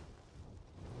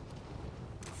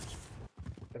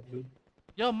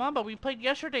 Yo, Mamba, we played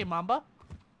yesterday, Mamba.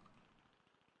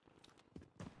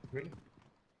 Really?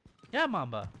 Yeah,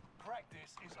 Mamba.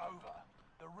 Practice is over.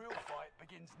 The real fight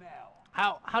begins now.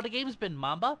 How the game's been,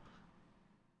 Mamba?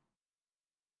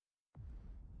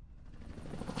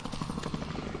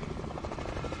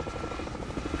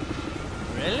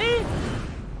 Really?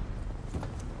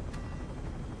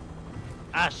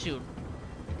 Ah, shoot.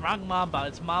 Wrong Mamba.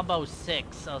 It's Mambo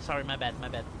 6. Oh, sorry, my bad, my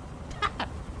bad.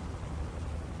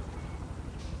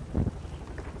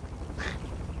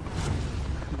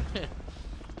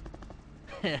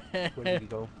 Where did he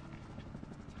go?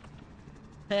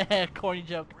 Corny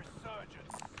joke.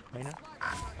 Hey, now?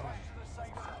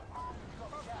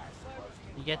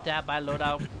 You get that by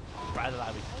loadout? Right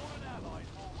lobby.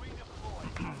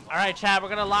 Alright, chat, we're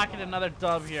gonna lock in another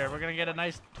dub here. We're gonna get a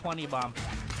nice 20 bomb.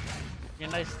 Get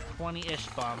a nice 20-ish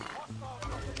bomb.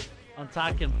 I'm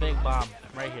talking big bomb.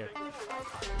 Right here.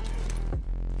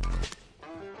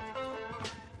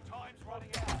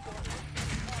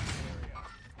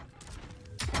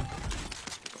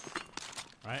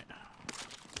 Right?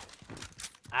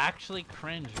 Actually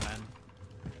cringe, man.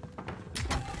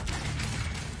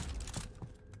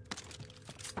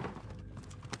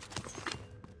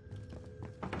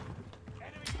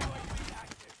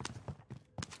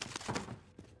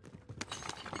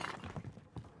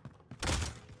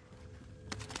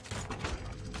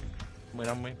 Wait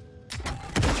on me.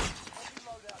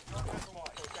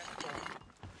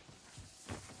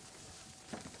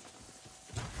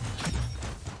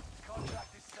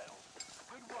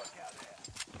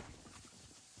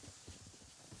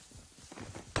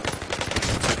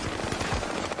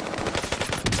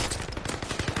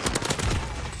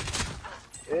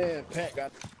 Pat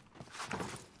got.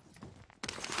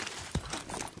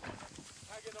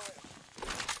 Tag an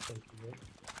item.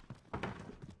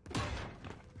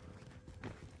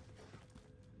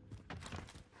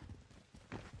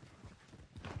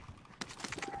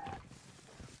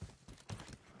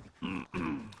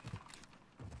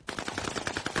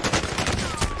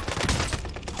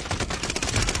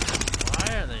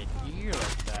 Why are they here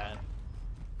like that?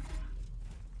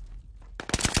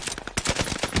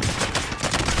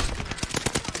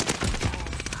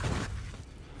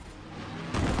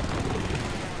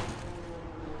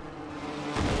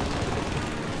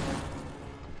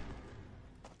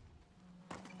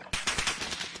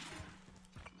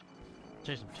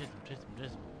 Chase him, chase him, chase him,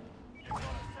 chase him. You've got a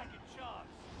second chance.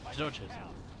 Make Don't it chase him.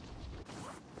 count.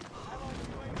 Allied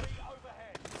UAV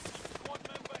overhead. Squad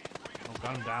member is Oh,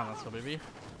 gun him down, let's go, baby.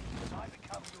 time to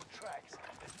cover your tracks.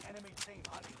 There's an enemy team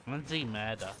hunting. Lindsay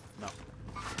Mada. No.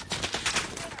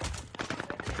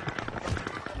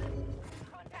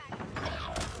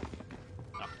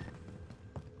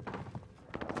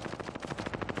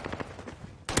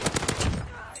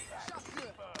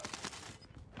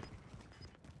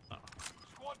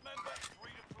 Squad member is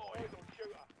redeployed.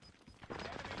 Shooter.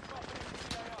 Enemy dropping into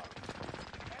the AO.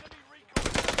 Enemy recon.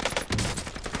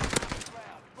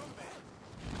 Ground. Move it.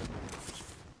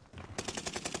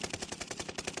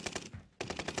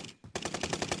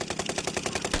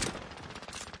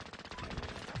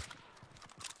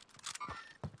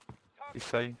 You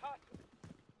say?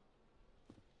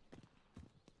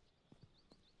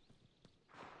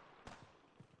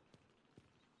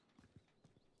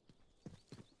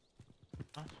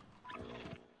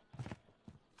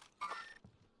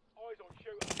 Eyes on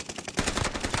shooter.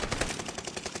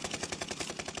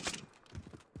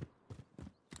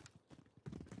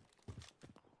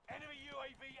 Enemy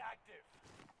UAV active.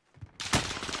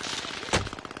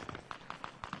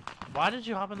 Why did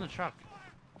you hop in the truck?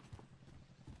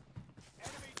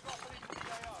 Enemy dropping into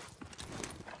the AO.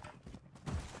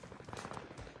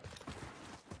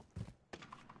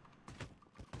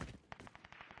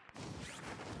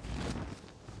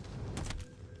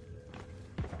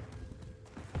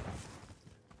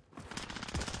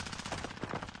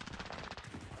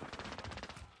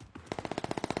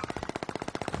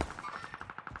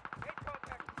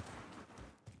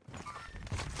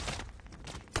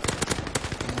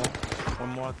 One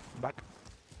more back.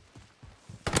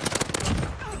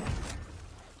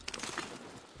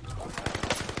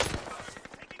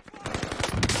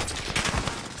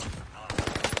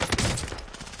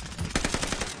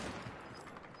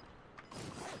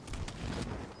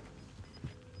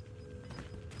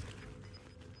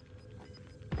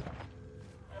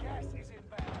 Gas is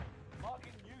inbound.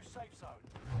 Marking new safe zone.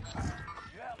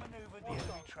 You outmaneuvered the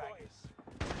enemy trackers.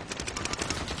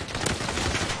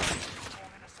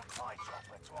 Forming a supply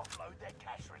chopper to offload their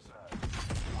cash reserves.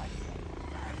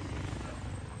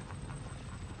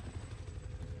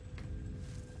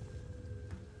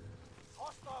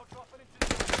 Hostile dropping into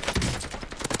the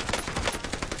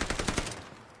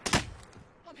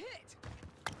I'm hit!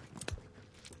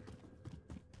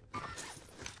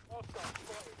 hostile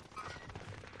spotted.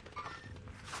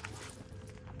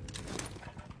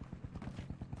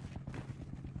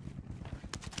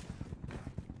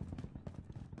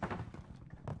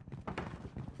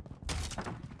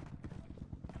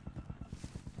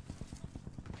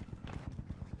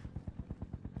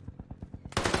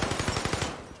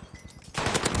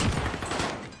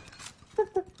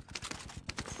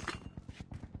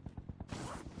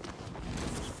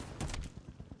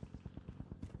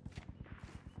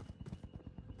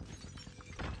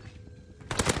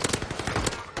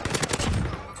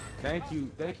 Thank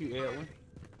you, Edwin.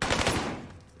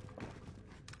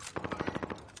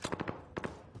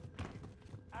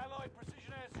 Allied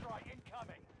precision airstrike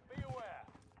incoming. Be aware.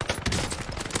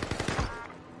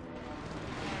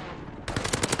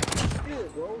 Yeah,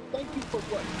 bro. Thank you for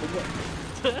what?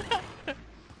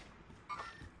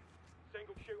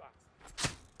 Single shooter.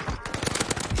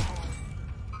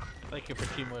 Thank you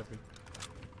for team living.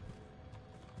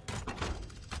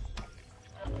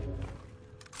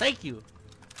 Thank you.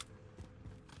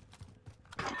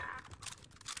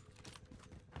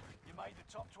 You made the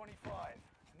top 25.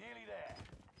 Nearly there.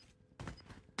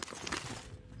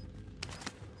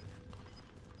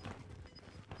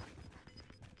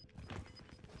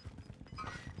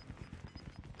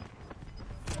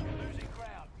 You're losing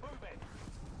ground. Move it.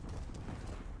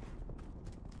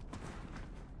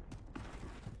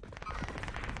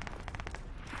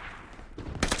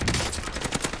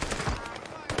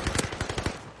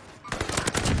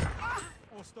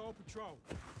 Hostile patrol.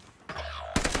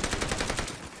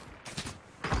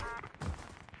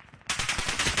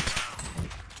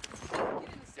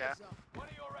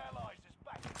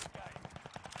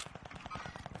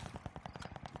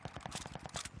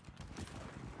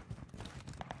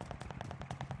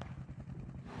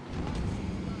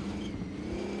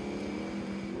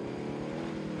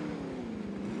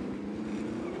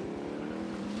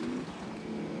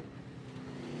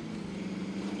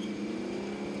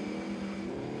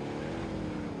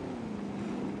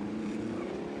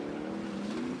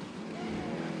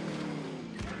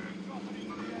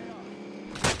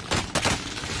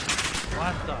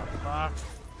 What the fuck?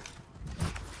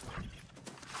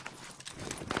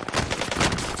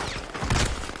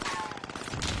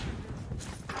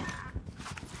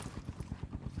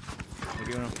 What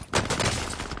do you know?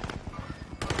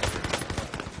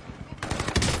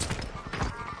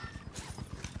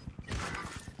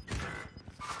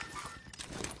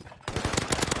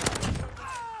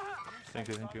 Thank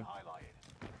you, thank you.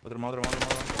 Otro más, otro más, otro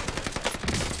más.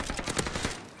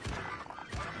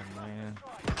 Oh man,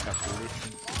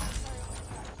 calculation.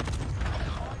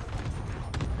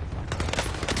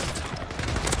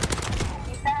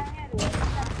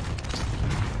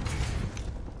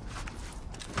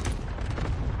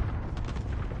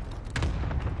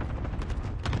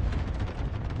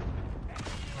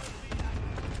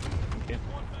 Okay.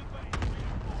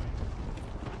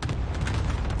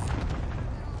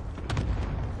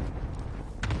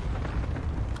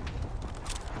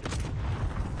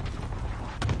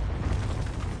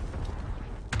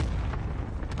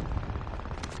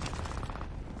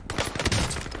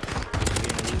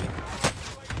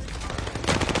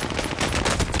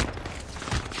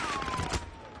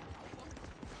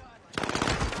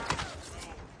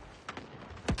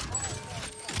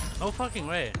 No fucking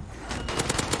way.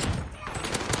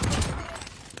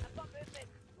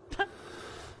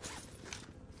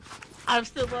 I'm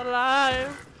still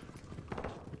alive.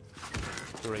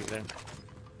 Right there.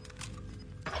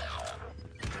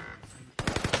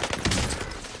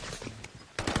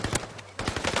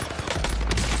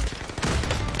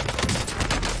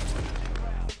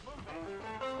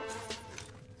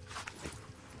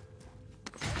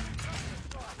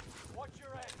 Watch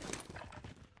your head.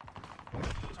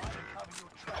 Time to cover your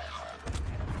tracks.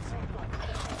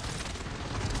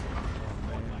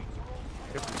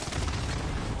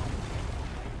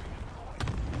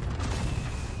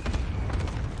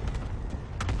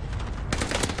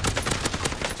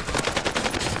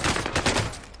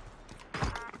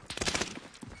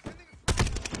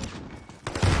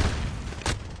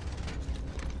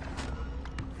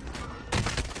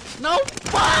 No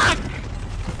fuck!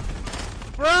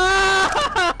 Bro!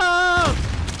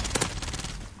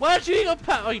 Why'd you go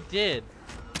past? Oh, he did.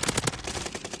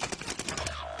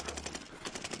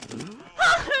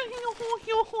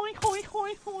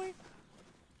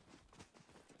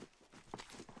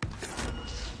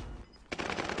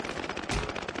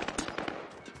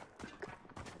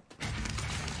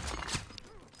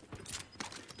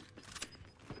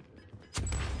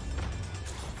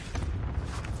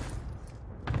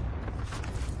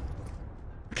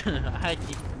 I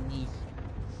did sneeze.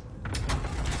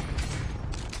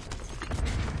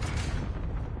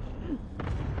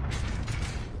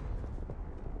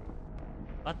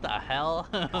 What the hell?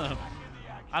 I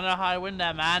don't know how I win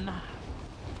that, man.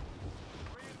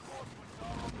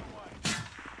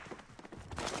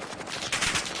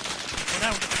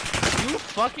 You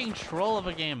fucking troll of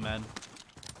a game, man.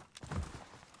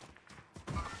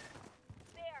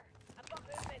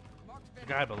 The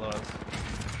guy below us.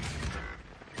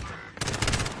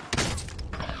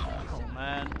 Oh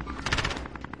man.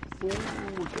 Ooh,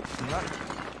 that's nice.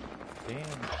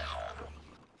 Damn.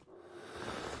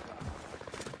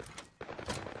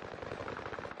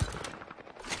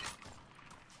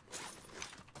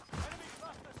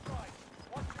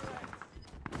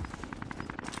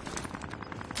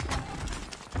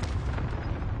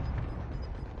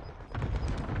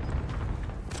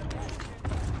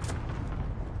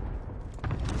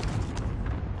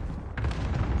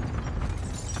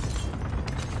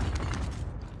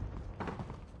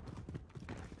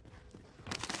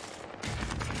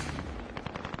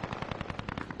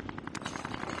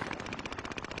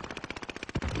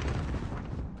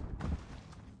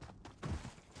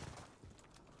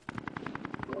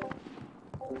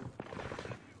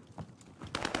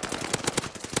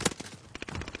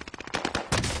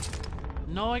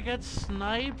 No, I got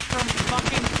sniped from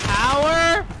fucking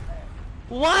tower?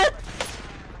 What?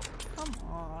 Come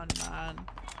on, man.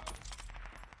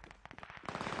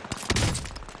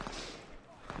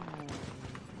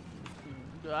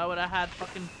 Dude, I would have had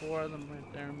fucking 4 of them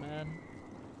right there, man.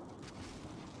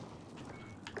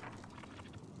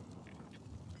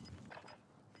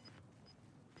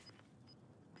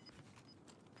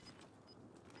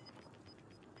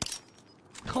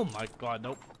 Oh my god,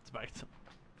 nope. It's back to...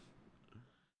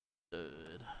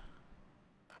 Dude.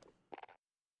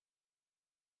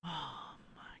 Oh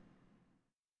my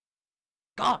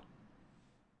god!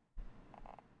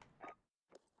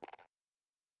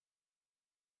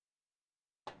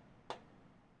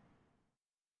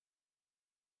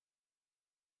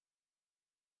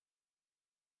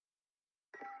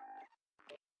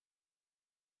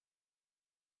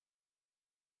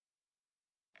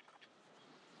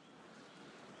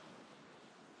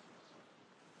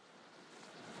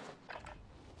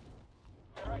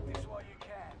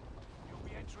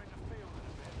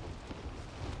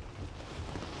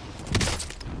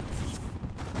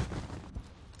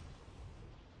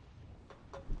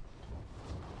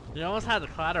 You almost had the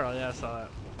collateral. Yeah, I saw that.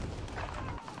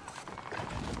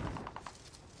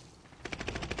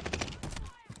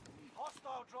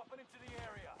 Hostile dropping into the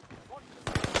area. Watch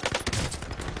the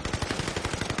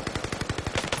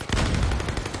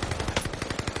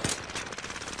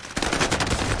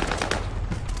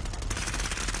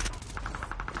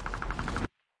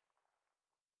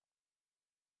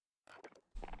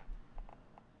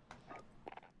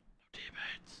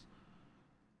Teammates.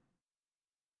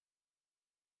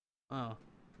 Oh.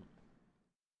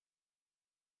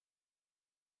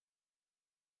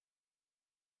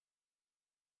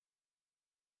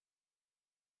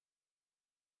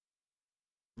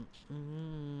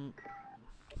 Mm.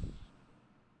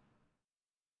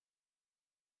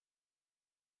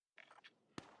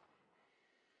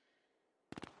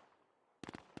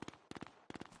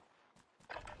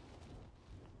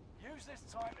 Use this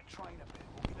time to train a bit.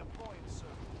 We'll be deploying soon.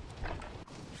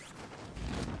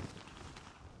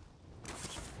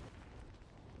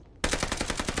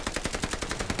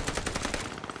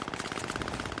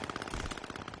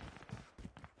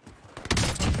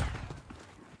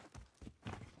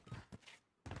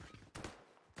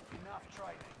 Enough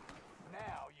training.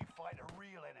 Now you fight a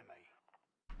real enemy.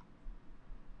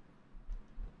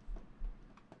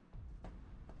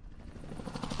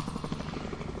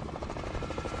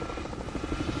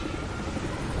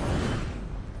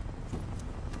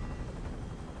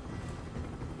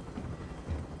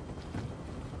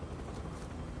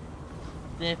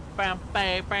 Different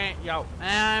baby. Yo,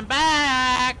 I'm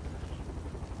back.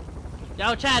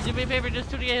 Yo, Chad, do me a favor,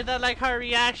 just to get that like heart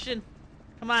reaction.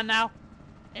 Come on now.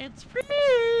 It's free.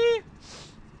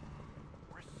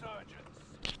 Resurgence.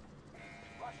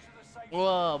 Rush to the safe.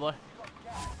 Whoa, boy. You got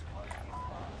gas closing in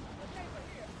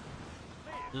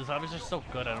fast. These zombies are so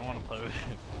good, I don't want to play with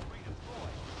it.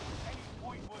 Redeploy. Any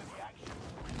point-worthy action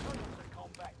will return to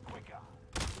combat quicker.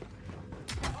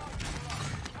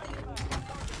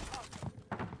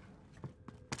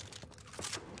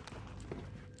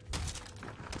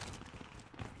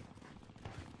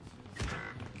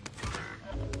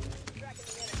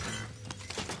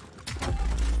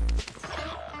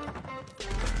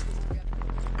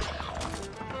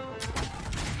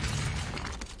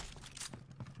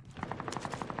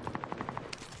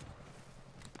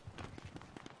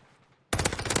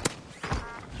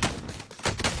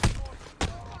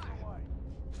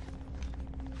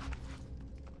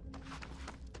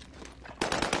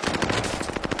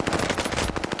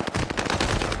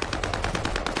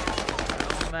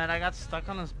 Man, I got stuck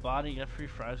on his body. Got free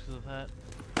fries because of that.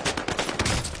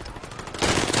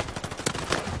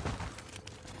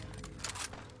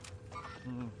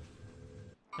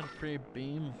 Got a free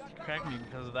beam. Cracked me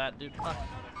because of that, dude. Fuck.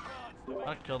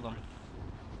 I killed him.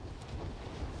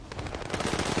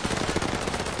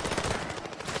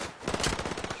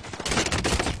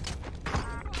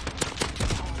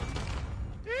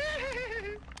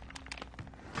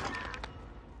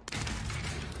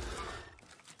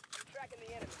 Tracking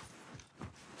the enemy.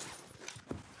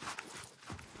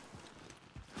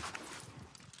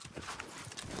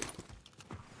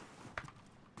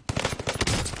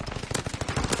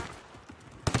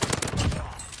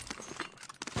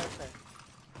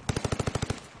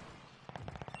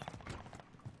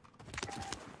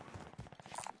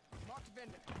 Marked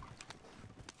vendor.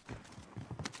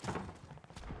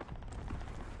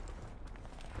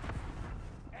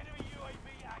 Enemy UAV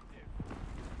active.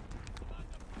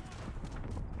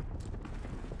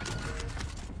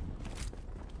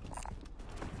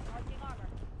 Marking armor.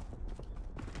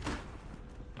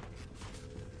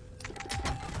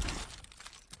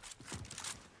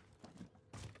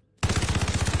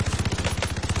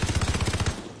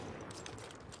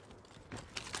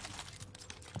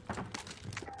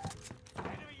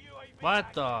 Enemy UAV What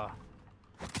active. the?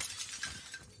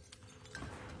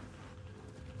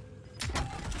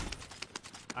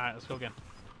 Alright, let's go again.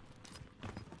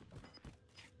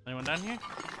 Anyone down here?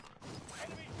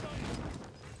 Enemy sighted.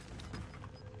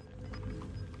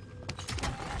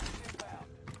 Inbound.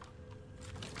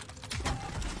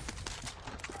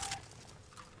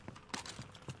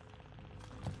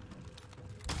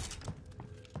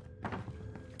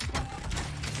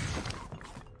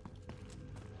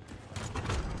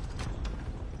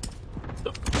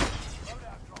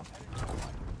 Loadout drop headed your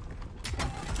way.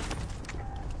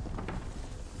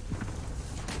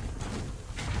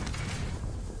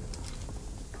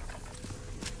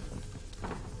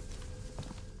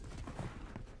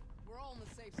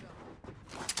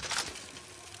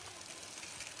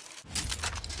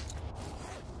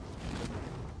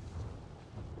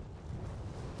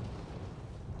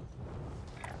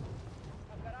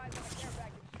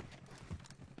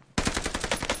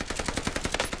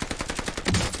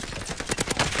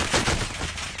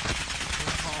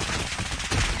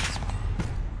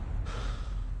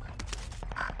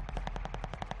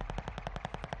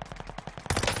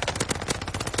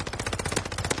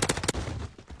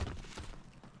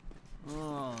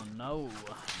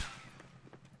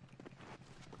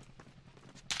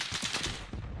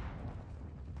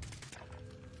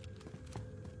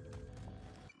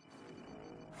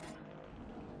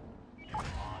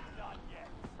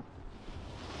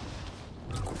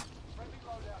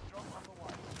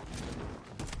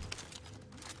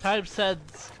 Type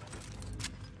sense.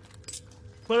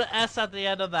 Put an S at the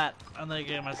end of that, and then you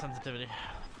get my sensitivity.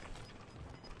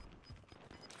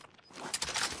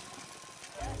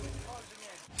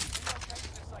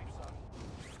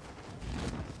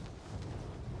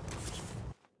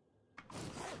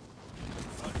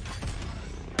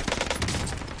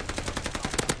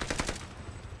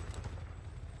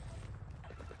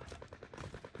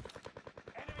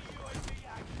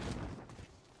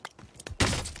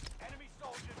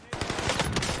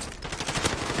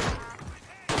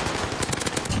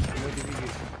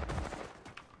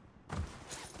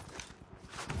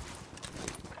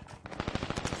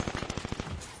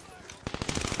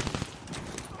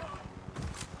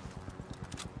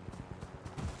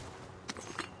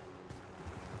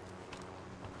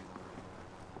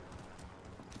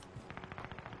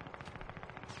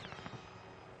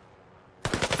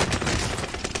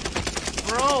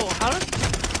 Bro, how does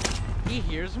he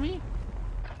hears me?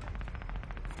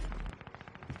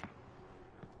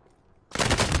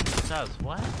 Does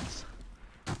what?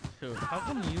 Dude, how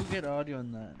come you get audio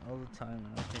on that all the time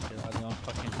and I can't get audio on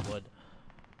fucking wood?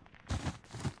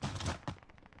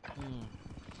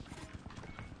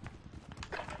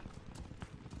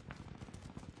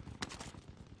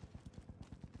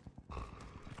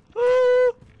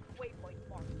 Waypoint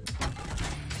marked.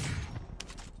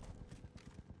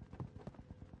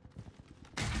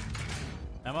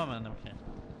 I'm on, okay.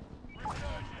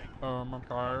 I'm a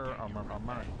car.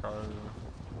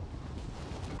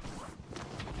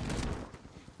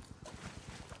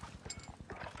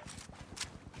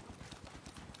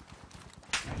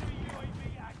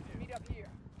 Meet up here.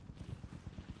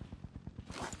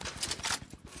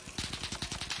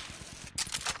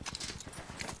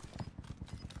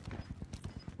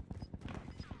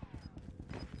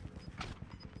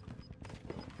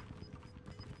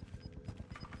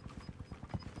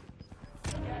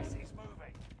 Gas is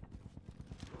moving.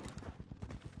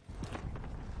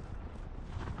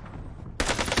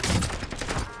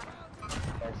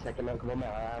 Sé que no me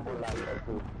va a burlar de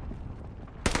tú.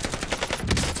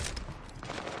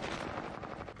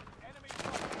 Enemy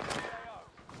dropping AO.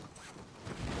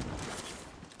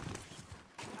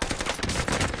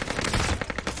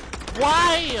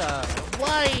 Why?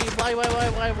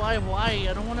 Why?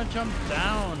 I don't want to jump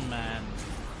down, man.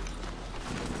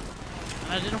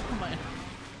 I didn't want my...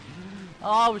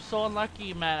 Oh, I was so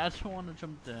unlucky, man. I didn't want to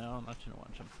jump down. I didn't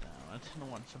want to jump down.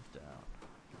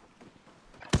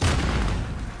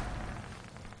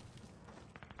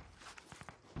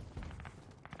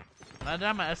 I didn't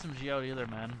have my SMG out either,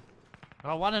 man. If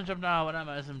I want to jump down, I would have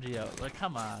my SMG out. Like,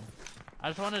 come on. I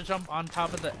just want to jump on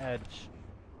top of the edge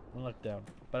and look down.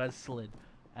 But I slid,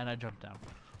 and I jumped down.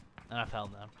 And I fell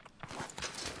down.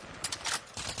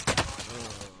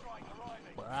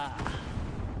 Ah.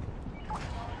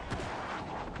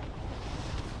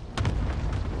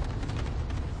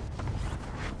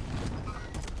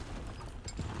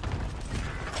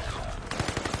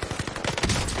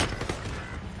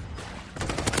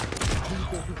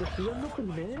 Estoy dando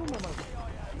primero, mamá.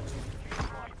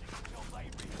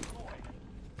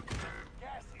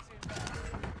 Gas is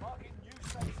inbound. Marking new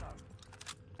safe zone.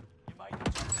 You made it.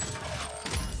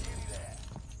 Nearly there.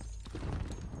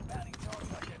 Bounty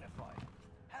target identified.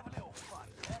 Have a little fun,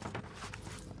 yeah?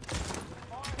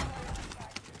 Fire station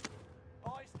active.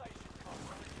 Buy station costs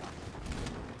recovered.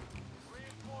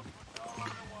 Reinforcements are on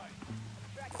the way.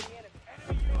 Tracking the enemy.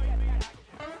 Enemy UAV active.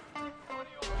 One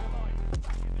of your allies is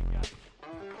back in the game.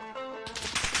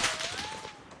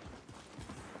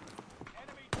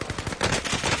 Enemy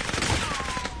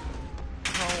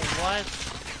Oh, what?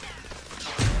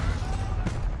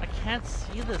 I can't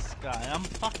see this guy. I'm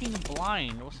fucking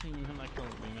blind. It wasn't even him that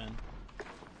killed me, man.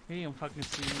 He didn't even fucking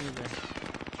see me either.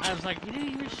 I was like, he didn't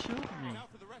even shoot me.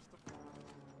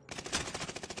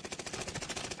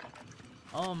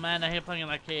 Oh man, I hate playing in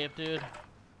that cave, dude.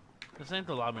 This ain't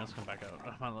the lobby. Let's come back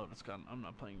out. My load is gone. I'm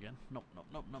not playing again. Nope.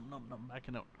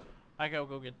 Backing out. Back out,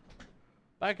 go get.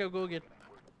 Back out, go get.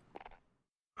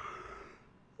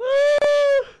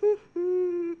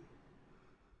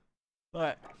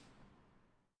 Alright.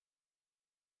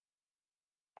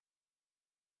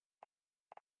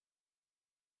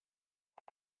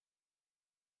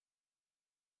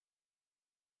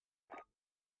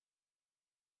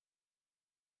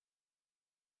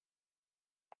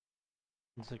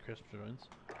 Let's say Crisp joins.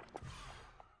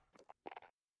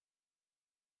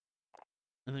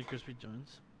 And then Crispy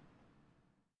joins.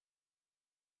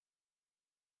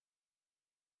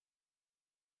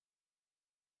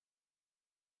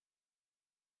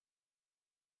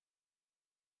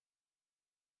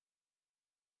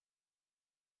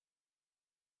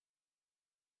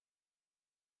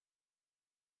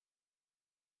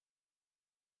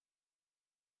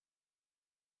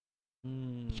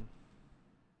 Hmm.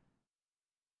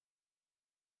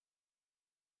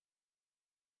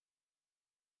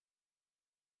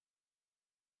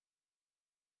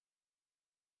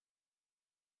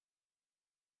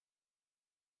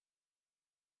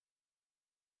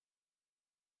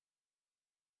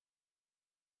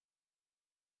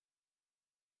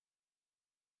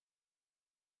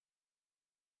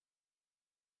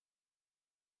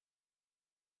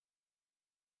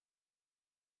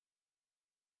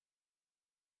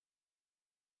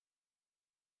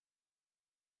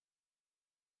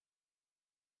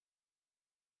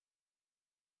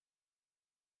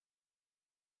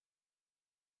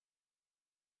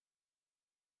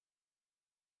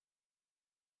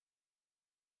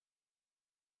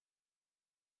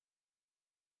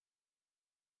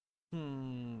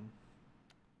 Hmm.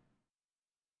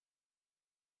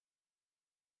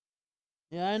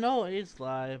 Yeah, I know Ace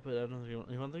live, but I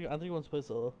don't think I think he wants to play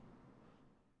solo.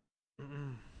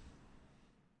 Hmm.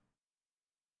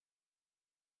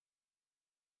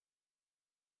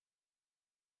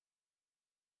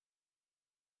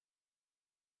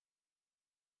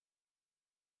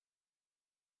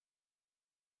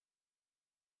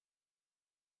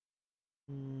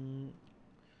 Hmm.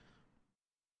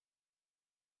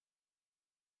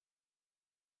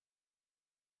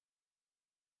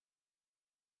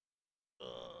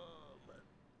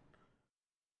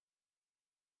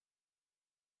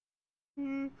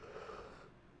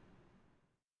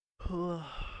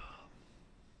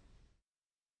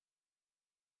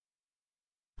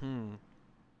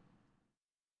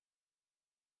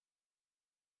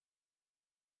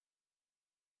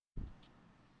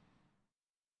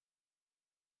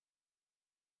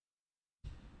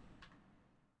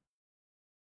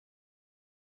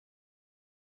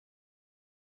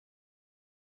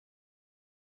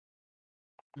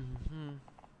 Mm-hmm.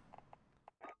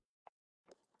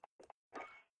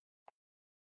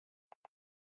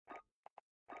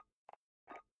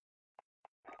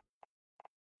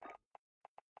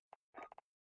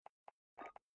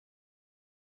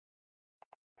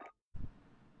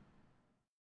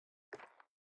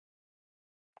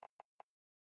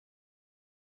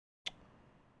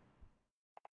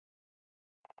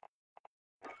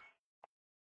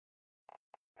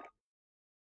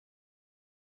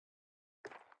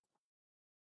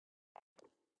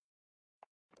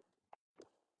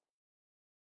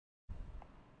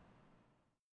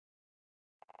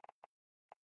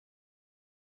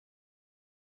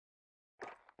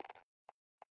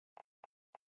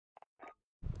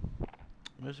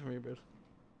 Mission Rebirth.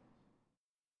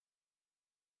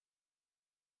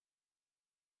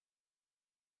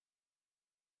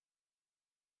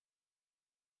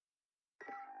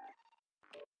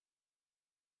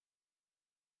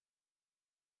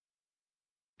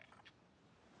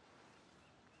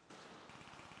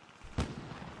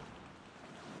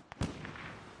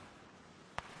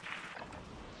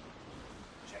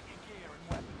 Check your gear and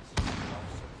weapons.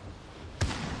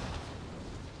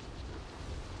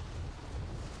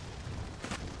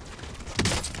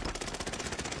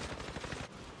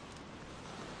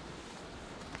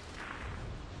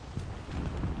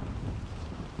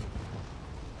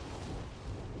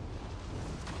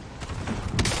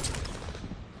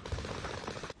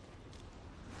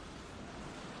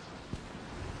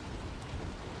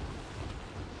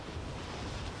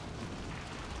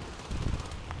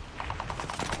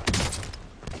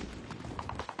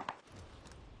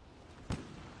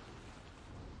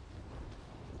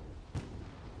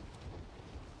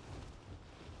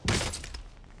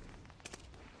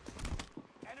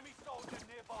 Enemy soldier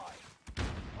nearby.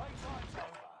 Playtime's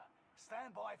over.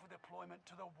 Stand by for deployment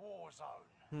to the war zone.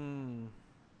 Hmm.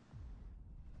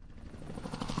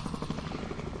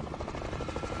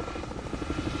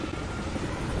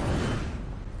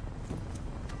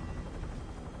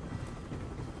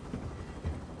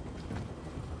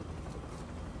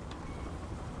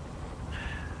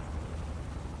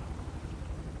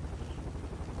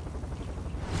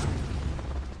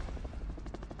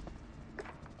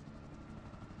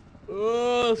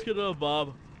 Oh, let's get a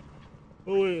Bob.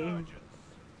 Oh wait. That's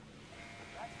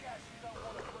gas you don't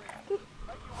want to breathe.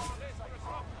 Make your way to the safe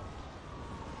zone.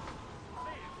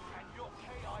 Live and your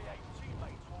KIA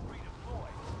teammates will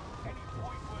redeploy. Any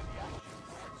point-worthy action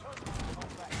will return to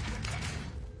combat.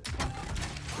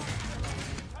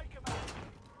 Take them out.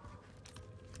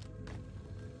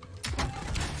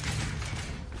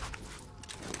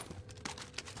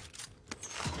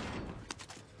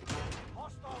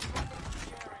 Hostile dropping into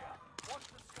the area. Watch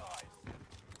the skies.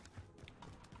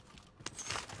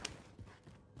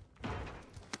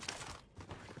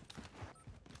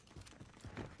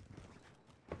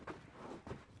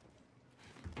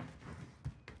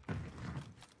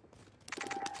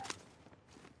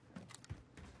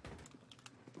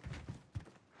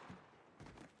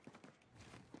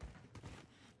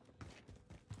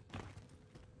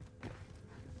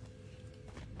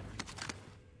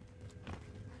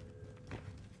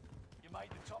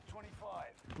 25.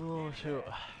 Oh shoot.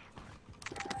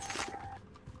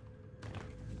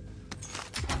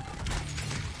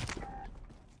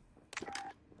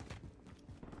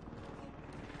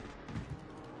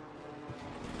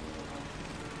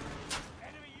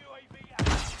 Enemy UAV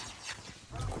active.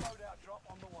 Friendly loadout drop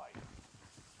on the way.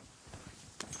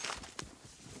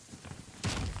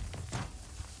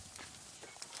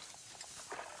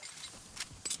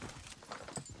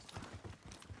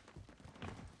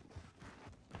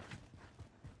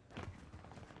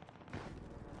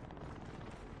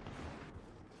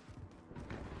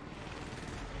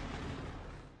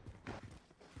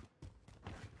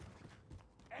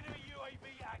 Enemy UAV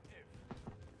active.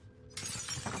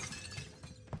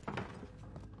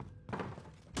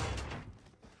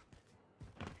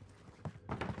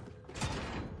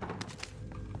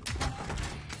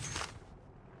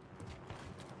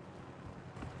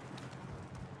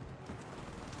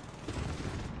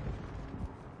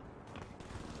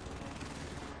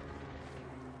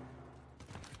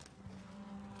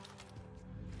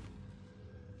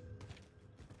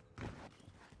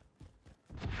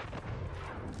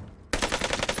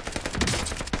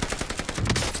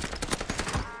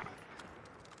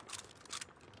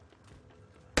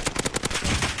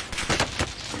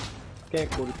 Qué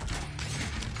cool.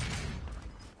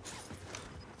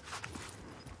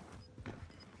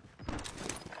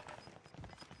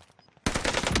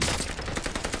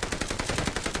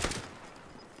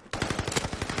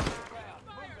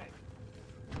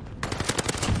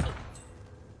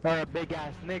 Big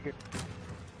ass nigga.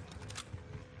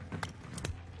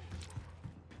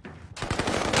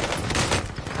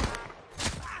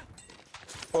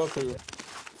 Okay.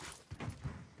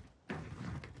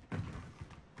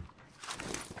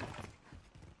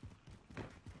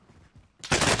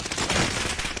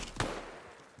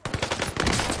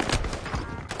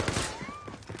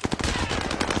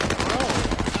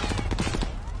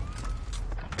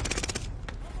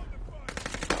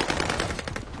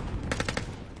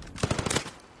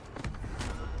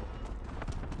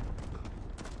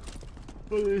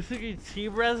 What, you thinking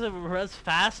T-Res and res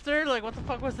faster? Like, what the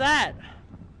fuck was that?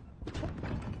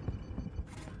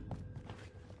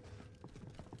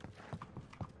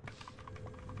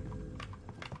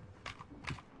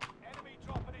 Enemy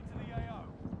dropping into the AO.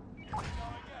 Go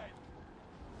again.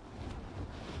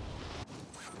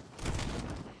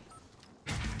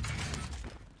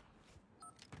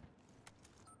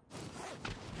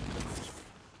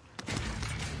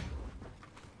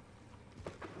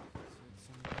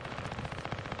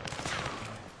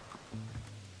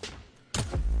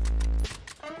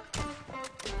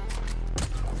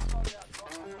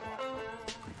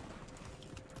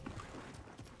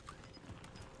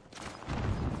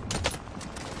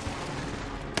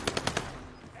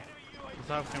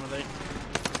 What's up, Timothy?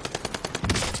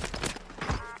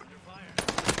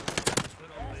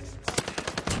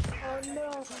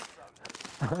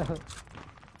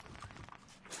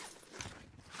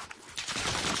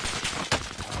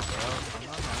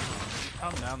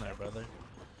 Calm down there, brother.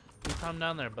 You calm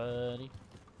down there, buddy.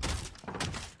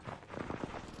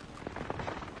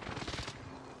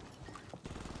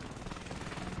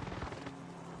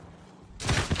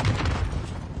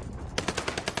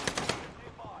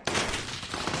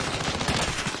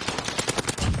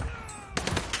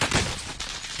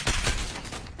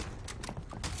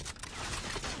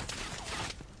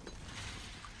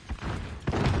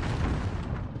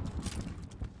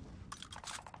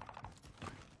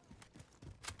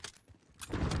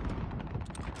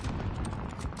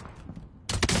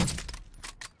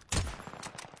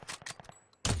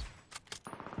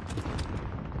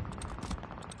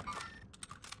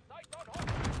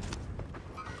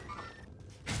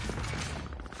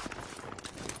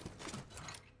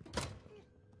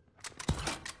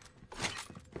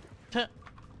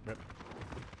 Rip.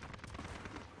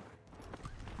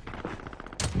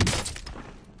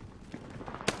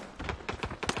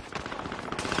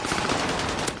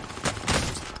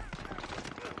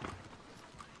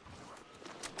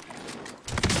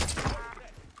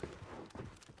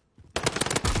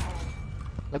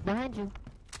 Look behind you.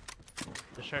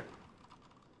 For sure.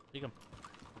 You can.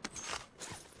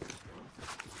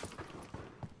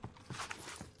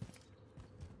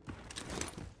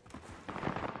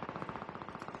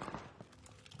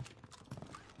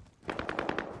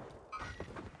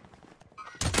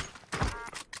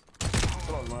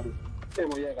 Qué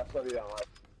muy de casualidad, madre.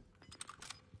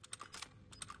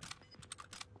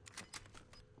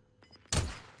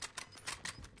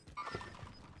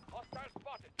 Hostile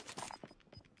spotted.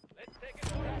 Let's take it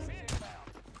for gas inbound.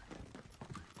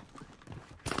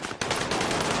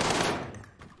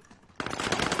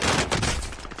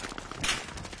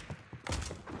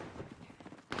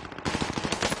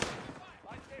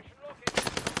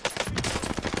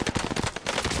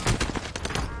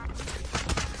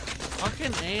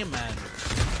 fucking A, man.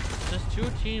 Just 2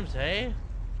 teams, hey?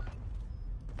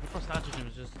 What's not 2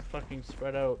 teams? Just fucking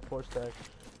spread out. 4 stack.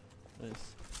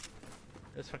 Nice.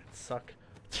 This fucking suck.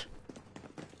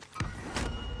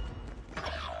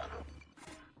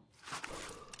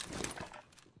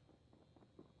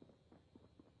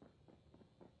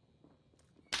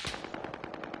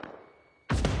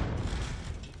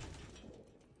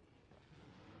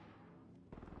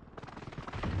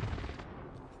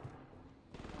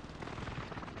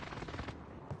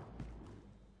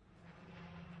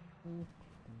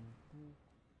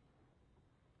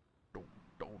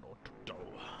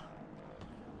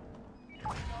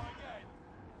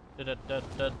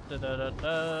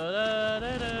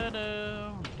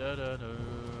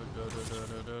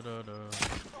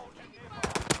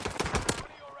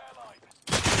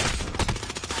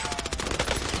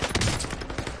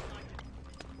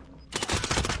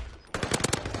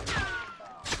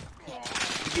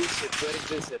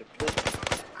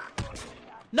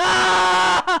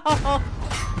 No!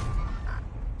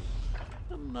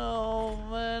 No,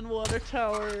 man, water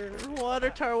tower. Water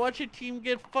tower, watch your team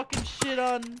get fucking shit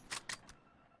on.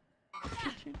 Watch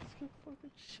your team just get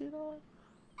fucking shit on.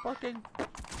 Fucking.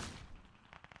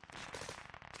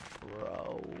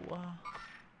 Bro.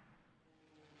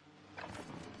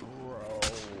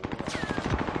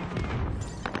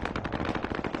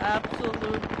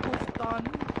 Absolute pustan.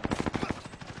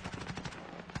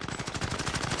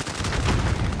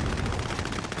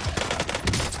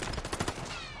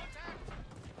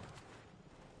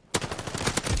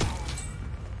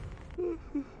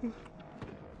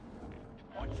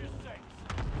 Watch your six.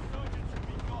 Insurgents will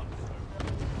be gone soon.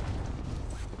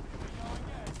 Here we go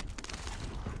again.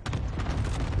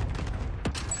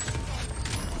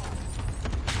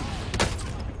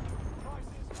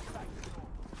 Crisis back to normal.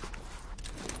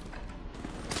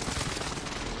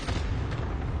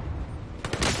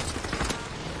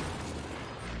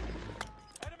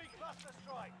 Enemy cluster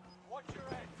strike. Watch your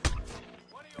head.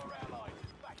 One of your allies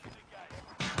is back in the game.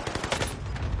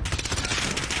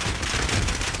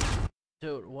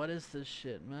 Dude, what is this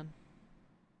shit, man?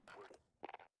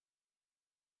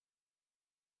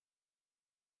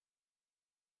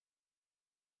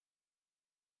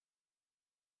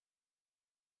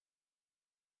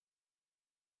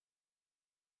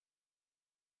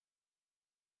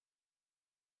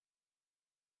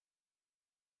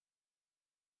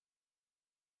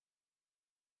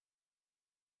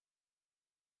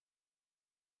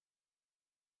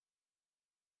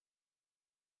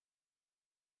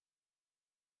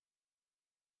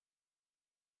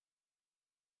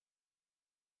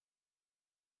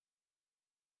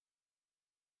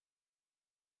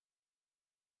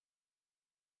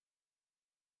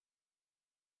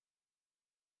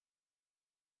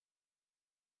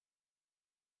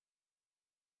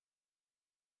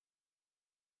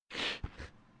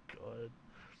 God.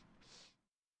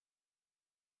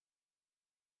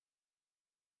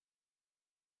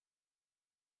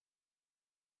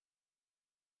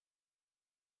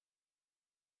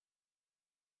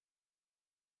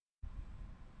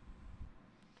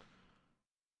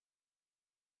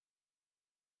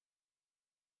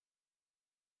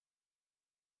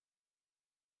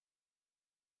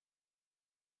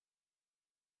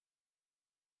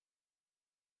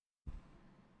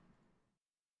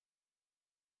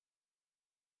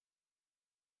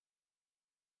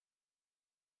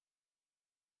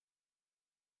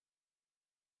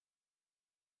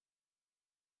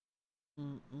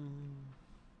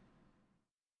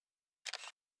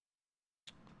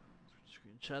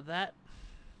 Screenshot that.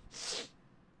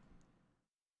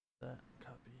 That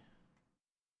copy.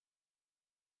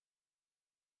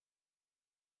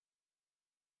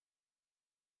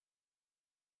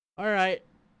 All right.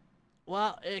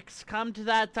 Well, it's come to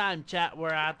that time, chat,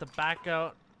 where I have to back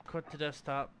out, quit the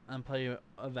desktop, and play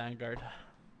a Vanguard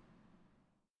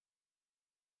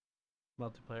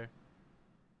multiplayer.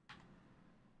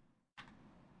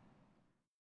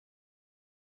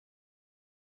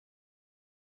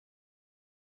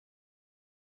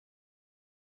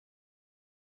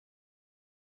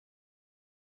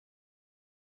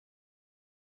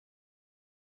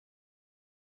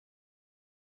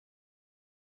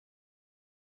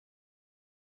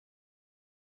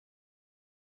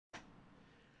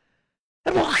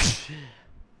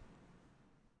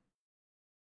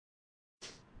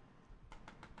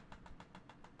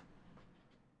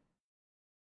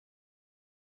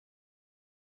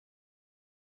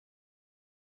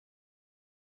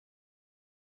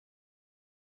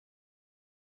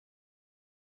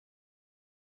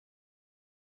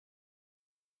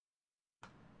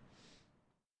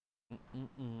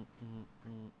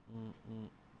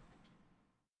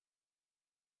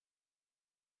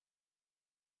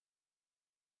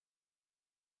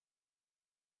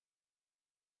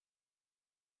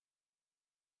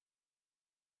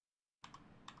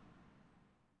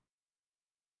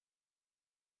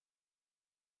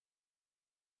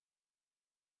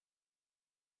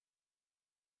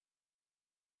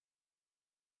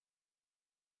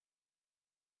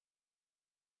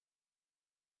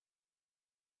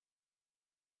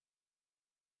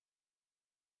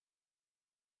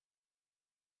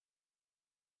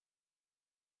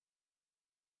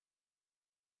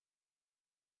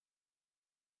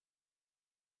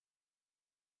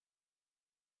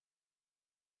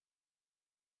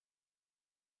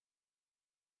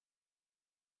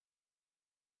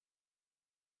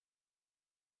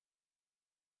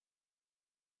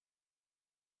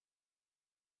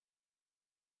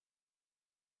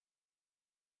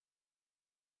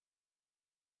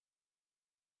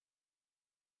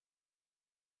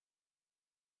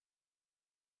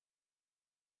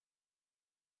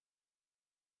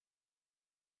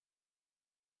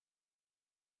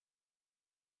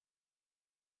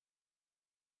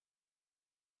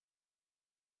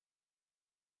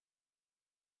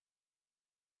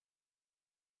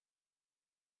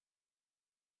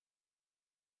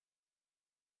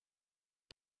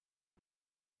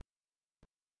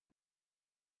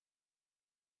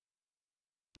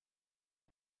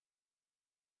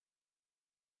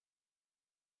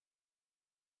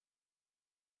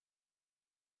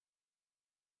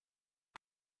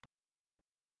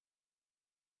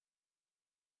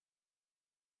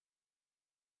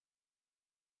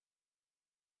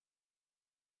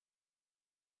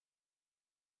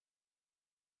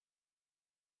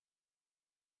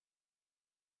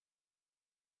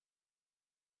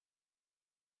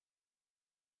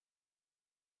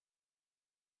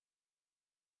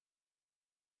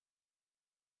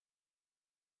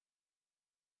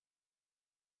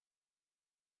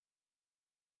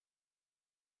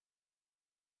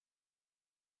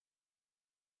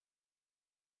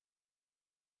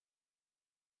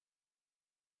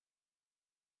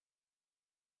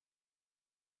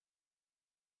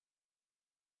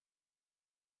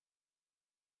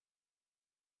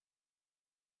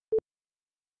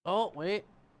 Oh, wait.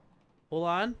 Hold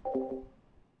on.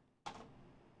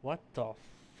 What the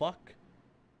fuck?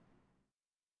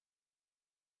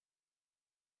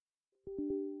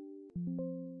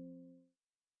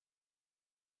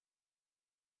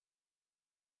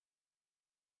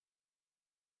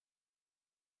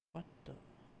 What the?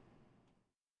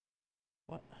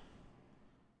 What?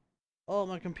 Oh,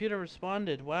 my computer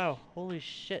responded. Wow. Holy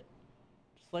shit.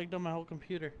 Just lagged on my whole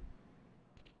computer.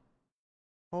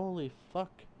 Holy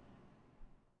fuck.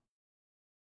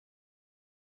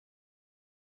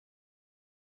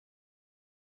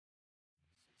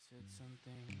 Said some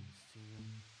things to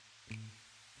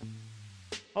you.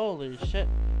 Holy shit.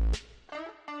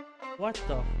 What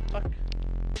the fuck?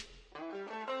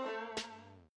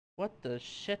 What the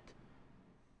shit?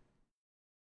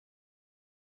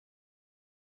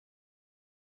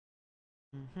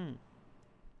 Mm-hmm.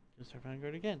 Just start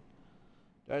Vanguard again.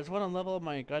 I just want to level up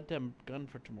my goddamn gun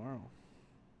for tomorrow.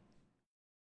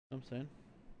 You know what I'm saying?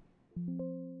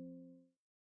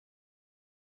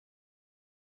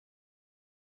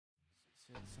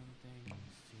 Said some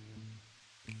things to you.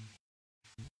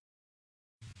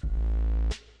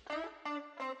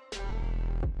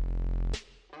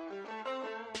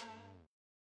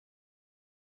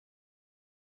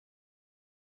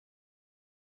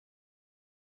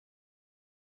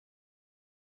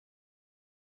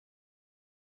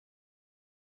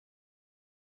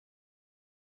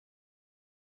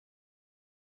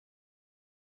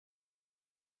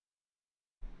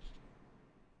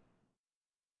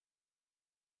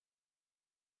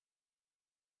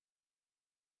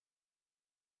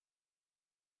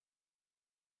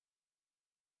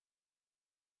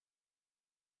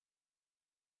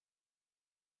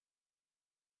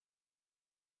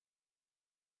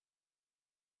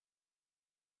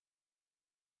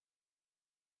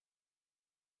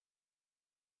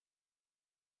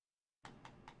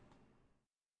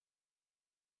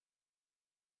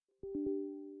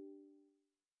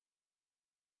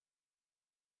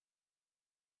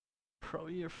 Bro,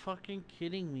 you're fucking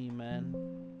kidding me, man.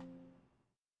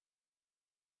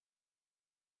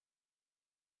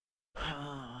 Oh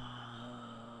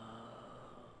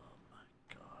my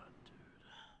god, dude.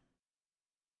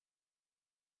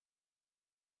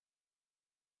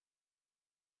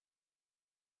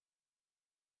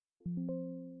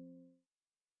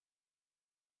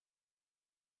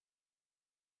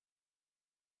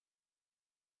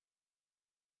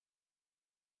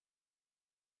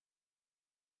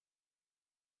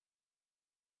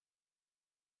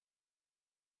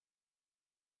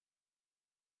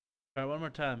 Alright, one more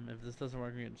time. If this doesn't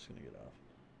work, I'm just gonna get off.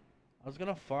 I was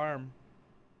gonna farm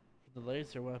for the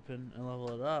laser weapon and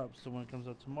level it up, so when it comes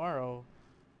out tomorrow,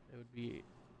 it would be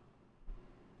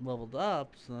leveled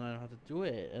up, so then I don't have to do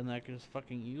it, and I can just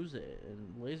fucking use it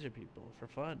and laser people for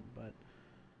fun, but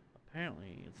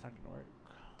apparently it's not gonna work.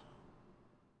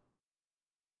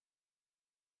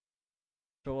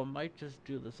 So I might just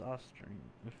do this off stream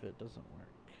if it doesn't work.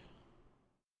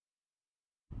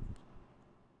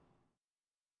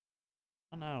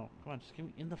 Oh no, come on, just get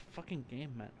me in the fucking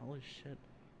game, man. Holy shit.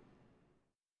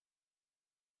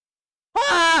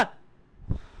 Ah!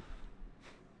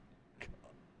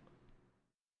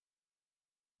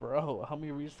 Bro, how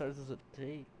many restarts does it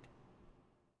take?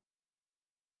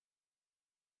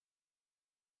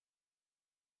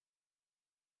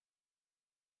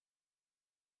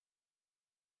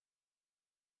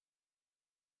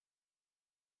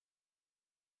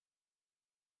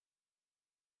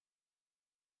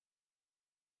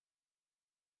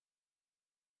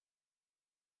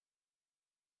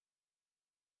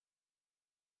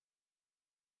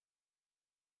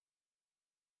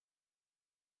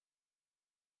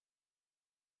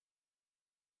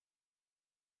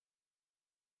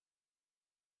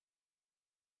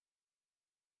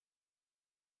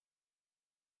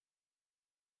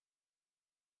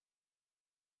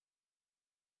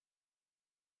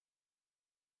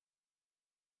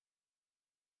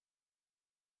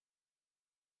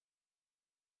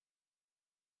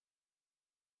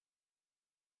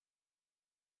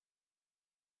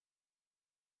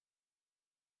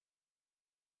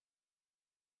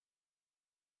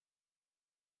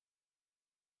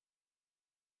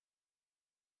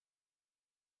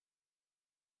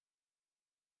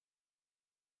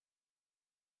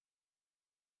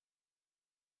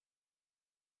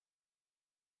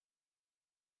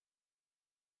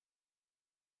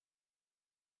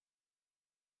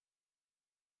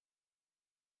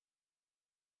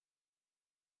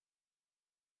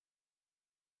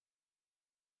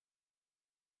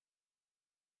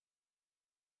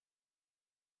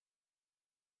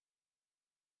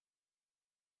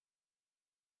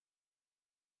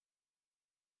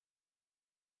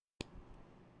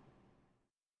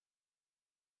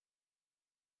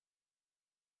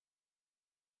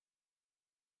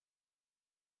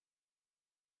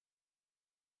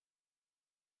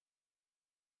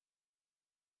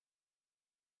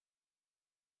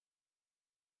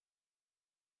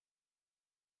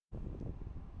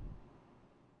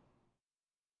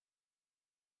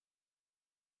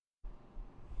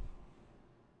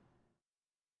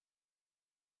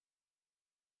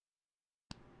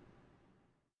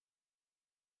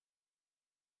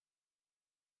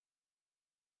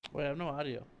 Wait, I have no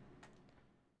audio.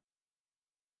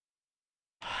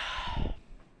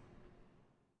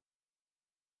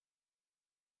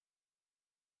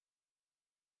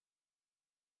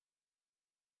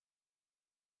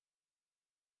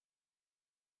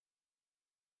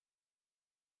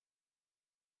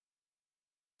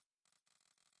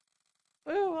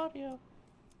 Oh, audio.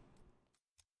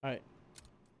 Alright.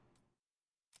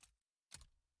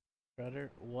 Shredder.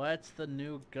 What's the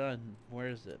new gun? Where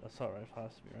is it? Assault rifle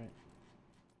has to be right.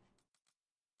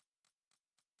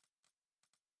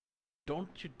 Don't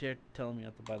you dare tell me I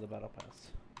have to buy the battle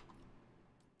pass.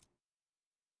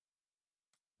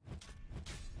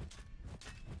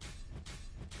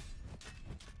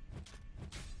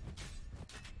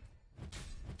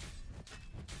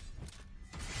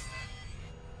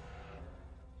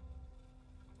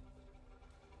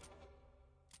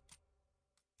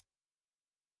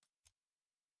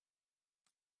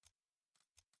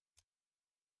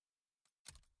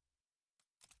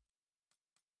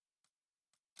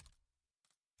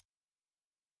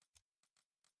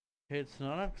 It's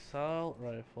not an assault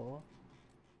rifle.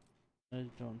 I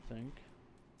don't think.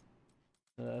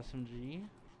 The SMG.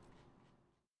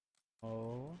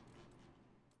 Oh.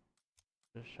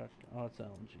 The shotgun. Oh, it's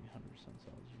LMG. 100%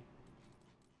 LMG.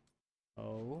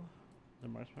 Oh. The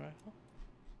marksman rifle?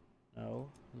 No.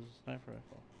 This is a sniper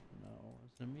rifle. No.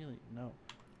 It's a melee. No.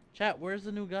 Chat, where's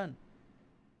the new gun?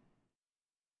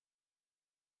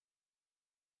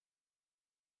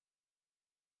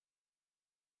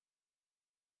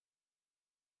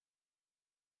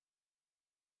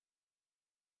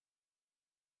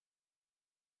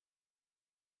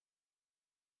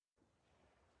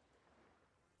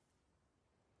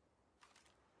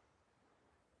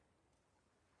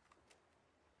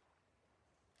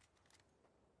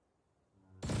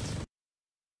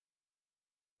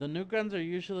 The new guns are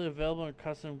usually available in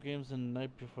custom games the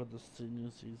night before the new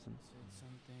season.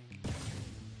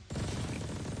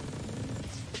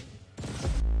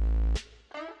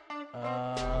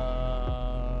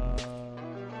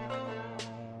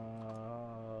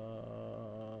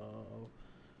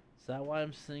 Is that why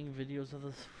I'm seeing videos of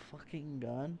this fucking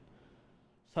gun?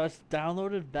 So I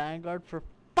downloaded Vanguard for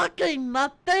fucking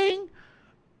nothing?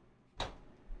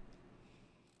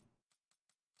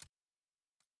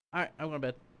 Alright, I'm going to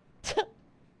bed.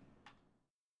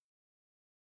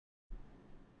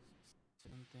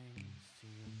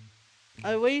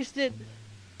 I wasted.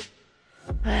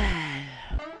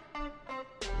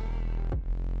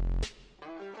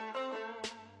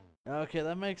 Okay,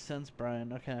 that makes sense,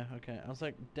 Brian. Okay, okay. I was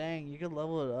like, dang, you could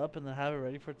level it up and then have it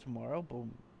ready for tomorrow.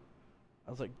 Boom. I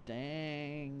was like,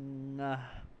 dang.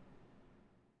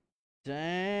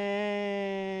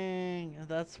 Dang.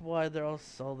 That's why they're all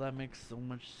so. That makes so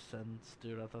much sense,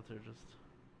 dude. I thought they were just.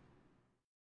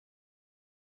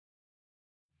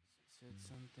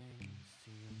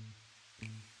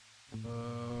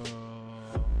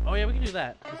 Oh yeah, we can do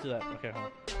that. Let's do that. Okay, hold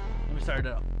on. Let me start it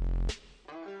up.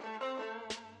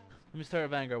 Let me start at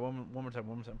Vanguard one more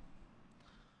time.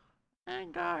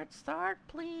 Vanguard, start,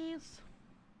 please.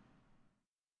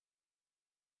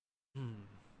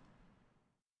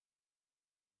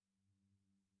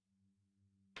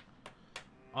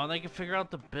 Oh, they can figure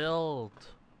out the build.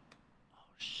 Oh,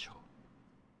 sure.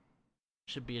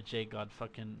 Should be a J-God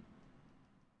fucking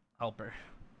helper.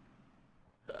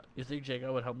 You think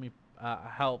J-God would help me,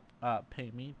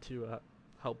 pay me to,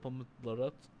 help him with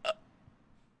loadouts?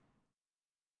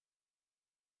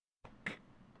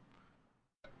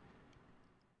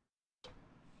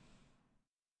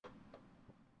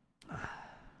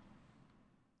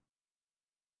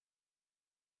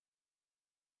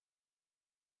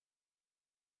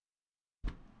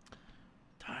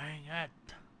 Dang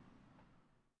it.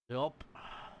 Yup.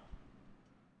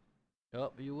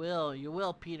 Yup, you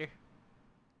will, Peter.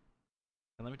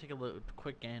 And let me take a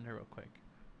quick gander real quick.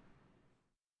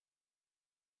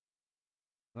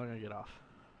 I'm not gonna get off.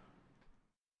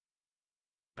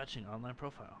 Fetching online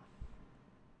profile.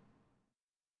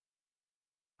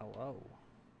 Hello.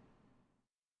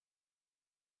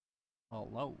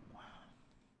 Hello.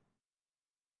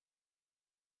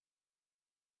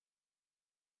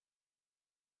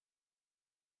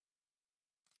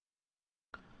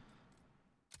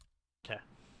 Okay.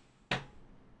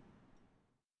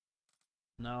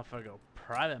 Now if I go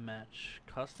private match,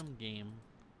 custom game.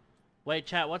 Wait,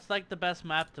 chat, what's like the best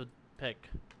map to pick?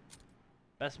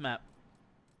 Best map.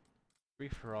 Free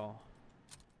for all.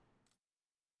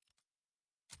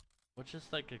 Which is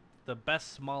like the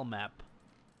best small map.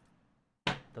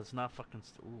 That's not fucking.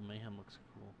 Ooh, Mayhem looks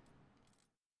cool.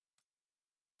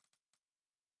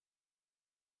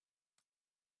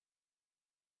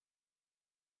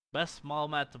 Best small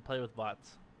map to play with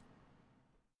bots.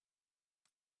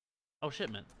 Oh shit,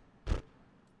 man.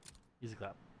 Easy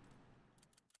clap.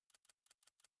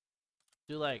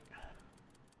 Do like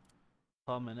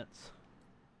 12 minutes.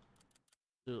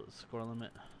 Do score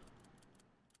limit.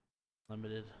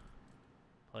 Limited.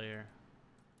 Player.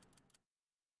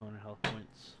 200 health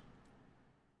points.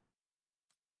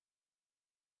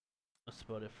 That's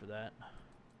about it for that.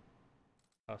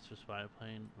 Cost for spy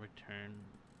plane. Return.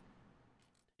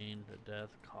 Gain to death.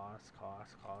 Cost.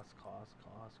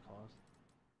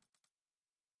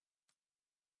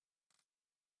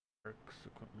 Perks.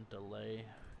 Equipment delay.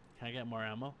 Can I get more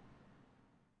ammo?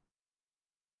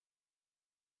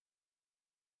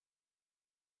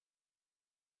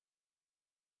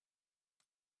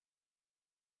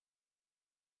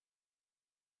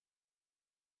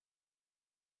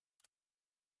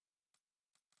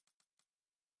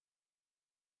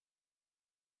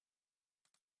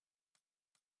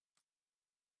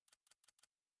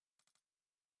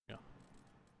 Yeah.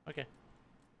 Okay.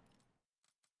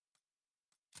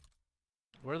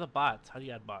 Where are the bots? How do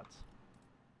you add bots?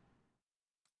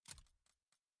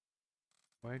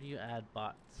 Where do you add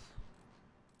bots?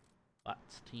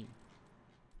 Bots team.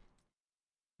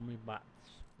 How many bots?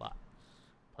 Bots.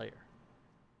 Player.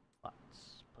 Bots.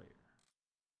 Player.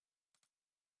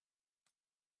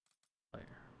 Player.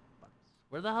 Bots.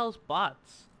 Where the hell's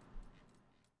bots?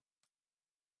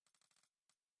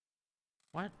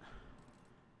 What?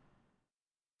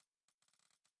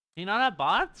 Do you not have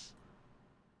bots?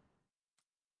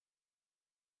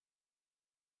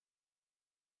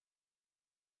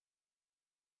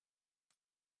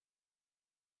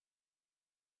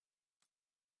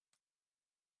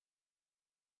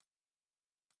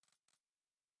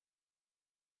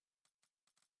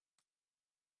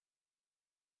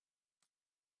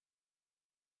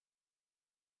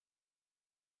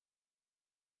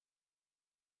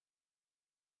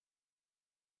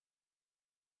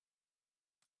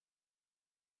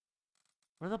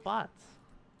 Where are the bots?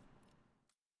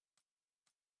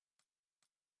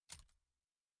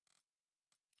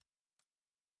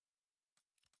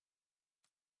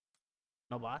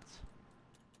 No bots?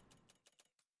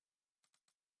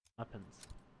 Weapons.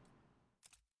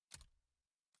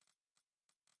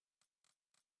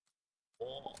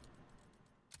 Oh.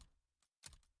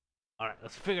 Alright,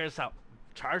 let's figure this out.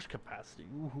 Charge capacity.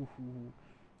 Ooh.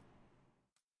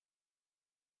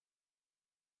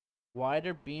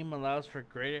 Wider beam allows for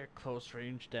greater close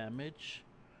range damage.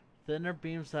 Thinner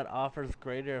beams that offers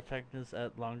greater effectiveness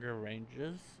at longer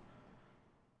ranges.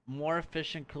 More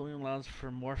efficient cooling allows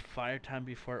for more fire time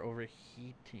before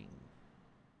overheating.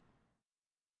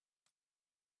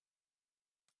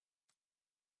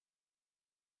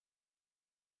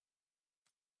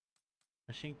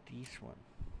 I think this one.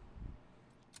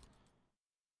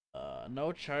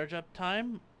 No charge up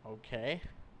time. Okay.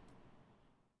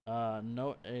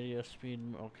 No area speed.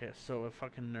 Okay, so it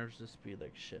fucking nerfs the speed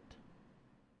like shit.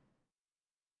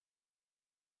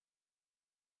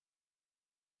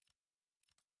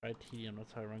 Right, TDM,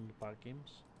 that's how I run the bot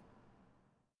games.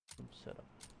 Some setup.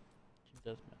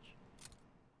 Team deathmatch.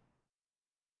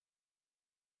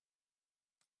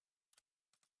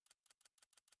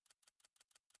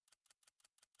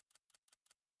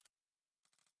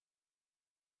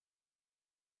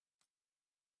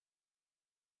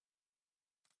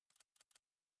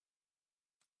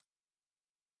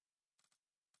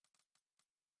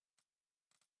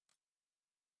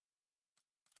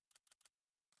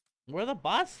 Where are the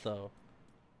bots though?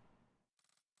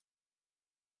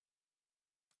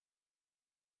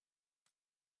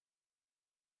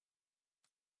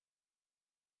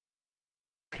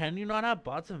 Can you not have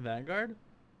bots in Vanguard?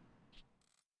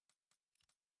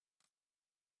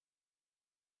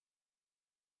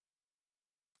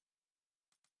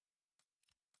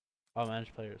 Oh,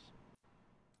 manage players.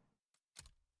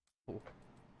 Ooh.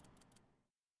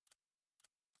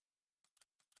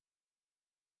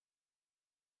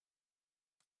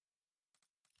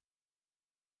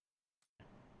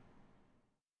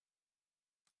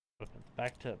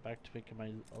 Back to making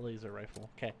my laser rifle.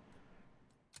 Okay.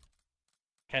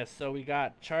 Okay, so we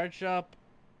got charge up,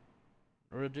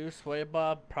 reduce weight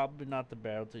bob, probably not the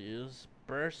barrel to use.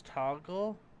 Burst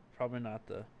toggle, probably not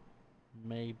the.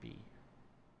 Maybe.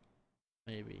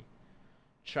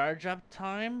 Charge up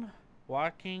time,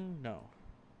 walking, no.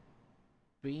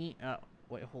 Beam.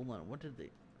 Wait, hold on. What did they?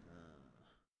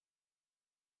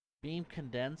 Beam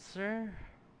condenser.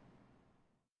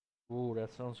 Ooh,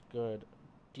 that sounds good.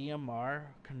 DMR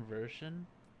conversion.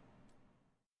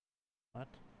 What?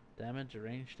 Damage,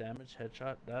 range damage,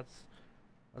 headshot. That's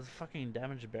a fucking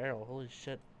damage barrel. Holy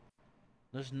shit.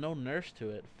 There's no nerfs to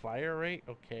it. Fire rate,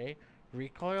 okay.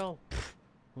 Recoil, pff,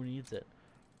 who needs it?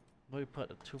 We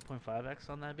put a 2.5x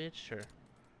on that bitch, sure.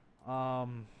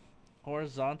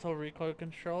 Horizontal recoil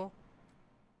control,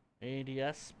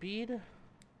 ADS speed,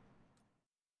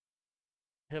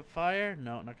 hip fire.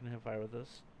 No, not gonna hip fire with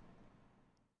this.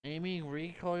 Aiming,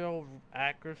 recoil,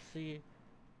 accuracy,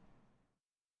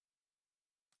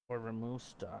 or remove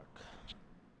stock.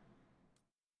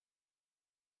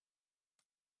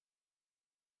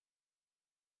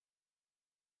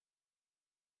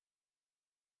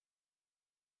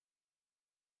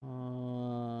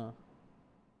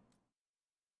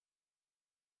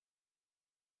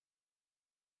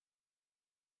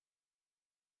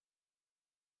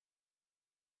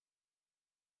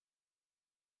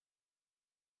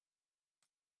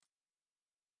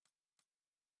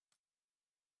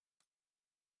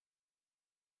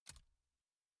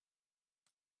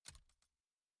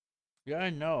 Yeah, I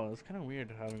know. It's kind of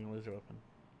weird having a laser weapon.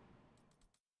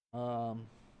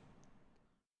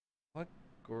 What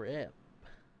grip?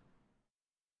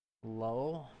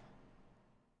 Low.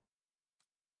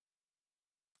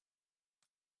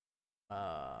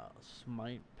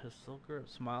 Smite pistol grip.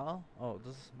 Smile. Oh,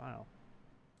 this is smile.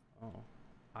 Oh,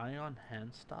 ion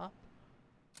hand stop.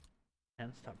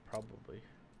 Hand stop probably.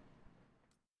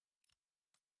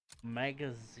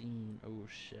 Magazine. Oh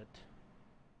shit.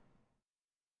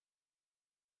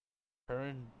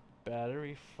 Current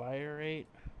battery, fire rate,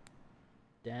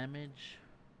 damage,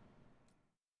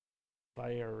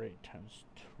 fire rate times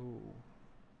 2.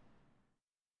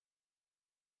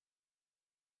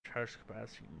 Charge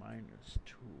capacity minus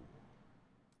 2.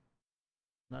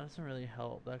 That doesn't really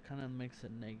help. That kind of makes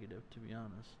it negative, to be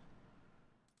honest.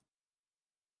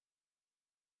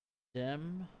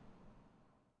 Dim.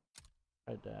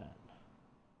 Try that.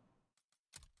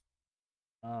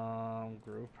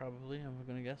 Groove probably, I'm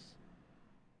gonna guess.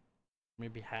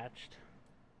 Maybe hatched.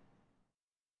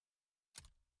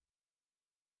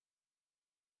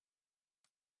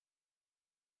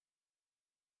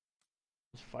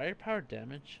 Is firepower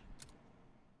damage?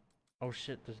 Oh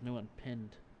shit, there's new one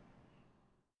pinned.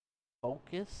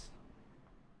 Focus?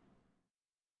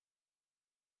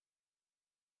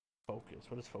 Focus,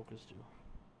 what does focus do?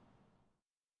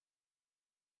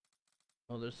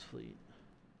 Oh, there's fleet.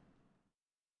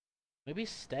 Maybe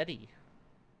steady.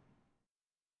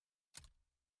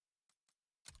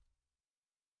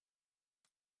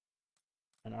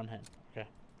 And on hand. Okay.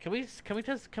 Can we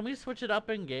switch it up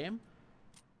in game?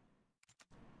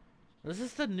 This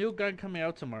is the new gun coming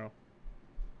out tomorrow.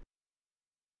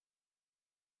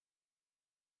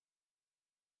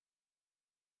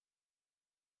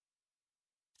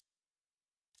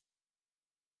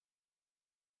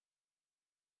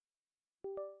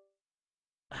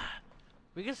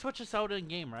 We can switch this out in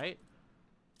game, right?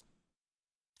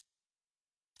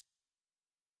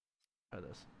 Try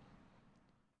this.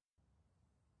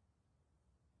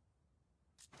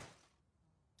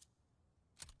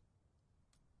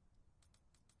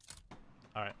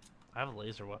 Alright, I have a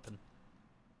laser weapon.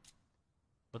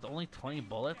 With only 20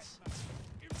 bullets?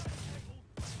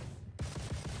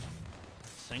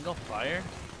 Single fire?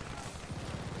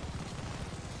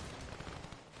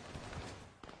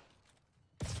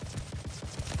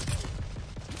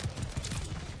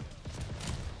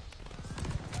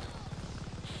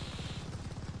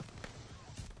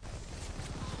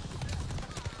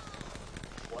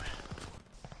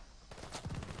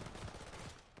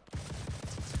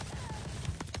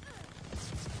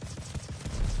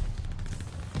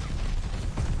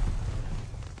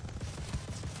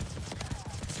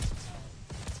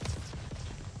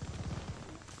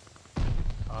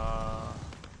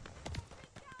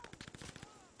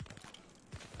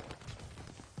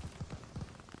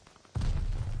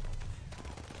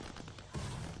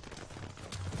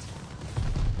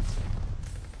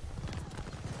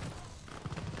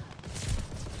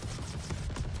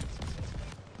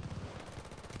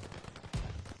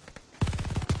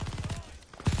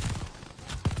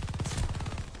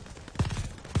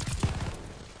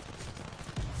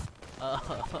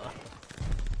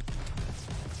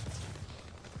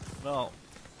 No.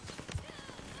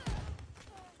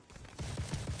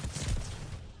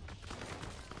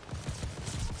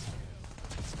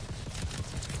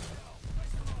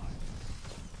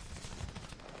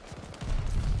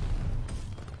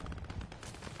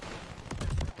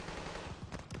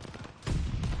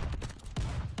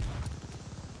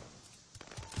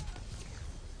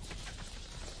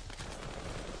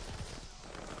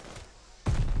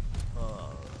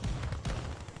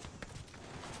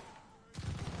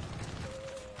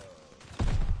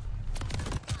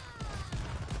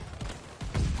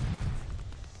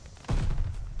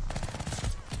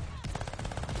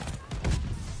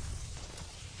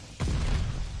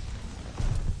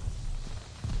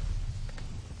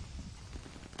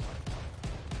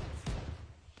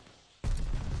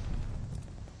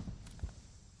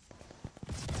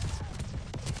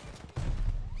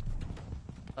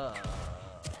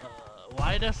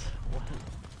 Why does...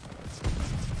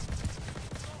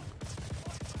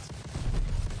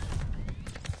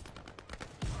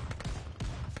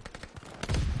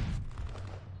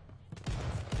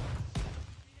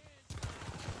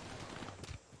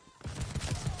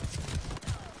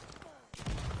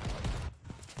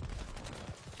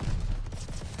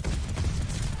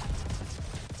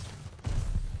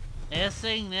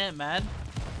 Isn't it, man?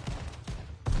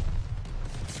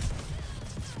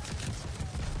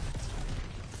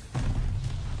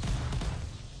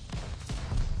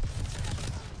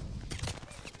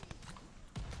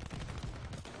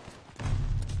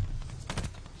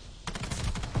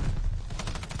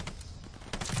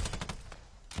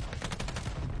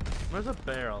 Where's a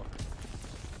barrel?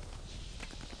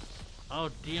 Oh,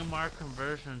 DMR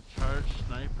conversion, charge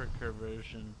sniper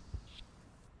conversion.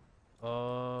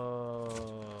 Oh.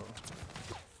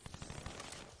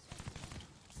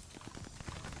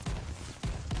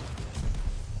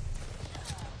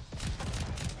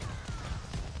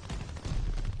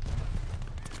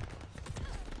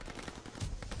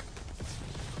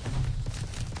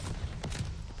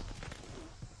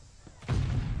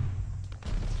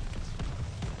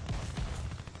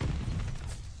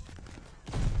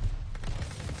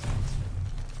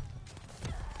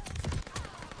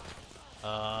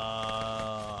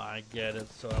 I get it.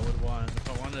 So I would want, if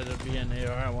I wanted it to be an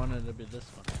AR, I wanted it to be this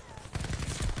one.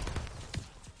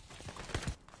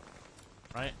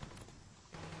 Right?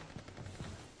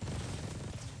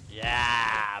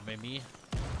 Yeah, baby.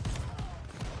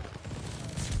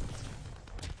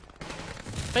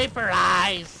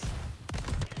 Vaporize!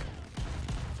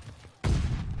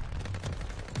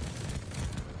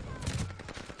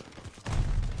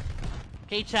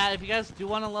 Okay, chat, if you guys do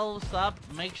want to level this up,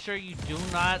 make sure you do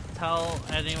not tell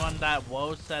anyone that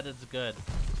Woe said it's good.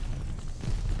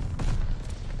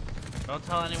 Don't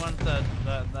tell anyone that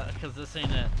because this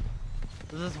ain't it.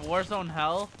 This is Warzone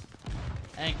hell,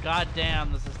 and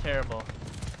goddamn, this is terrible.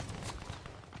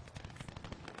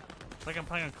 It's like I'm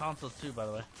playing on consoles too, by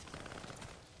the way.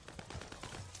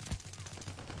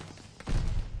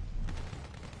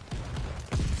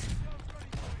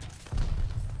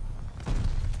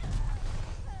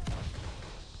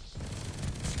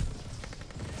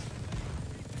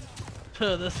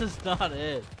 This is not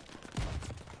it.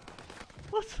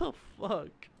 What the fuck?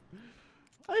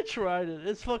 I tried it.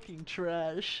 It's fucking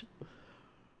trash.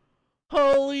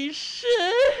 Holy shit!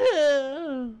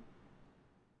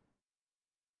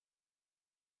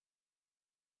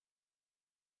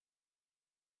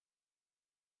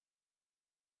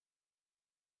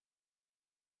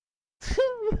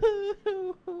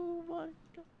 Oh my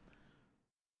god.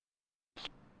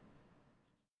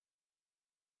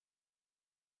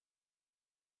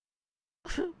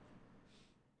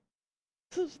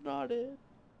 This is not it.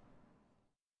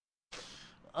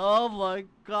 Oh my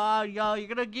god, yo, you're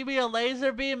gonna give me a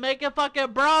laser beam? Make it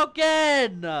fucking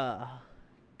broken! Yo,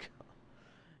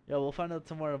 we'll find out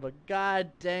tomorrow, but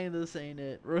god dang, this ain't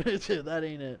it. Dude, that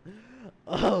ain't it.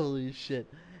 Holy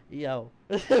shit. Yo,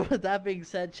 with that being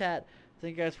said, chat,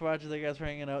 thank you guys for watching, thank you guys for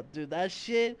hanging out. Dude, that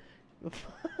shit...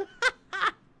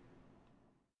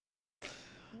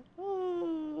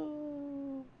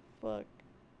 Oh, fuck.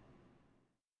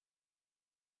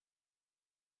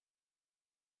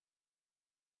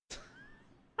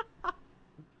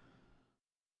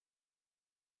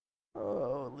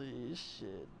 Holy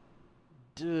shit.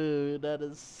 Dude, that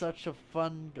is such a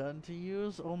fun gun to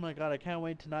use. Oh my god, I can't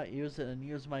wait to not use it and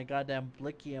use my goddamn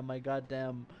Blicky and my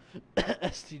goddamn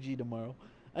STG tomorrow.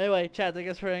 Anyway, chat, thank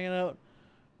you guys for hanging out.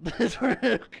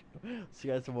 See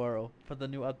you guys tomorrow for the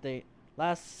new update.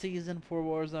 Last season for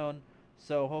Warzone,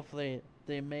 so hopefully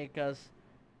they make us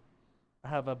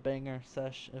have a banger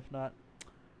sesh. If not,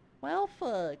 well,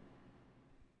 fuck.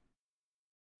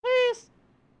 Peace.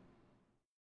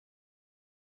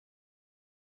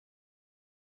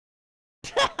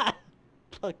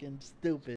 Fucking stupid.